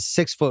franchise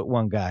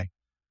 6'1" guy,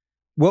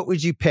 what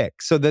would you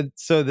pick? So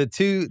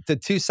the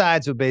two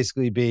sides would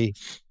basically be: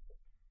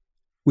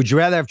 would you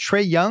rather have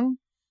Trae Young,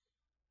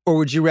 or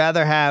would you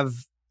rather have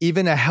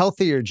even a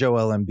healthier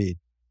Joel Embiid?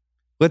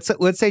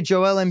 Let's say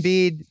Joel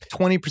Embiid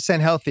 20%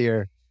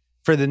 healthier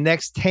for the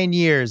next 10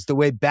 years, the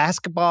way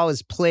basketball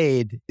is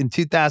played in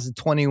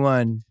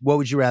 2021. What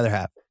would you rather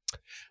have?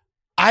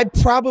 I'd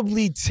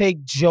probably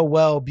take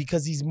Joel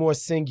because he's more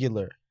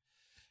singular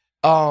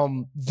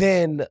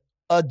than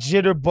a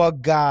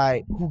jitterbug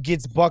guy who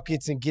gets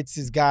buckets and gets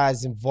his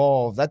guys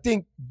involved. I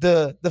think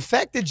the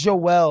fact that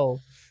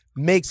Joel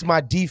makes my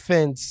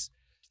defense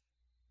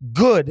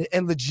good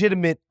and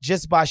legitimate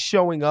just by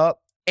showing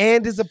up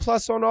and is a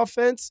plus on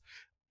offense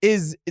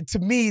is, to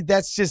me,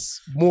 that's just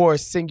more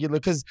singular,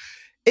 because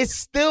it's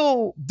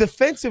still,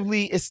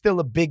 defensively, it's still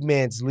a big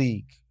man's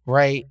league,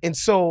 right? And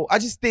so I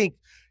just think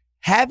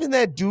having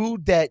that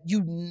dude that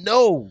you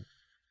know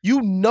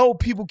You know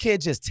people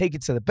can't just take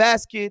it to the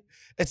basket,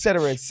 et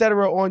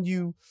cetera, on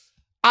you.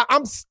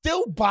 I'm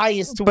still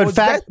biased towards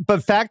that.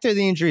 But factor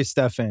the injury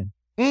stuff in.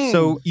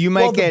 So you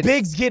might the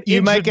bigs get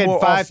you might get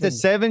 5 often. to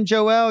 7,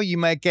 Joel. You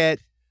might get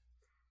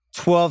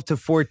 12 to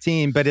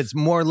 14, but it's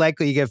more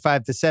likely you get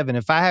 5 to 7.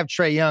 If I have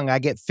Trae Young, I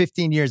get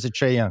 15 years of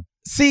Trae Young.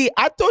 See,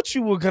 I thought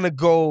you were going to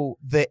go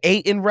the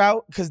Ayton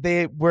route because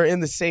they were in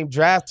the same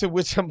draft, to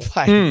which I'm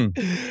like,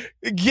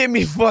 give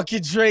me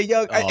fucking Trae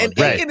Young. And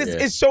Ayton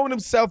is showing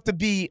himself to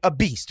be a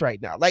beast right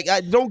now. Like,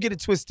 don't get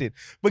it twisted,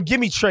 but give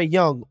me Trae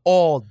Young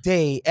all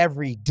day,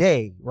 every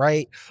day,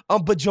 right?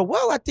 But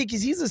Joel, I think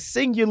he's a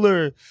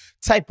singular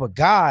type of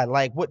guy.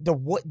 Like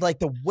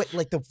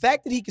the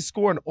fact that he can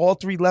score on all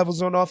 3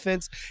 levels on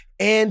offense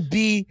and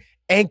be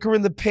anchor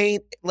in the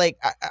paint, like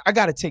I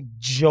gotta take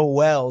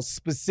Joel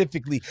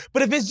specifically.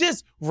 But if it's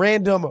just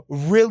random,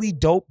 really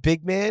dope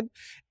big man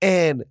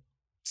and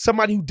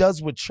somebody who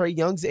does what Trae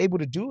Young's able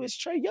to do,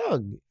 it's Trae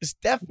Young. It's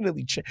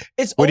definitely Trae.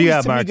 It's what always do you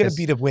have, to me Marcus? gonna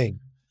be the wing.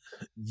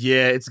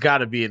 Yeah, it's got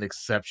to be an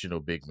exceptional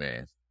big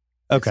man.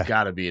 Okay, it's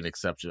got to be an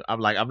exceptional. I'm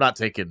not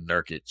taking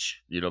Nurkic.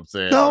 You know what I'm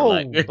saying? No,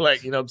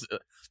 like you know,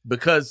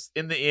 because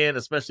in the end,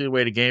 especially the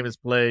way the game is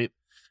played.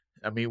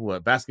 I mean,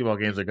 basketball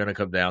games are going to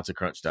come down to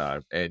crunch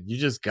time, and you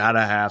just got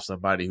to have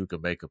somebody who can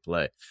make a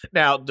play.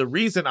 Now, the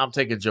reason I'm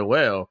taking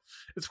Joel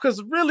is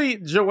because really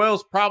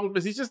Joel's problem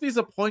is he just needs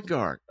a point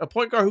guard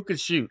who can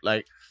shoot.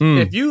 Like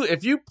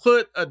if you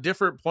put a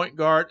different point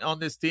guard on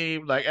this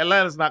team, like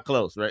Atlanta's not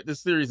close, right?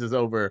 This series is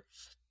over.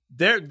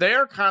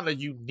 They're kind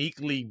of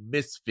uniquely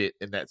misfit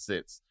in that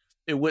sense.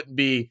 It wouldn't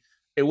be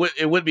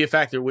a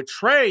factor with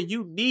Trae.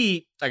 You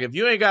need, like, if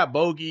you ain't got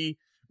Bogey.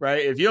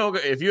 Right, if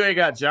you ain't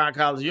got John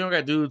Collins, you don't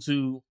got dudes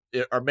who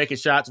are making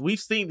shots. We've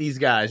seen these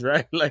guys,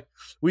 right? Like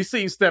we've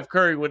seen Steph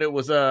Curry when it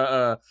was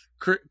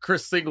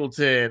Chris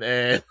Singleton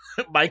and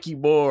Mikey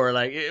Moore.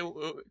 Like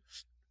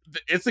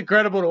it's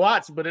incredible to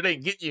watch, but it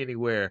ain't getting you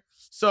anywhere.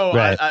 So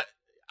right.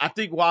 I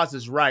think Waz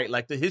is right.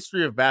 Like the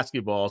history of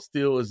basketball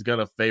still is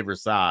gonna favor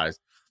size,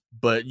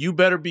 but you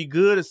better be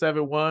good at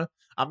 7-1.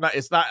 I'm not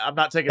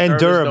taking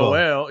Nerlens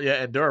Noel.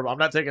 Yeah, and durable. I'm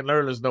not taking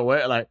Nerlens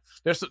Noel. Like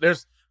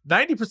there's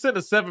 90%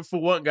 of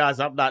 7-for-1 guys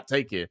I'm not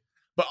taking.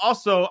 But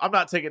also, I'm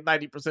not taking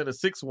 90% of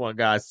 6-1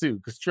 guys, too,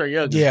 because Trae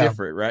Young is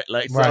different, right?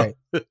 Like, so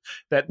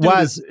that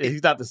dude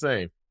he's not the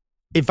same.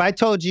 If I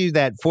told you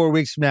that 4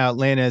 weeks from now,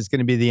 Atlanta is going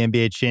to be the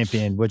NBA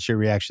champion, what's your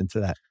reaction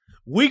to that?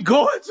 We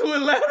going to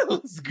Atlanta.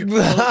 Let's go. We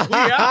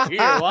out here.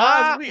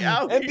 Why? We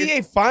out NBA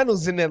here.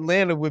 Finals in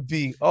Atlanta would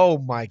be, oh,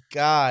 my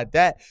God.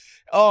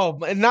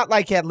 Not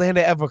like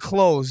Atlanta ever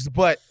closed,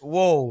 but,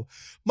 whoa.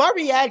 My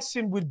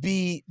reaction would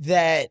be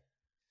that,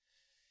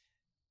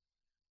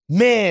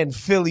 man,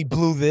 Philly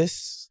blew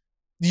this,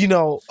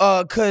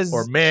 because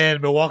or man,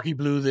 Milwaukee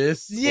blew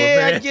this.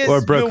 Yeah, I guess or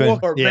Brooklyn,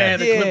 or man,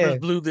 the Clippers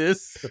blew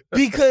this.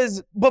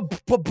 Because,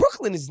 but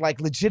Brooklyn is like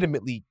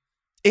legitimately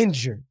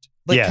injured.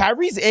 Like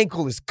Kyrie's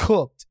ankle is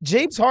cooked.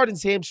 James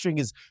Harden's hamstring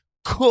is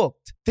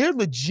cooked. They're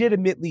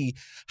legitimately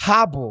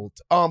hobbled.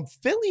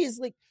 Philly is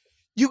like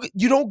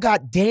you don't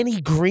got Danny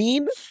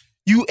Green.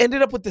 You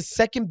ended up with the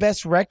second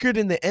best record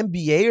in the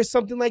NBA or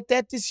something like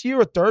that this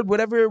year, or third,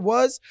 whatever it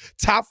was.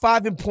 Top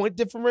 5 in point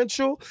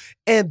differential.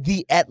 And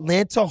the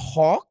Atlanta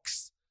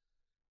Hawks,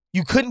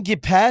 you couldn't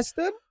get past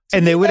them.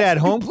 And they would add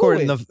home court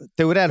in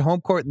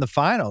the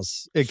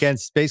finals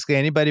against basically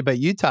anybody but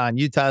Utah. And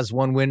Utah's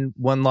 1 win,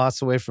 1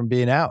 loss away from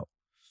being out.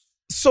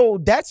 So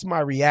that's my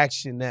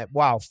reaction that,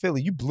 wow,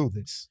 Philly, you blew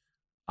this.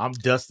 I'm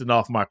dusting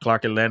off my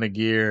Clark Atlanta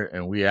gear,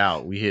 and we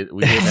out. We hit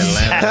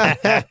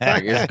Atlanta.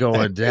 Like it's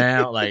going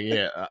down. Like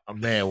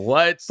man,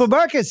 what? But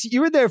Marcus,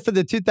 you were there for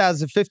the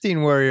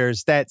 2015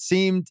 Warriors. That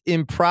seemed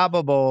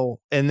improbable,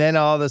 and then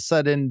all of a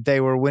sudden they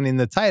were winning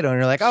the title, and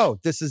you're like, oh,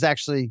 this is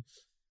actually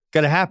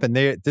going to happen.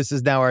 This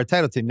is now our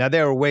title team. Now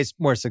they were way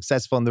more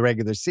successful in the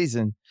regular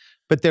season,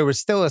 but there was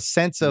still a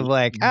sense of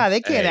like, they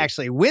can't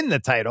actually win the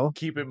title.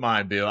 Keep in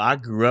mind, Bill, I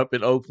grew up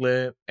in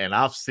Oakland, and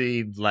I've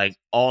seen like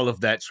all of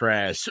that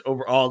trash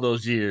over all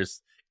those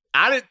years.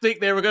 I didn't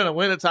think they were going to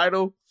win a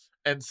title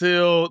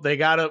until they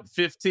got up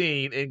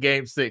 15 in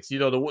Game 6.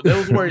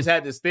 Those Warriors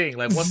had this thing.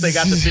 Like once they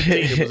got to 15,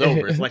 it was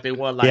over. It's like they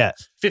won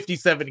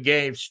 57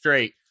 games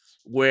straight.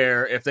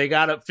 Where if they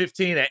got up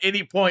 15 at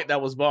any point,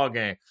 that was ball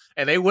game.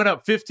 And they went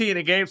up 15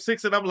 in Game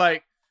 6, and I'm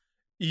like,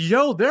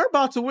 yo, they're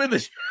about to win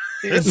this.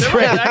 Like, this is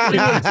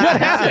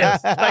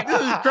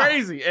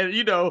crazy. And,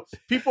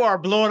 people are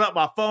blowing up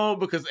my phone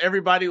because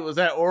everybody was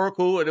at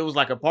Oracle, and it was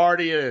like a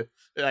party, and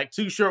like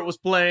Too Short was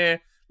playing.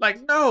 Like,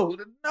 no,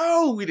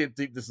 we didn't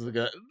think this was a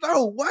good.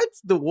 No, what?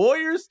 The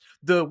Warriors?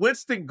 The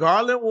Winston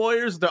Garland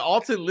Warriors? The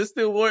Alton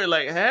Liston Warriors?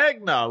 Like,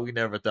 heck no, we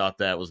never thought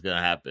that was going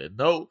to happen.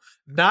 No,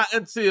 not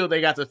until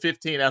they got to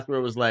 15 after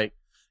it was like,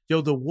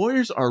 yo, the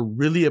Warriors are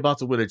really about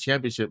to win a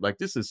championship. Like,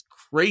 this is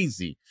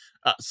crazy.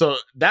 So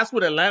that's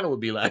what Atlanta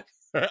would be like.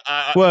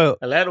 Well,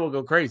 Atlanta will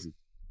go crazy.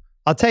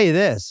 I'll tell you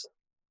this.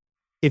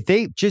 If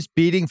they just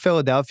beating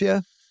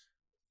Philadelphia,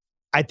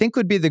 I think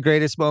would be the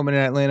greatest moment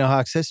in Atlanta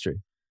Hawks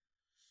history.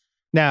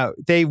 Now,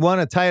 they won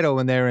a title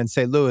when they were in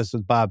St. Louis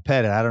with Bob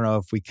Pettit. I don't know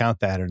if we count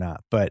that or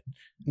not, but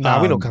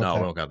No, we don't count No, that.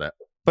 we don't count that.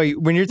 But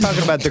when you're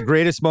talking about the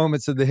greatest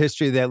moments of the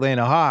history of the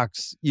Atlanta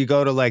Hawks, you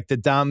go to like the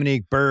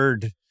Dominique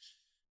Bird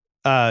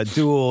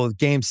duel,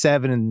 Game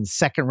 7 in the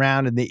second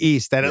round in the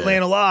East that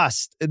Atlanta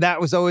lost. And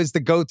that was always the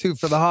go-to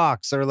for the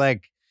Hawks. Or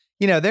like,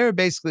 they were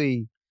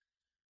basically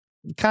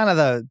kind of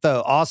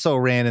the also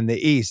ran in the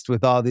East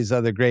with all these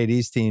other great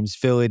East teams,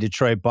 Philly,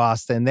 Detroit,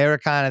 Boston. They were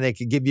they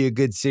could give you a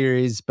good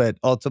series, but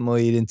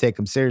ultimately you didn't take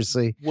them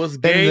seriously. In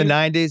the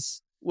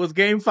 90s. Was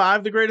Game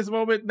 5 the greatest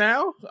moment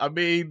now? I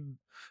mean,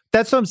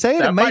 that's what I'm saying.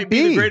 that It might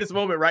be the greatest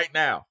moment right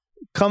now.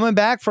 Coming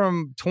back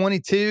from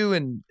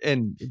 22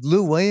 and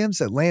Lou Williams,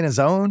 Atlanta's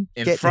own.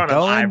 In front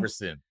of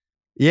Iverson.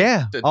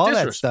 Yeah. The all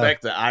that stuff.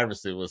 disrespect to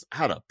Iverson was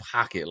out of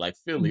pocket. Like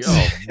Philly,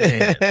 oh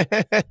man.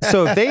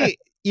 So if they,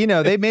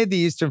 they made the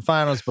Eastern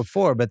Finals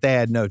before, but they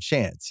had no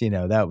chance.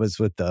 That was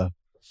with the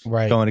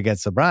going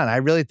against LeBron. I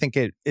really think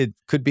it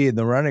could be in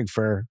the running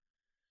for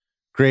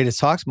greatest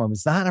Hawks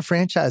moments. Not a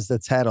franchise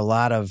that's had a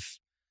lot of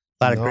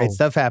great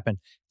stuff happen.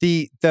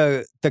 The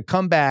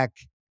comeback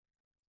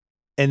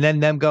and then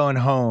them going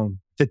home,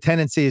 the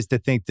tendency is to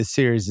think the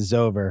series is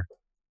over.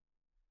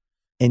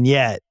 And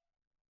yet,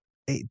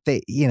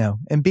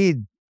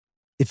 Embiid,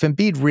 if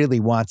Embiid really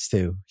wants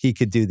to, he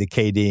could do the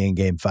KD in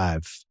Game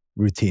 5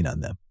 routine on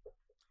them.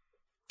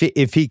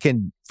 If he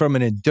can, from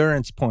an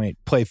endurance point,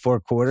 play 4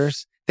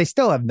 quarters, they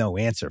still have no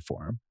answer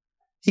for him.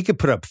 He could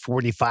put up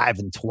 45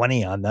 and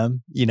 20 on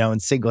them,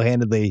 and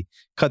single-handedly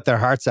cut their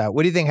hearts out.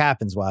 What do you think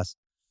happens, Was?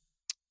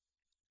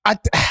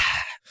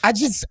 I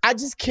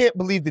just can't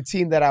believe the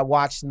team that I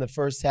watched in the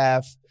first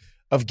half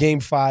of Game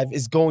 5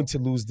 is going to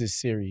lose this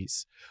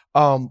series.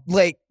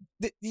 They're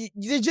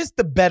just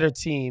the better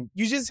team.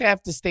 You just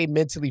have to stay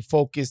mentally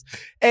focused.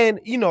 And,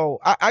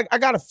 I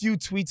got a few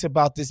tweets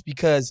about this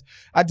because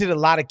I did a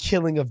lot of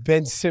killing of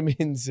Ben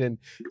Simmons and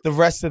the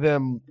rest of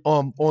them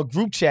on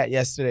group chat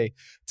yesterday.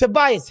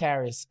 Tobias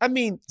Harris, I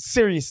mean,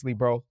 seriously,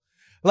 bro.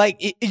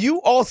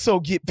 You also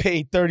get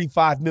paid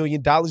 $35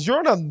 million. You're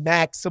on a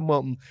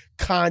maximum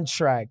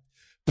contract.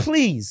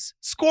 Please,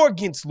 score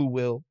against Lou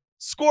Will.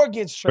 Score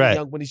against Trae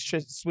Young when he's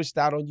switched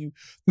out on you.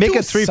 Make a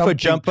 3-foot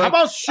jumper. How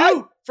about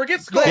shoot? Forget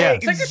score.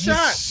 Take a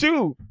shot.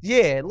 Shoot.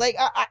 Yeah.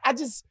 I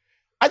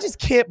just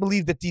can't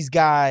believe that these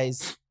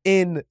guys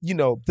in,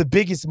 the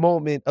biggest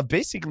moment of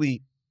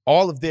basically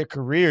all of their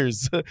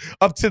careers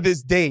up to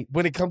this date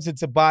when it comes to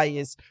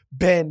Tobias,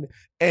 Ben,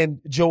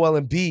 and Joel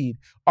Embiid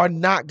are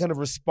not going to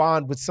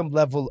respond with some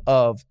level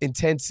of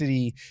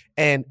intensity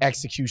and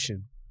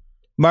execution.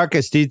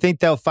 Marcus, do you think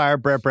they'll fire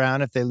Brett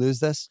Brown if they lose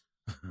this?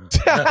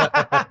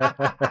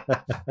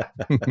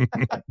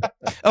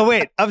 Oh,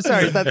 wait. I'm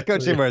sorry. It's not the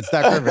coach anymore. It's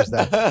Doc Rivers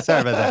now.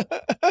 Sorry about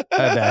that. My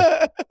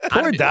bad.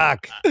 Poor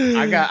Doc.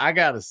 I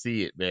got to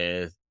see it,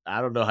 man.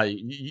 I don't know how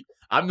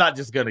I'm not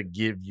just going to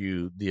give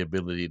you the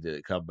ability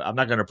to come back. I'm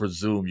not going to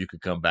presume you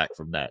could come back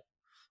from that.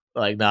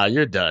 Nah,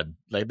 you're done.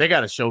 They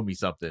got to show me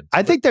something.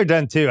 I think they're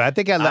done too. I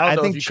think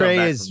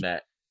Trae is. From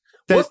that.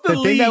 What's the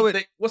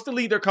lead? What's the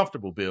lead they're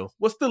comfortable, Bill?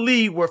 What's the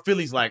lead where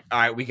Philly's like, all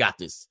right, we got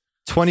this?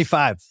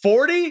 25.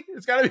 40?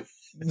 It's got to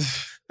be.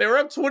 They were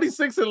up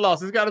 26 and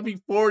lost. It's got to be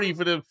 40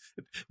 for them.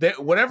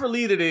 Whatever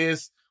lead it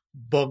is,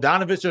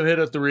 Bogdanovich will hit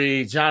a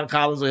 3, John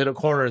Collins will hit a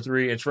corner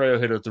 3, and Trae will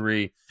hit a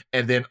 3,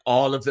 and then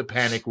all of the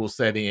panic will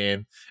set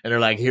in, and they're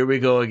like, here we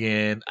go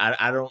again.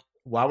 I don't.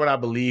 Why would I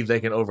believe they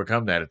can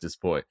overcome that at this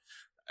point?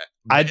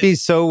 I'd be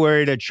so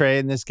worried at Trae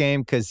in this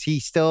game because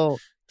he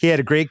had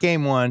a great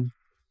Game 1.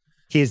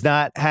 He has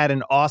not had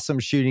an awesome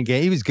shooting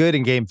game. He was good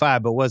in Game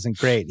 5, but wasn't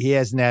great. He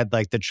hasn't had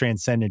the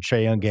transcendent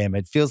Trae Young game.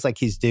 It feels like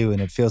he's due, and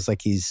it feels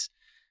like he's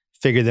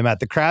figured them out.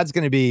 The crowd's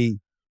going to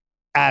be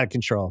out of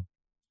control.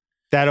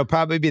 That'll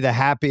probably be the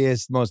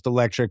happiest, most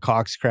electric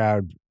Hawks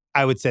crowd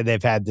I would say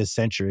they've had this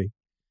century.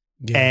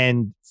 Yeah.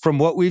 And from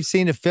what we've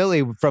seen of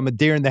Philly, from a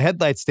deer in the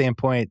headlights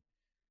standpoint,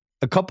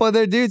 a couple of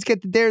their dudes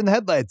get the deer in the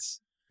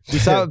headlights. We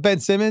saw it with Ben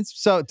Simmons,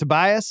 so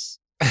Tobias.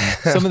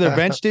 Some of their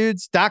bench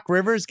dudes. Doc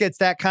Rivers gets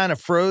that kind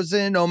of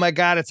frozen, oh my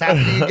God, it's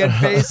happening again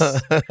face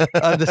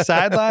on the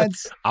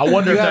sidelines. I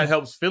wonder if that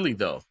helps Philly,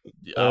 though.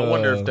 I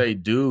wonder if they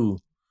do.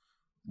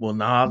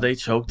 Well, they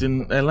choked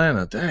in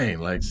Atlanta.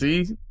 Dang,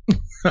 see?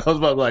 I was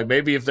about to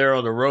maybe if they're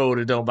on the road,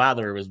 it don't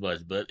bother them as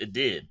much, but it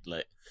did.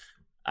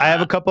 I have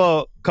a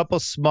couple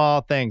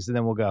small things, and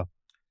then we'll go.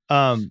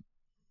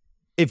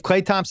 If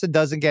Klay Thompson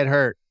doesn't get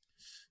hurt,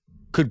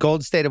 could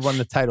Golden State have won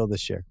the title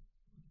this year?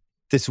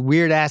 This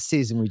weird ass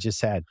season we just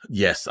had.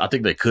 Yes, I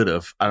think they could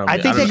have. I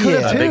think they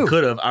could have too. They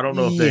could have. I don't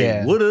know if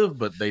they would have,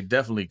 but they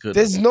definitely could have.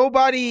 There's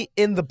nobody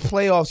in the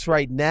playoffs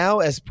right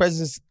now as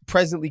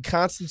presently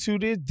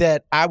constituted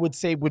that I would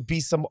say would be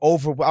some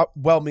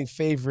overwhelming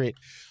favorite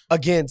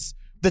against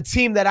the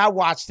team that I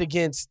watched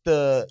against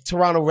the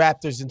Toronto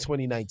Raptors in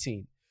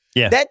 2019.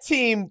 Yeah. That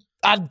team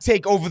I'd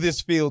take over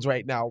this field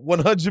right now,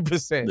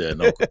 100%. Yeah,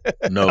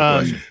 no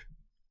question.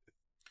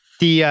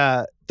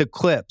 The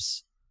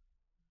Clips.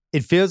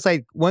 It feels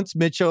like once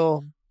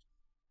Mitchell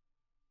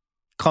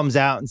comes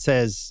out and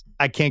says,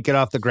 I can't get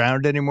off the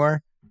ground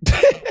anymore,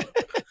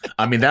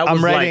 I mean, that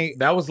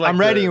was I'm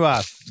writing you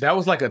off. That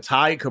was like a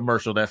Tide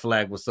commercial. That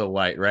flag was so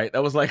white, right?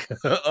 That was like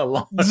a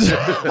long.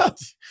 I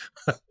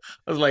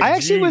was like,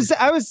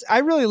 I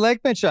really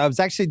liked Mitchell. I was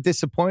actually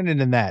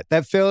disappointed in that.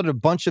 That failed a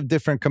bunch of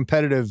different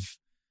competitive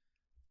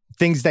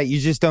things that you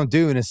just don't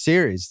do in a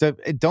series.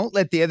 Don't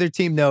let the other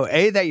team know,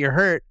 A, that you're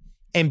hurt,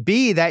 and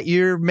B, that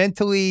you're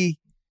mentally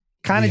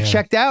kind of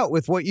checked out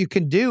with what you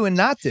can do and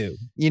not do.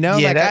 You know,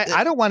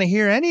 I don't want to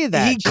hear any of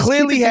that. He Just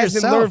clearly keep it to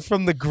hasn't yourself. learned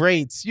from the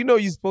greats. You know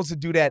you're supposed to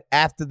do that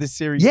after the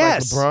series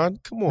Yes. like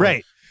LeBron. Come on.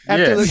 Right.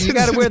 After you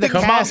got to wear the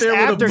Come out cast there with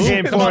after a boot.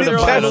 game Come 4 out of the there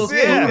with a finals.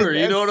 little Yeah. scooter.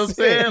 You know what I'm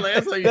saying? Like,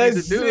 that's how you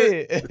need to do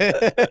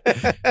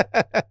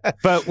it.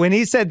 But when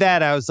he said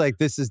that, I was like,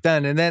 this is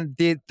done. And then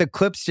the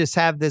Clips just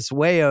have this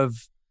way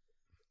of,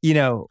 you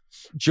know,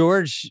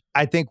 George,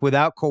 I think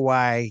without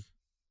Kawhi,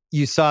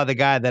 you saw the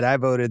guy that I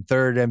voted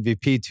third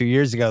MVP 2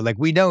 years ago. Like,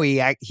 we know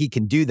he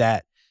can do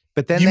that.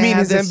 But then You they mean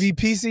have his this,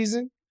 MVP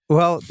season?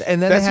 Well,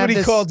 and then That's they have what he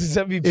this, called his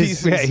MVP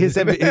season. Yeah, his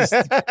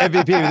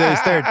MVP was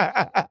third.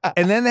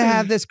 And then they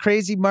have this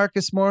crazy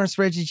Marcus Morris,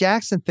 Reggie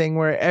Jackson thing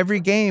where every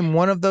game,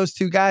 one of those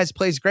two guys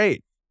plays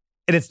great.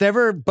 And it's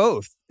never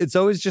both. It's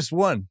always just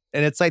one.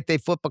 And it's like they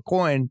flip a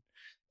coin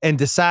and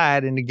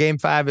decide. And in game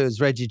 5, it was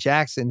Reggie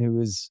Jackson who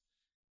was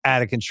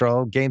out of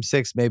control. Game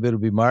 6, maybe it'll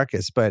be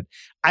Marcus. But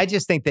I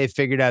just think they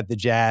figured out the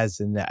Jazz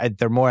and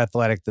they're more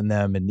athletic than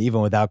them. And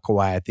even without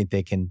Kawhi, I think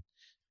they can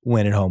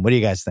win at home. What do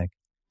you guys think?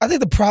 I think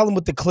the problem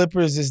with the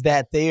Clippers is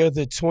that they are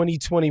the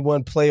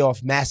 2021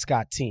 playoff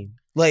mascot team.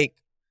 Like,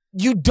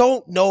 you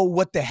don't know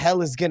what the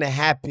hell is going to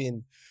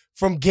happen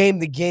from game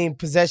to game,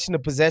 possession to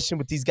possession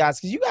with these guys.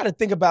 Because you got to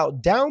think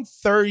about down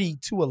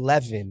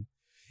 30-11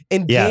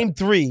 in game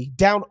 3,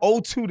 down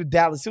 0-2 to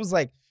Dallas. It was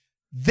like,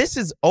 this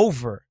is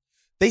over.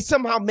 They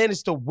somehow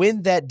managed to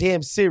win that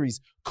damn series.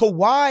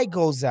 Kawhi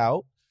goes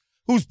out,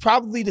 who's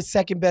probably the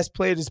second best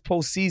player this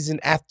postseason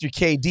after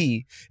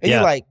KD. And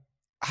you're like,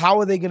 how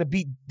are they going to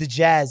beat the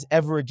Jazz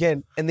ever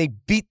again? And they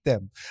beat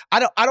them. I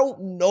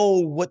don't know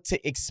what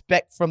to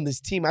expect from this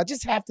team. I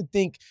just have to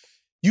think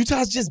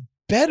Utah's just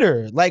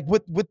better. Like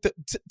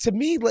to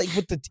me, like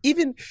with the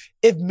even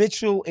if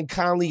Mitchell and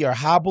Conley are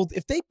hobbled,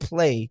 if they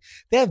play,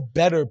 they have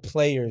better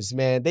players,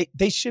 man.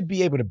 They should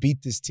be able to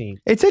beat this team.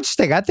 It's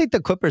interesting. I think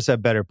the Clippers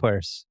have better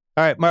players.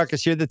 All right,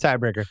 Marcus, you're the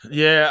tiebreaker.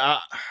 Yeah,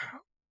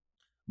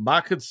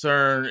 my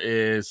concern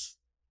is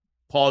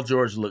Paul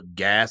George looked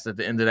gassed at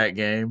the end of that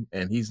game,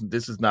 and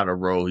this is not a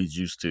role he's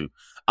used to.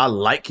 I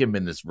like him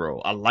in this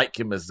role. I like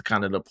him as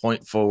kind of the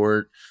point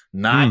forward,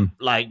 not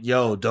like,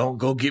 yo, don't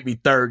go get me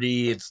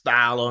 30 and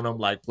style on him,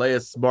 like play a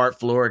smart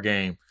floor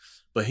game.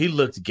 But he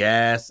looked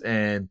gassed,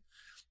 and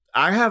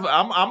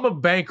I'm a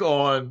bank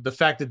on the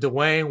fact that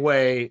Dwayne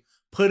Wade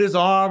put his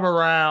arm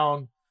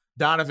around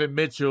Donovan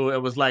Mitchell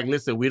and was like,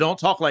 listen, we don't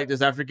talk like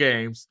this after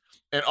games,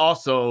 and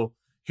also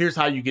here's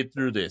how you get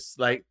through this.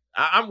 Like,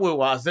 I'm with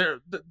Waz.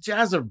 The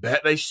Jazz are better.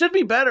 They should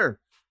be better.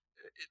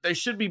 They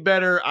should be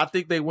better. I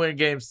think they win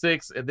game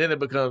 6, and then it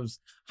becomes,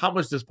 how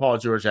much does Paul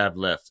George have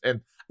left?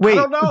 And wait,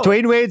 I don't know.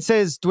 Dwayne Wade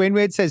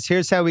says,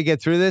 here's how we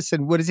get through this.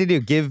 And what does he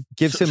do? Give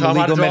some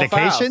illegal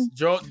medication?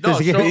 Show him how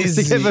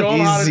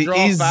to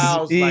draw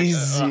fouls like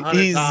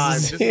 100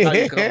 times. This is how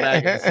you come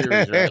back in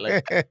the series, right?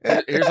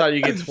 Like, here's how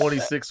you get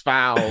 26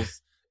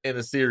 fouls in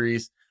a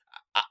series.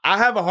 I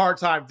have a hard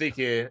time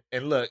thinking,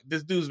 and look,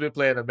 this dude's been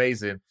playing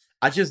amazing.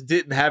 I just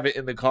didn't have it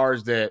in the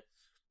cards that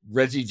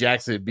Reggie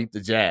Jackson beat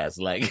the Jazz.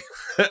 Like,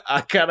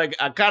 I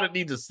kind of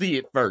need to see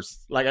it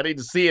first. Like, I need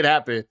to see it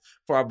happen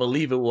before I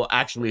believe it will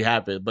actually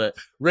happen. But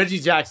Reggie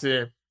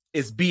Jackson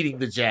is beating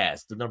the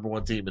Jazz, the number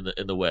 1 team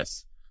in the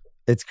West.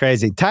 It's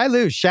crazy. Ty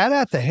Lue, shout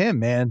out to him,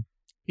 man.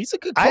 He's a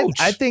good coach.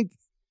 I think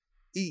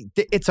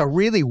it's a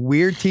really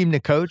weird team to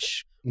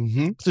coach.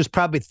 Mm-hmm. There's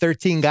probably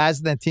 13 guys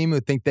in that team who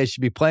think they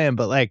should be playing.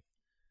 But, like,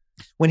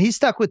 when he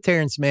stuck with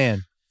Terrence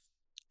Mann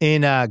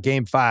in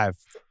game 5,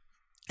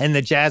 and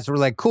the Jazz were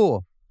like,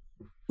 cool,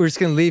 we're just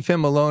going to leave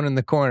him alone in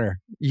the corner.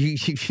 You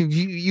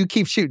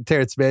keep shooting,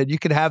 Terrence Mann. You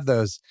can have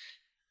those.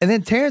 And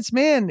then Terrence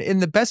Mann, in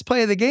the best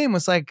play of the game,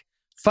 was like,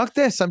 fuck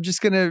this. I'm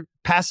just going to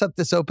pass up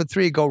this open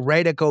 3, go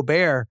right at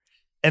Gobert.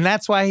 And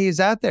that's why he's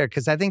out there,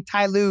 because I think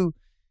Ty Lue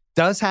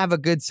does have a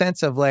good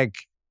sense of, like,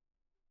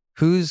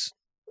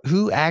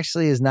 who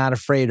actually is not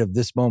afraid of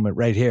this moment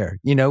right here,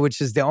 you know, which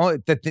is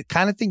the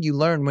kind of thing you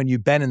learn when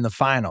you've been in the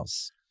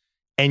finals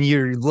and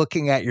you're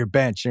looking at your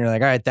bench and you're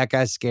like, all right, that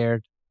guy's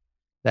scared.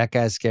 That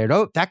guy's scared.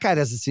 Oh, that guy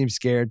doesn't seem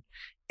scared.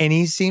 And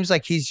he seems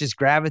like he's just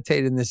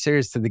gravitated in this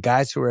series to the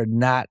guys who are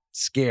not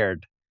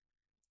scared.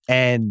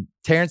 And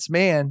Terrence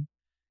Mann,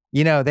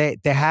 you know, they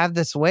have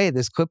this way,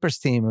 this Clippers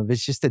team of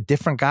it's just a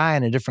different guy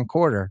in a different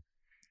quarter.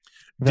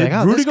 Did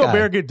like, Rudy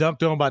Gobert get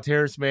dunked on by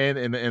Terrence Mann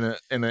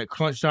in a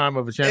crunch time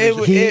of a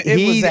championship?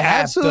 He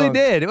absolutely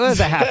did. It was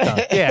a half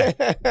dunk. Yeah.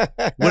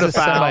 What a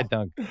foul.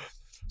 Semi-dunk.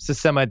 It's a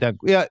semi-dunk.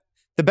 Yeah.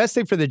 The best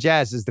thing for the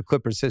Jazz is the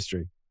Clippers'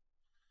 history.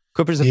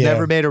 Clippers have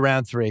never made a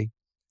round 3.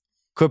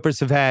 Clippers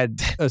have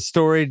had a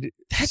storied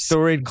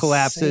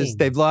collapses.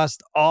 They've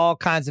lost all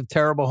kinds of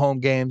terrible home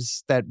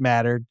games that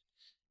mattered.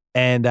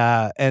 and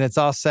it's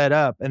all set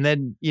up. And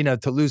then,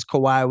 to lose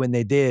Kawhi when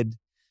they did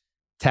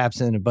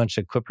taps in a bunch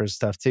of Clippers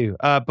stuff too.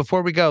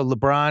 Before we go,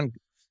 LeBron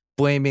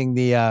blaming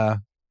the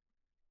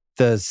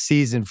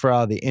season for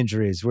all the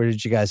injuries. Where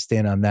did you guys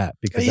stand on that?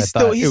 Because he's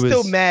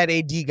still mad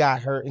AD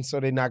got hurt, and so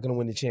they're not going to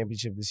win the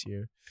championship this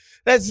year.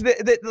 That's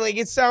like,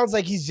 it sounds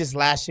like he's just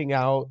lashing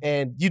out,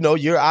 and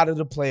you're out of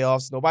the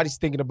playoffs. Nobody's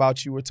thinking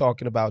about you or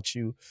talking about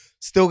you.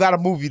 Still got a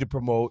movie to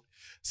promote.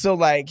 So,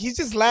 like, he's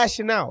just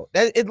lashing out.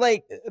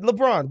 Like,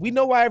 LeBron, we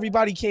know why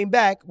everybody came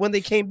back when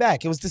they came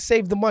back. It was to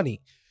save the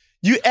money.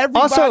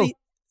 Also,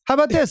 how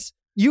about this?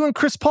 You and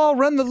Chris Paul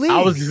run the league.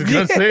 I was just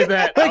going to say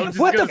that. Like,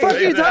 what the fuck are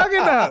you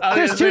talking about?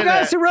 There's two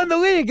guys who run the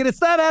league, and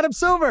it's not Adam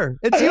Silver.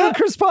 It's you and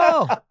Chris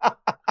Paul.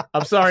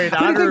 I'm sorry. In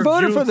honor of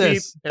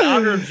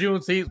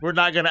Juneteenth, we're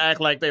not going to act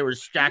like they were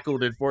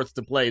shackled and forced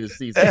to play this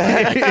season.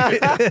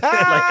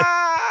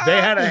 They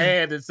had a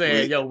hand in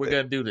saying, yo, we're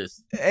going to do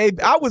this. Hey,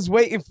 I was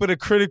waiting for the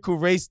critical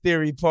race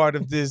theory part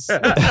of this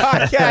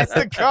podcast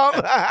to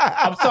come.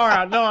 I'm sorry.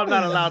 I know I'm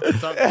not allowed to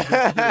talk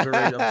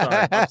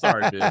about I'm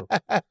sorry, Bill.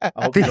 I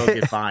hope you don't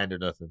get fined or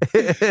nothing.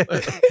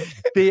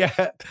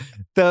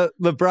 The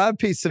LeBron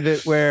piece of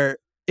it, where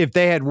if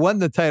they had won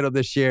the title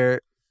this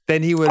year,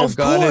 then he would have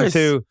gone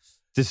into,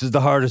 this is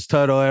the hardest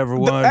title I ever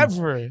won.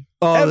 Ever.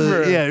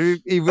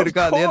 He would have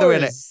gone the other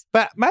way.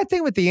 But my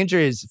thing with the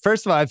injuries,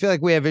 first of all, I feel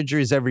like we have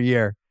injuries every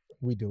year.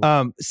 We do.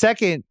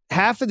 Second,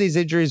 half of these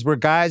injuries were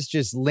guys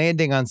just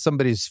landing on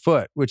somebody's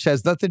foot, which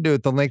has nothing to do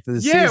with the length of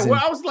the season. Yeah,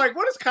 well, I was like,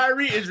 what does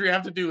Kyrie injury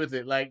have to do with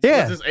it? Like,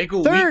 was his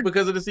ankle weak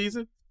because of the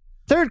season?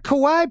 Third,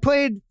 Kawhi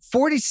played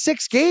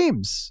 46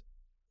 games.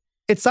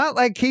 It's not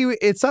like he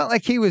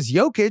was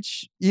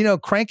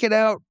Jokic, cranking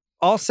out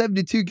all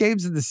 72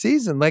 games of the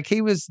season. Like,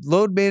 he was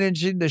load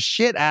managing the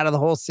shit out of the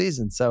whole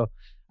season. So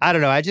I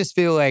don't know. I just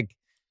feel like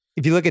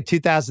if you look at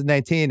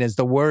 2019 as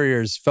the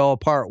Warriors fell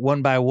apart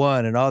one by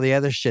one and all the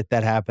other shit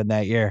that happened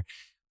that year,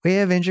 we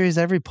have injuries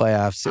every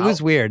playoffs. It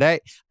was weird. I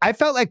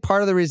felt like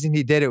part of the reason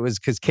he did it was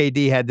because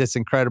KD had this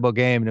incredible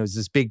game and it was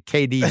this big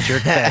KD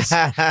jerk fest.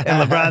 And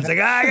LeBron's like,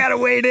 I got to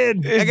wait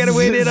in. I got to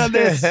wait in on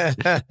this.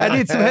 I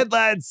need some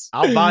headlines.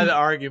 I'll buy the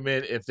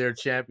argument if they're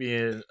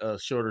champion a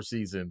shorter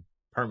season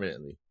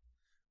permanently.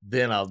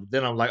 Then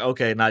I'm like,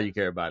 okay, now you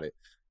care about it.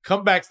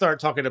 Come back,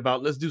 start talking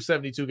about, let's do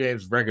 72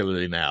 games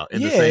regularly now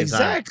in the same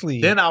exactly.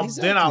 time.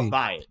 Then I'll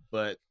buy it.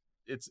 But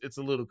it's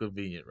a little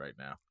convenient right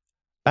now.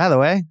 By the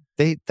way,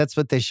 that's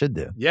what they should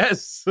do.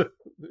 Yes.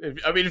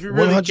 If you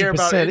really care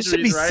about injuries, it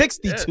should be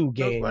 62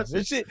 games.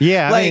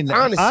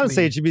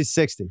 Honestly, it should be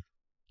 60.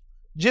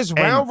 Just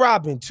round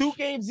robin, 2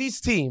 games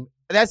each team.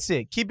 That's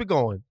it. Keep it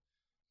going.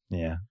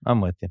 Yeah,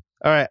 I'm with you.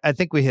 All right, I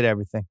think we hit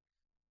everything.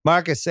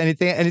 Marcus,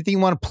 anything you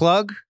want to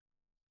plug?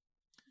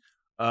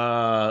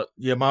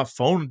 Yeah, my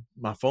phone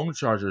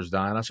charger is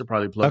dying. I should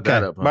probably plug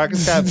that up. Huh?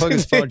 Marcus got to plug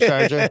his phone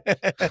charger.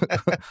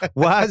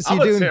 Was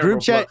you doing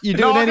group chat? You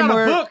doing any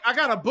more? I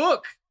got a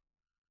book.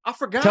 I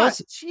forgot. Tell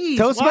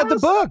us about the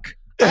book.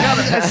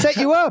 I set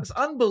you up. It's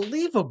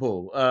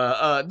unbelievable.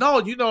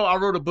 No, I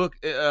wrote a book,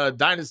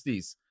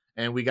 Dynasties,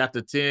 and we got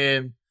the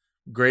 10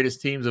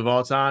 greatest teams of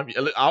all time.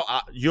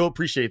 You'll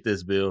appreciate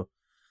this, Bill.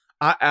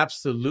 I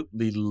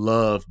absolutely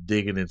love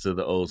digging into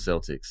the old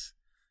Celtics.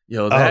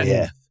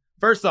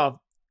 First off,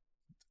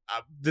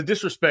 the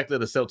disrespect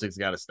of the Celtics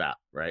got to stop,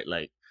 right?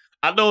 Like,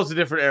 I know it's a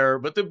different era,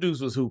 but them dudes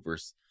was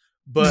hoopers.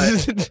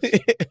 But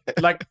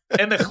like,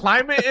 and the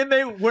climate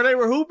where they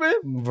were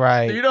hooping,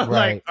 right?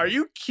 Like, are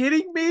you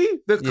kidding me?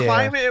 The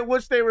climate in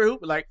which they were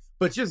hooping, like,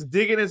 but just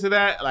digging into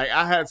that, like,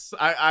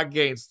 I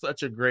gained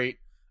such a great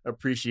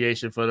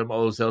appreciation for them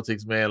old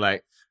Celtics, man.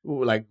 Like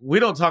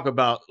we don't talk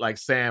about like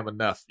Sam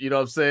enough. You know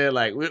what I'm saying?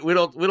 Like we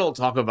don't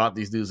talk about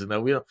these dudes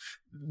enough. We don't.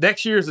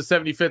 Next year is the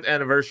 75th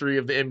anniversary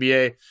of the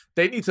NBA.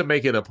 They need to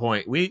make it a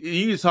point. You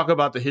need to talk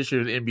about the history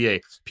of the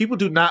NBA. People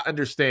do not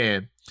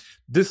understand.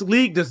 This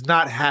league does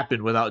not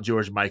happen without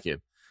George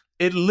Mikan.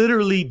 It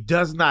literally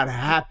does not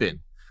happen.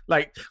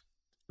 Like,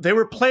 they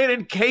were playing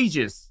in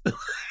cages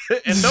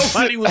and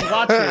nobody was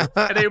watching.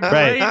 And they were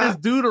playing this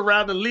dude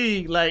around the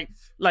league like,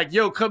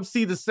 yo, come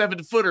see the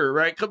 7-footer,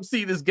 right? Come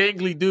see this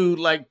gangly dude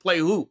like play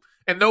hoop.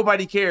 And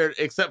nobody cared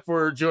except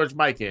for George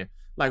Mikan.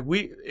 Like,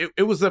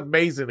 it was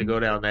amazing to go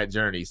down that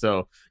journey.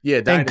 So, yeah.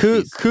 And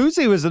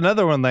Kuzi was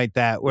another one like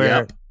that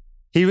where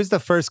he was the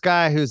first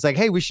guy who's like,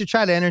 hey, we should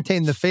try to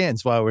entertain the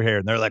fans while we're here.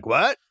 And they're like,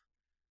 what?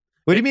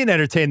 What do you mean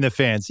entertain the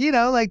fans?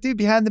 Like, dude,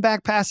 behind the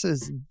back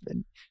passes.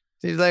 And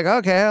he's like,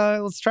 okay,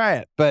 let's try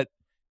it. But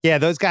yeah,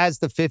 those guys,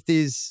 the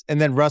 50s, and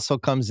then Russell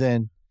comes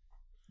in,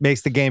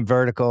 makes the game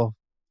vertical.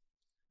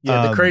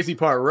 Yeah, the crazy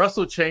part,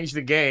 Russell changed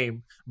the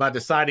game by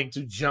deciding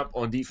to jump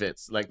on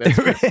defense. Like,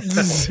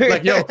 that's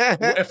like, yo,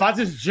 if I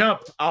just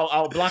jump,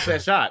 I'll block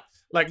that shot.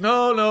 Like,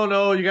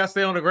 no, you got to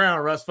stay on the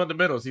ground, Russ,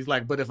 fundamentals. He's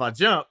like, but if I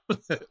jump,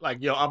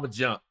 like, yo, I'm a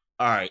jump.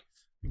 All right,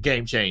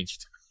 game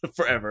changed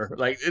forever.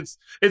 Like,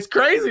 it's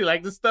crazy.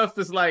 Like, this stuff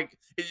is like,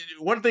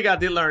 one thing I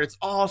did learn, it's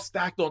all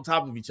stacked on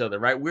top of each other,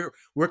 right?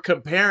 We're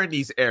comparing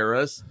these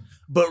eras,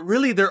 but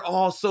really they're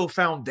all so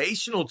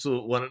foundational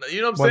to one another. You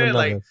know what I'm saying?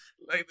 Like,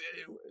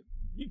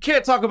 you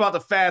can't talk about the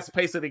fast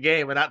pace of the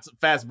game and not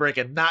fast break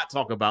and not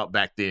talk about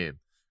back then,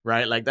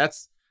 right? Like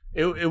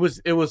it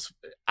was.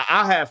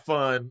 I had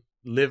fun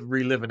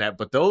reliving that,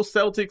 but those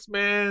Celtics,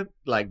 man,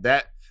 like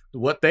that,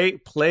 what they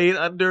played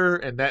under,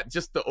 and that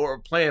just or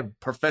playing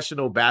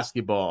professional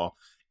basketball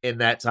in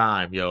that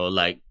time, yo,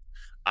 like.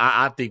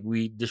 I think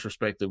we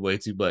disrespected way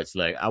too much.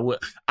 Like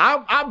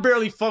I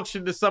barely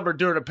functioned this summer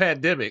during the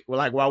pandemic.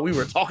 Like while we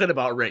were talking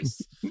about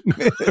race, you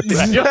know what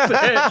I'm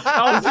saying?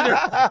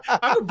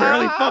 I could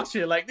barely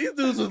function. Like these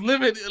dudes was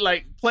living,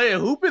 like playing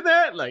hoop in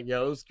that. Like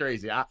yo, it was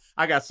crazy.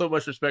 I got so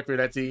much respect for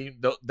that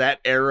team, that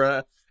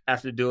era.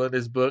 After doing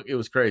this book, it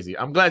was crazy.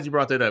 I'm glad you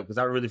brought that up because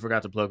I really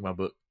forgot to plug my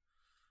book.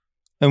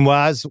 And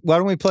Woz, why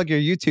don't we plug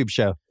your YouTube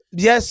show?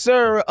 Yes,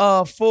 sir.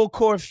 Full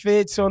Court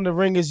Fits on the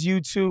Ringers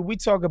YouTube. We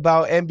talk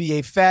about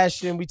NBA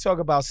fashion. We talk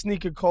about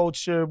sneaker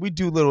culture. We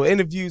do little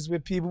interviews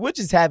with people. We're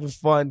just having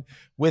fun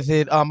with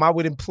it. I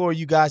would implore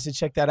you guys to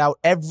check that out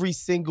every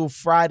single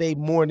Friday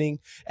morning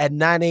at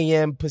 9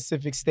 a.m.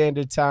 Pacific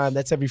Standard Time.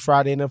 That's every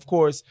Friday. And, of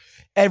course,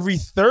 every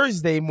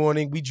Thursday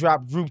morning, we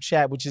drop Group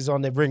Chat, which is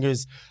on the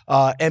Ringers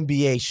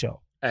NBA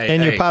show.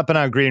 And you're popping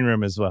on Green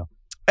Room as well.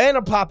 And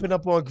I'm popping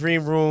up on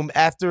Green Room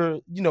after,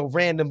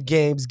 random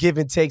games, give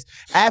and takes.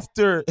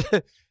 After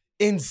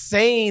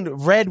insane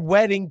Red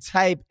Wedding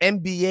type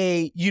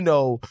NBA,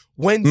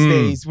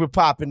 Wednesdays, we're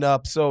popping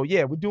up. So,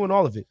 yeah, we're doing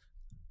all of it.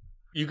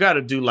 You got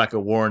to do like a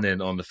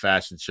warning on the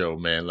fashion show,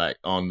 man.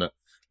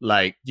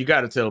 You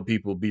got to tell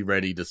people be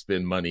ready to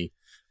spend money.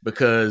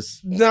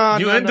 Because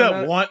you end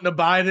up wanting to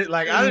buy it.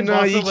 Like, I didn't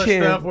buy so much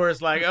stuff where it's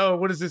like, oh,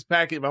 what is this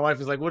package? My wife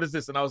is like, what is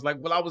this? And I was like,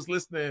 well, I was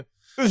listening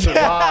to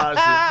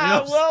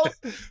Roz.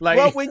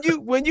 Well,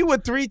 when you a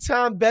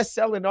 3-time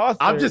best-selling author,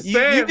 I'm just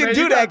saying, you can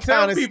do that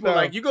kind of people,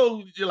 stuff.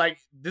 You're like,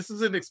 this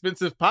is an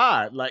expensive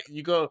pod. Like,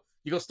 you go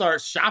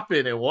start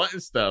shopping and wanting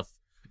stuff.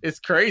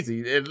 It's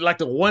crazy. And like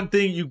the one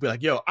thing you'd be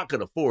like, yo, I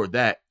could afford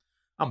that.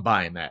 I'm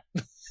buying that.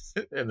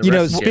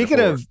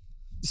 Speaking of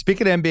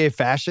NBA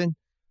fashion,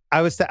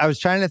 I was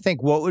trying to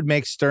think what would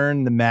make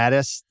Stern the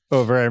maddest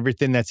over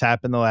everything that's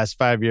happened the last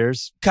 5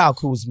 years. Kyle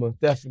Kuzma,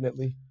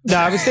 definitely. No,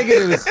 I was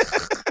thinking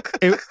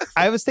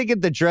I was thinking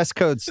the dress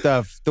code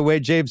stuff, the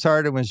way James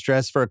Harden was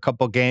dressed for a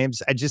couple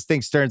games. I just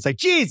think Stern's like,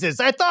 Jesus,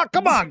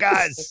 come on,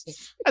 guys.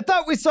 I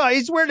thought we saw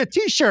he's wearing a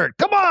t-shirt.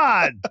 Come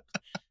on.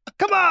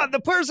 Come on, the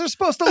players are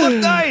supposed to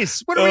look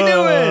nice. What are we doing?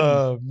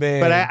 Oh,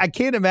 man. But I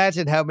can't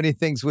imagine how many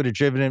things would have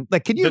driven him.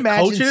 Like, can you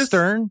imagine coaches?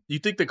 Stern? You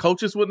think the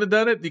coaches wouldn't have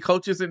done it? The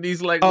coaches in these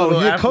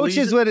the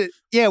coaches would have.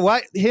 Yeah,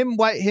 why him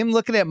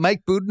looking at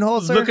Mike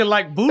Budenholzer? Looking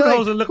like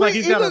Budenholzer look like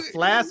he's got a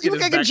flask in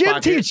his back back pocket.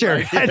 pocket. Teacher.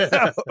 Like, I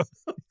know.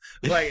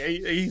 Like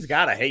he's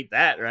gotta hate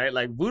that, right?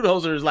 Like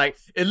Budenholzer is like,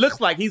 it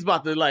looks like he's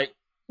about to like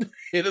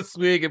hit a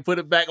swing and put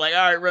it back. Like,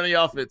 all right, run the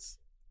offense.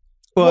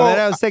 Well, then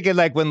I was thinking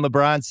like when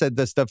LeBron said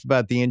the stuff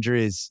about the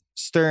injuries,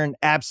 Stern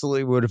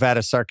absolutely would have had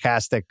a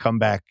sarcastic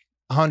comeback,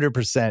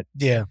 100%.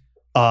 Yeah.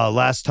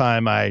 Last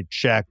time I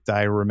checked,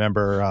 I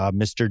remember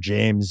Mr.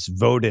 James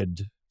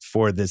voted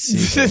for this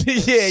season.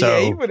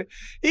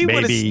 He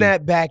would have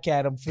snapped back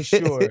at him for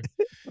sure.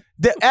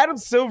 Adam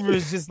Silver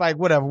is just like,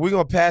 whatever, we're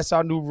going to pass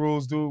our new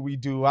rules, do what we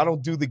do. I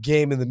don't do the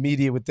game in the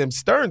media with them.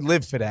 Stern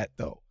lived for that,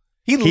 though.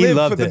 He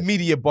lived for the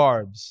media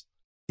barbs.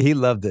 He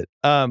loved it.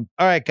 All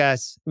right,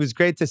 guys. It was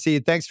great to see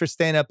you. Thanks for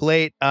staying up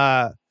late.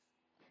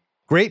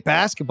 Great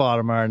basketball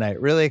tomorrow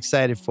night. Really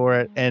excited for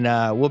it. And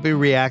we'll be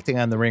reacting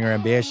on the Ringer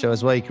NBA show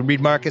as well. You can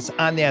read Marcus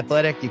on The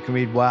Athletic. You can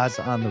read Woz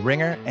on the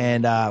Ringer.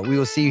 And we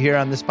will see you here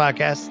on this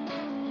podcast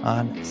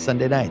on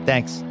Sunday night.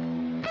 Thanks.